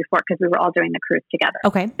the day before because we were all doing the cruise together.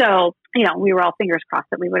 Okay. So, we were all fingers crossed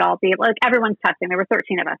that we would all be able, everyone's testing. There were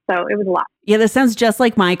 13 of us. So it was a lot. Yeah, this sounds just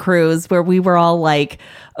like my cruise where we were all like,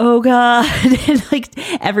 oh God, and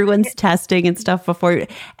everyone's testing and stuff before.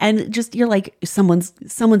 And just, you're like, someone's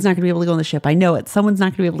not going to be able to go on the ship. I know it. Someone's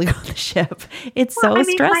not going to be able to go on the ship. It's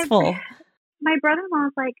stressful. My brother-in-law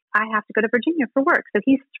is like, I have to go to Virginia for work. So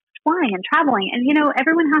he's flying and traveling. And,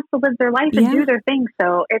 everyone has to live their life and do their thing.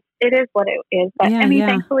 So it is what it is. But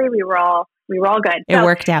thankfully we were all good. It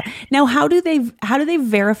worked out. Now, how do they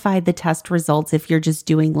verify the test results if you're just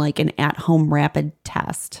doing like an at-home rapid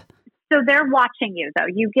test? So they're watching you, though.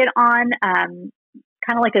 You get on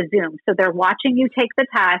kind of like a Zoom. So they're watching you take the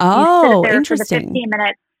test. Oh, you sit there interesting. For the 15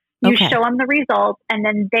 minutes. You show them the results, and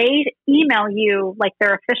then they email you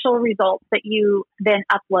their official results that you then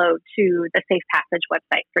upload to the Safe Passage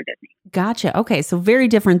website for Disney. Gotcha. Okay. So very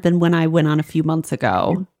different than when I went on a few months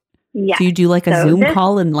ago. Yeah. So you do a Zoom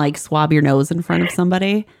call and swab your nose in front of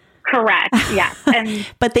somebody? Correct. Yes. And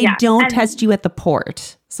but they don't test you at the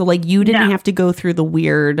port. So you didn't have to go through the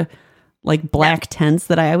weird black tents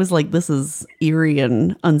that I was this is eerie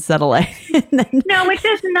and unsettling. No, which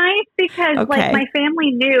is nice because my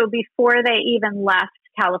family knew before they even left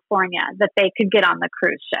California that they could get on the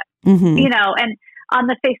cruise ship, and on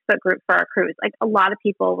the Facebook group for our cruise, a lot of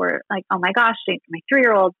people were like, oh my gosh, my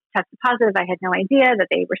 3-year-old tested positive. I had no idea that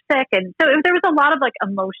they were sick. And so there was a lot of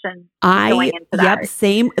emotion going into that.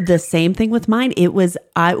 Yep. The same thing with mine. It was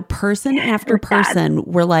person after person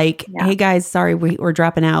were like, hey guys, sorry, we're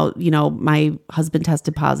dropping out. My husband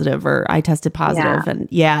tested positive or I tested positive. And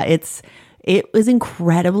it was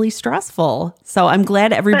incredibly stressful. So I'm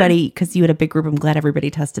glad everybody, because you had a big group, I'm glad everybody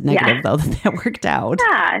tested negative though, that worked out.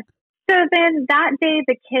 Yeah. So then that day,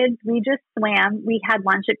 the kids, we just swam. We had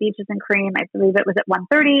lunch at Beaches and Cream. I believe it was at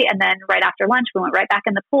 1:30. And then right after lunch, we went right back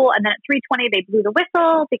in the pool. And then at 3:20, they blew the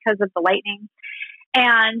whistle because of the lightning.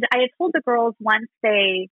 And I had told the girls once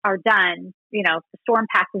they are done, the storm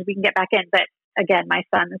passes, we can get back in. But again, my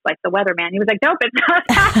son is like the weatherman. He was like, nope, it's not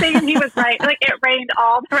passing. And he was right. It rained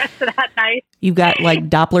all the rest of that night. You've got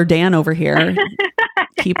Doppler Dan over here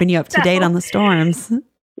keeping you up to date on the storms.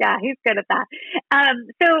 Yeah, he's good at that.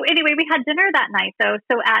 So anyway, we had dinner that night though.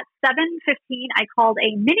 So at 7:15, I called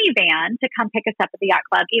a minivan to come pick us up at the yacht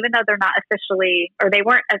club, even though they're not officially, or they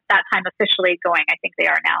weren't at that time officially going. I think they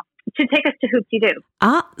are now, to take us to Hoop-de-Doo.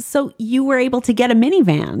 So you were able to get a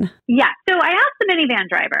minivan. Yeah. So I asked the minivan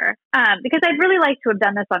driver, because I'd really like to have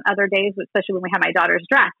done this on other days, especially when we had my daughter's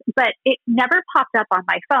dress, but it never popped up on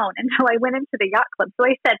my phone until I went into the yacht club. So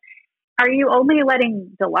I said, are you only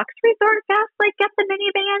letting deluxe resort guests get the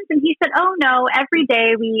minivans? And he said, oh no, every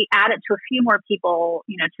day we add it to a few more people,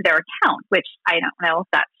 to their account, which I don't know if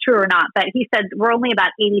that's true or not. But he said we're only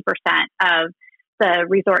about 80% of the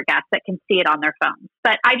resort guests that can see it on their phones.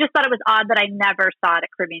 But I just thought it was odd that I never saw it at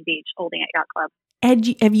Caribbean Beach Holding at Yacht Club.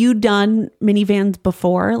 Have you done minivans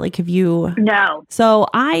before? Have you? No. So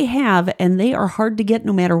I have, and they are hard to get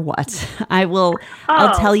no matter what.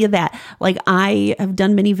 I'll tell you that. I have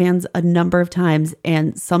done minivans a number of times,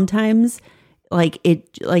 and sometimes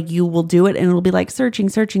you will do it and it'll be searching.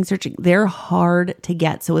 They're hard to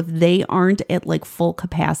get. So if they aren't at full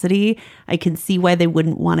capacity, I can see why they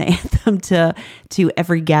wouldn't want to add them to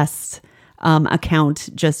every guest account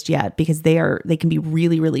just yet, because they can be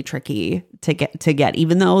really, really tricky to get,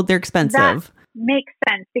 even though they're expensive. That makes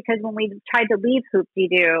sense, because when we tried to leave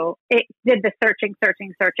Hoop-de-Doo, it did the searching.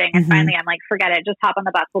 And finally I'm like, forget it. Just hop on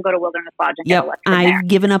the bus. We'll go to Wilderness Lodge and get a lift from there. I've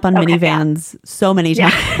given up on minivans so many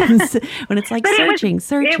times when it's searching.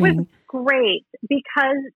 It was great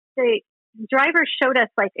because the driver showed us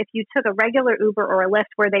if you took a regular Uber or a Lyft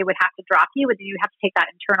where they would have to drop you, and then you have to take that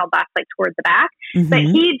internal bus towards the back. Mm-hmm. But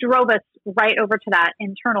he drove us right over to that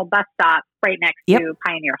internal bus stop right next to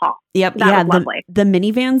Pioneer Hall. Yep. That was lovely. The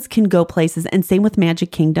minivans can go places, and same with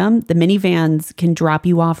Magic Kingdom. The minivans can drop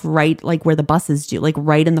you off right where the buses do,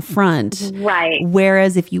 right in the front. Right.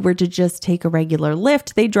 Whereas if you were to just take a regular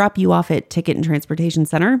Lyft, they drop you off at Ticket and Transportation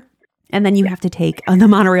Center. And then you have to take the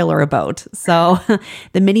monorail or a boat. So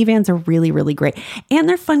the minivans are really, really great. And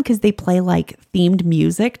they're fun because they play themed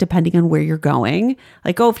music depending on where you're going.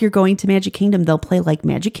 If you're going to Magic Kingdom, they'll play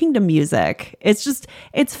Magic Kingdom music.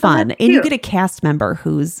 It's fun. And you get a cast member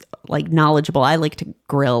who's knowledgeable. I like to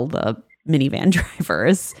grill the minivan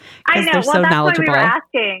drivers because they're so knowledgeable. Why we were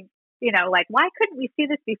asking, why couldn't we see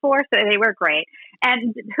this before? So they were great.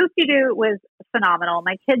 And Hoop-de-Doo was phenomenal.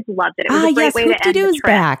 My kids loved it. It was a great way to end the trip. Hoop-de-Doo's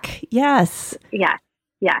back. Yes. Yes.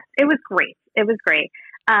 It was great.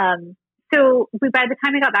 So by the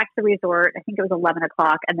time we got back to the resort, I think it was 11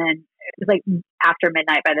 o'clock. And then it was after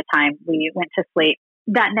midnight by the time we went to sleep.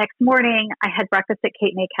 That next morning, I had breakfast at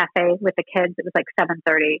Cape May Cafe with the kids. It was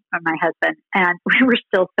 7:30 on my husband. And we were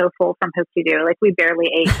still so full from Hoop-de-Doo. We barely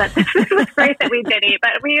ate. But it was great that we did eat.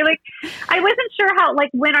 But we I wasn't sure how,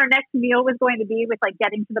 when our next meal was going to be with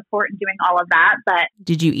getting to the port and doing all of that. But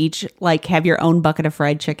did you each have your own bucket of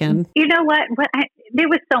fried chicken? You know what? There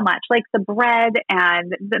was so much, the bread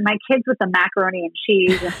and my kids with the macaroni and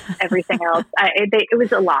cheese and everything else. It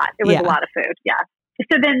was a lot. It was a lot of food. Yeah.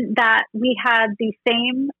 So then we had the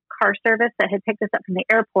same car service that had picked us up from the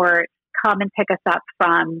airport come and pick us up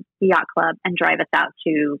from the yacht club and drive us out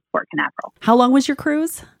to Port Canaveral. How long was your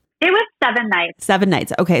cruise? It was 7 nights. 7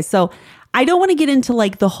 nights. Okay. So I don't want to get into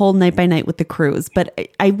the whole night by night with the cruise, but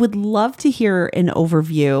I would love to hear an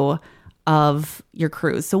overview of your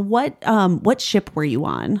cruise. So what ship were you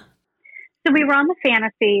on? So we were on the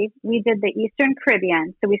Fantasy. We did the Eastern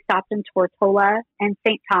Caribbean. So we stopped in Tortola and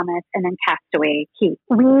St. Thomas and then Castaway Cay.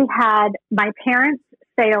 My parents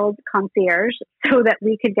sailed concierge so that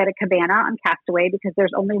we could get a cabana on Castaway because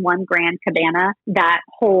there's only one grand cabana that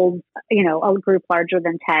holds, a group larger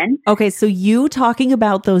than 10. Okay. So you talking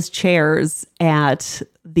about those chairs at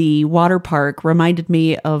the water park reminded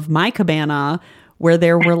me of my cabana where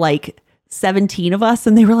there were 17 of us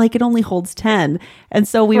and they were it only holds 10. And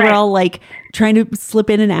so we were all trying to slip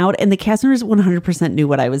in and out, and the cast members 100% knew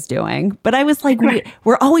what I was doing. But I was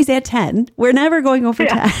we're always at 10. We're never going over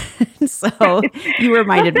 10. So you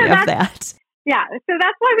reminded me of that. Yeah. So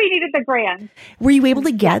that's why we needed the grand. Were you able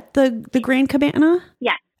to get the grand cabana?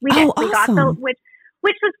 Yes, we did. Oh, awesome. We got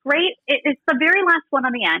which was great. It's the very last one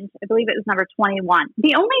on the end. I believe it was number 21.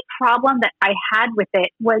 The only problem that I had with it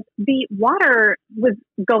was the water was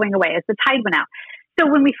going away as the tide went out.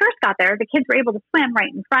 So when we first got there, the kids were able to swim right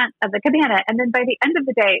in front of the cabana. And then by the end of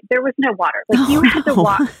the day, there was no water. You had to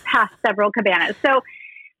walk past several cabanas. So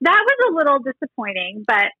that was a little disappointing,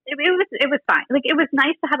 but it was fine. It was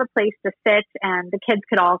nice to have a place to sit, and the kids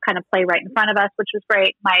could all kind of play right in front of us, which was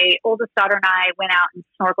great. My oldest daughter and I went out and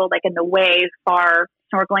snorkeled in the wave bar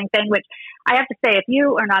snorkeling thing, which I have to say, if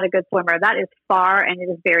you are not a good swimmer, that is far and it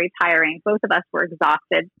is very tiring. Both of us were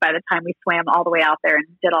exhausted by the time we swam all the way out there and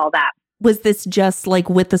did all that. Was this just like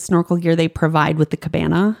with the snorkel gear they provide with the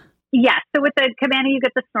cabana? Yes. So with the cabana, you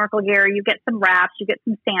get the snorkel gear, you get some wraps, you get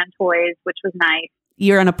some sand toys, which was nice.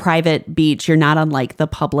 You're on a private beach. You're not on like the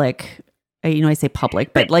public, I say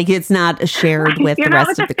public, but like it's not shared with the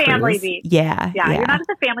rest of the family cruise. Beach. Yeah. You're not at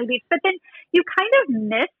the family beach. But then you kind of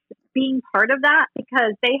miss being part of that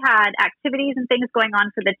because they had activities and things going on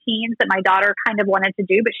for the teens that my daughter kind of wanted to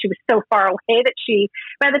do, but she was so far away that she,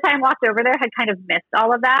 by the time walked over there, had kind of missed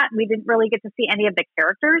all of that. We didn't really get to see any of the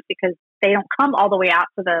characters because they don't come all the way out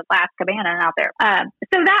to the last cabana out there.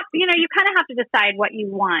 So that, you kind of have to decide what you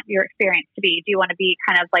want your experience to be. Do you want to be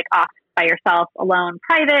kind of like off by yourself, alone,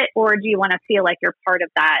 private, or do you want to feel like you're part of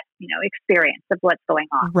that, experience of what's going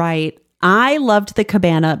on? Right. I loved the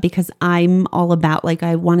cabana because I'm all about like,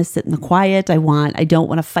 I want to sit in the quiet. I don't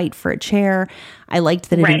want to fight for a chair. I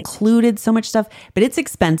liked that it included so much stuff, but it's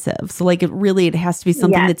expensive. So like it has to be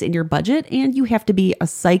something that's in your budget, and you have to be a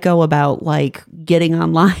psycho about like getting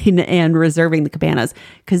online and reserving the cabanas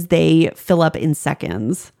because they fill up in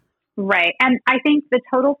seconds. Right. And I think the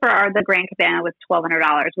total for the Grand Cabana was $1,200,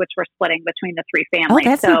 which we're splitting between the three families. Oh,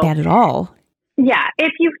 that's not bad at all. Yeah.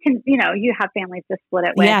 If you can, you have families to split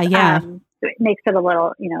it with. Yeah. It makes it a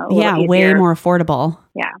little, way more affordable.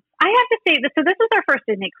 Yeah. I have to say this. So this was our first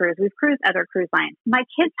Disney cruise. We've cruised other cruise lines. My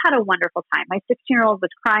kids had a wonderful time. My 16-year-old was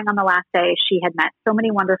crying on the last day. She had met so many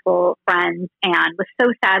wonderful friends and was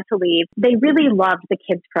so sad to leave. They really loved the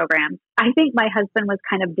kids program. I think my husband was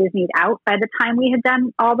kind of Disneyed out by the time we had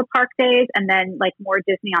done all the park days and then like more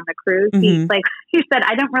Disney on the cruise. Mm-hmm. He said,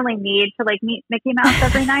 I don't really need to like meet Mickey Mouse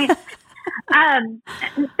every night.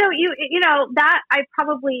 So we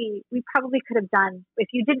probably could have done, if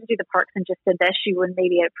you didn't do the parks and just did this, you would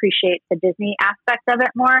maybe appreciate the Disney aspect of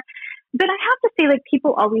it more. But I have to say, like,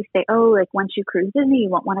 people always say, oh, like once you cruise Disney,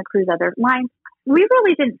 you won't want to cruise other lines. We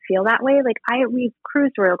really didn't feel that way. Like we've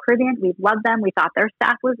cruised Royal Caribbean. We've loved them. We thought their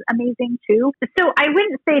staff was amazing too. So I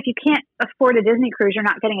wouldn't say if you can't afford a Disney cruise, you're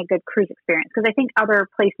not getting a good cruise experience, because I think other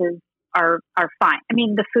places are fine. I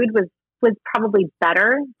mean, the food was probably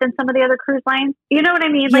better than some of the other cruise lines. You know what I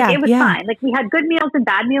mean? Like it was fine. Like we had good meals and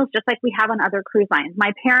bad meals, just like we have on other cruise lines.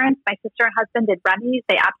 My parents, my sister and husband did Remy's.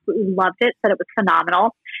 They absolutely loved it, said it was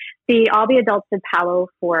phenomenal. All the adults did Palo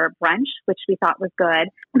for brunch, which we thought was good.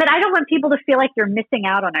 But I don't want people to feel like you're missing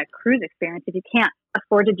out on a cruise experience if you can't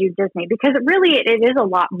afford to do Disney, because it is a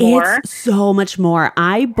lot more. It's so much more.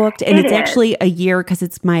 I booked, and it's actually a year because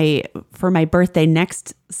it's for my birthday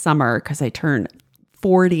next summer, because I turn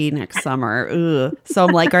 40 next summer. Ugh. So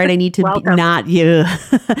I'm like, all right, I need to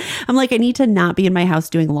I'm like, I need to not be in my house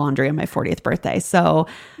doing laundry on my 40th birthday. So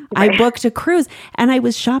I booked a cruise, and I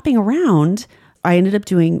was shopping around. I ended up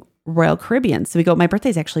doing Royal Caribbean. So my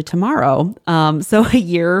birthday's actually tomorrow. So a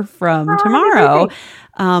year from tomorrow.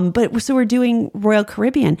 So we're doing Royal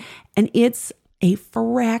Caribbean, and it's a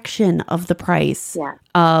fraction of the price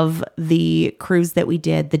of the cruise that we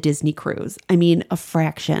did, the Disney cruise. I mean, a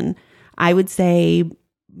fraction. I would say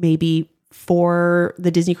maybe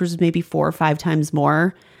the Disney cruise was maybe 4 or 5 times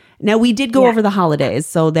more. Now, we did go over the holidays,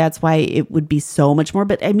 so that's why it would be so much more.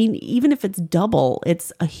 But I mean, even if it's double,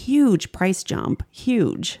 it's a huge price jump.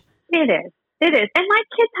 Huge. It is. And my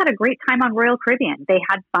kids had a great time on Royal Caribbean. They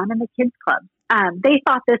had fun in the kids club. They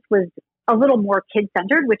thought this was a little more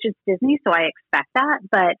kid-centered, which is Disney, so I expect that.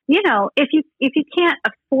 But, if you can't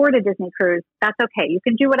afford a Disney cruise, that's okay. You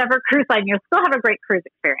can do whatever cruise line. You'll still have a great cruise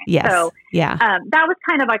experience. Yes. So that was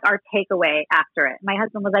kind of like our takeaway after it. My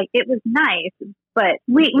husband was like, it was nice, but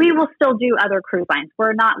we will still do other cruise lines.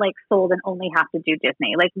 We're not like sold and only have to do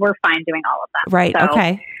Disney. Like we're fine doing all of that. Right. So,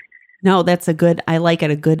 okay. No, that's I like it.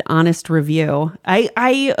 A good, honest review.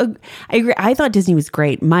 I agree. I thought Disney was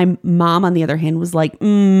great. My mom, on the other hand, was like,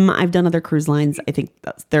 I've done other cruise lines. I think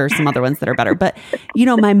there are some other ones that are better. But,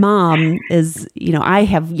 my mom is, I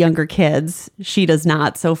have younger kids. She does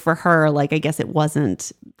not. So for her, like, I guess it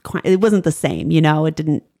wasn't the same, it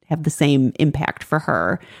didn't have the same impact for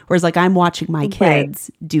her. Whereas like I'm watching my kids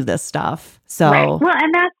do this stuff. So, well,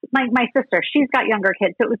 and that's my sister, she's got younger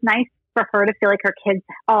kids. So it was nice for her to feel like her kids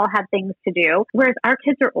all had things to do, whereas our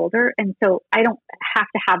kids are older, and so I don't have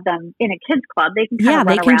to have them in a kids club. They can kind of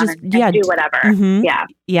run around and do whatever. Mm-hmm.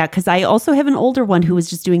 Yeah, because I also have an older one who was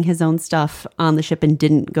just doing his own stuff on the ship and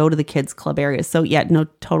didn't go to the kids club areas. So I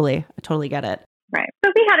totally get it. Right.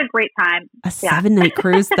 So we had a great time. A 7-night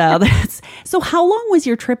cruise, though. So how long was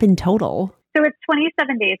your trip in total? So it's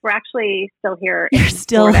 27 days. We're actually still here in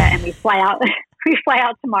Florida, and we fly out. We fly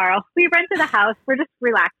out tomorrow. We rented a house. We're just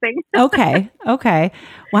relaxing. Okay.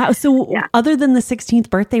 Wow. So other than the 16th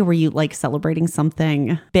birthday, were you like celebrating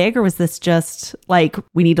something big, or was this just like,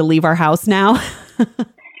 we need to leave our house now?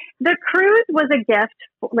 The cruise was a gift,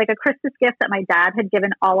 like a Christmas gift that my dad had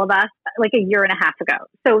given all of us like a year and a half ago.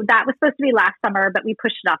 So that was supposed to be last summer, but we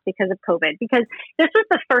pushed it off because of COVID, because this was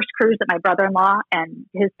the first cruise that my brother-in-law and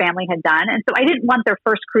his family had done. And so I didn't want their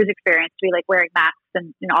first cruise experience to be like wearing masks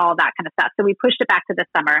and all of that kind of stuff. So we pushed it back to this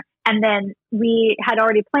summer. And then we had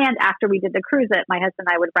already planned after we did the cruise that my husband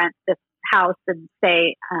and I would rent this house and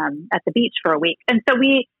stay at the beach for a week. And so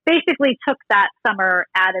we basically took that summer,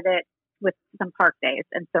 added it with some park days,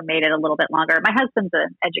 and so made it a little bit longer. My husband's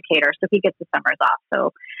an educator, so he gets the summers off.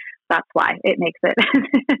 So that's why it makes it.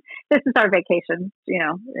 This is our vacation,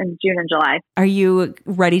 in June and July. Are you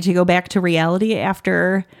ready to go back to reality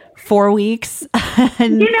after 4 weeks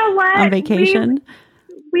on vacation?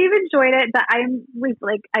 We've enjoyed it, but I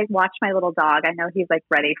watch my little dog. I know he's like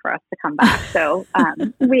ready for us to come back. So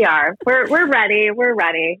we are. We're ready. We're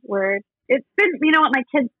ready. It's been, my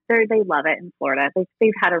kids, they love it in Florida.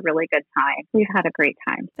 They've had a really good time. We've had a great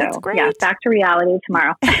time. So that's great. Yeah, back to reality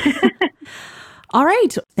tomorrow. All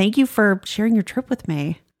right. Thank you for sharing your trip with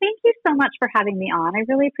me. Thank you so much for having me on. I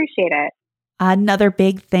really appreciate it. Another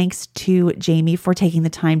big thanks to Jaime for taking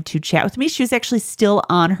the time to chat with me. She was actually still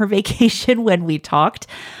on her vacation when we talked.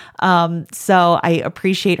 So I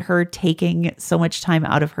appreciate her taking so much time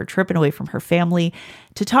out of her trip and away from her family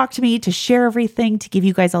to talk to me, to share everything, to give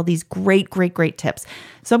you guys all these great tips.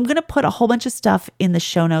 So I'm going to put a whole bunch of stuff in the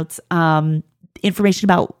show notes. Information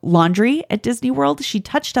about laundry at Disney World. She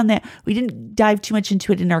touched on that. We didn't dive too much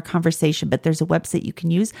into it in our conversation, but there's a website you can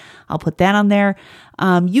use. I'll put that on there.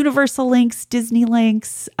 Universal links, Disney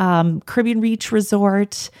links, Caribbean Beach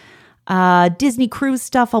Resort, Disney cruise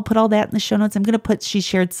stuff. I'll put all that in the show notes. She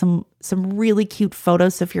shared some really cute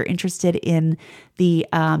photos. So if you're interested in the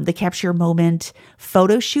Capture Your Moment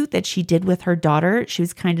photo shoot that she did with her daughter, she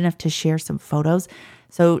was kind enough to share some photos.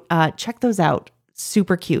 So check those out.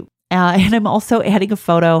 Super cute. And I'm also adding a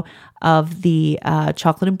photo of the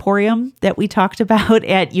chocolate emporium that we talked about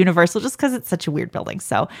at Universal, just because it's such a weird building.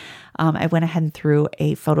 So I went ahead and threw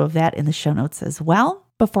a photo of that in the show notes as well.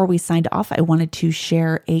 Before we signed off, I wanted to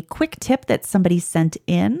share a quick tip that somebody sent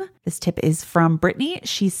in. This tip is from Brittany.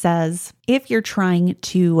 She says, if you're trying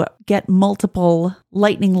to get multiple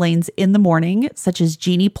lightning lanes in the morning, such as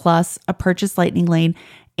Genie Plus, a purchase lightning lane,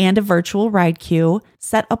 and a virtual ride queue,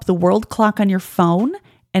 set up the world clock on your phone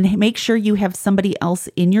and make sure you have somebody else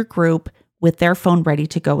in your group with their phone ready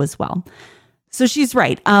to go as well. So she's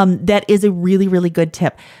right. That is a really, really good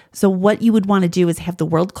tip. So what you would want to do is have the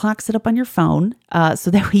world clock set up on your phone, so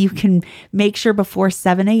that way you can make sure before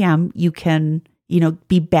 7 a.m. you can,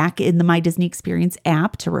 be back in the My Disney Experience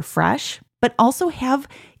app to refresh. But also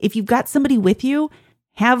if you've got somebody with you,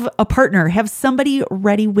 have a partner, have somebody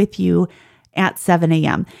ready with you at 7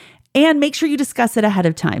 a.m. And make sure you discuss it ahead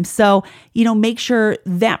of time. So, make sure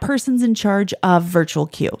that person's in charge of virtual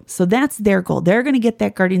queue. So that's their goal. They're going to get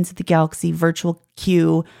that Guardians of the Galaxy virtual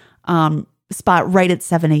queue spot right at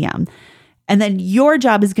 7 a.m. And then your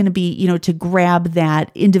job is going to be, to grab that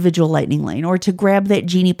individual lightning lane or to grab that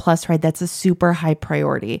Genie Plus ride. That's a super high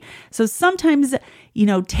priority. So sometimes,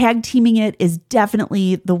 tag teaming it is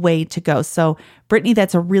definitely the way to go. So Brittany,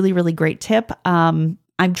 that's a really, really great tip. I'm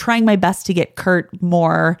trying my best to get Kurt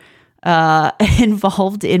more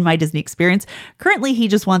involved in My Disney Experience. Currently, he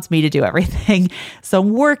just wants me to do everything. So I'm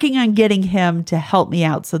working on getting him to help me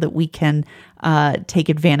out so that we can take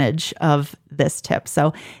advantage of this tip.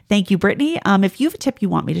 So thank you, Brittany. If you have a tip you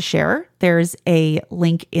want me to share, there's a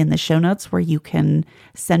link in the show notes where you can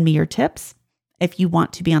send me your tips. If you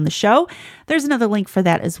want to be on the show, there's another link for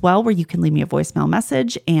that as well, where you can leave me a voicemail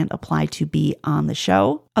message and apply to be on the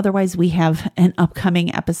show. Otherwise, we have an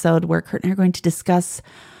upcoming episode where Kurt and I are going to discuss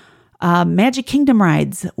Magic Kingdom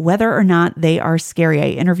rides, whether or not they are scary. I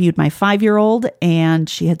interviewed my 5-year-old and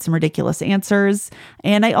she had some ridiculous answers.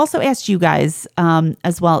 And I also asked you guys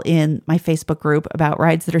as well in my Facebook group about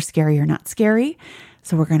rides that are scary or not scary.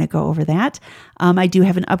 So we're going to go over that. I do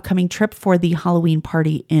have an upcoming trip for the Halloween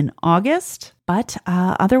party in August, but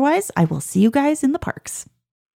otherwise I will see you guys in the parks.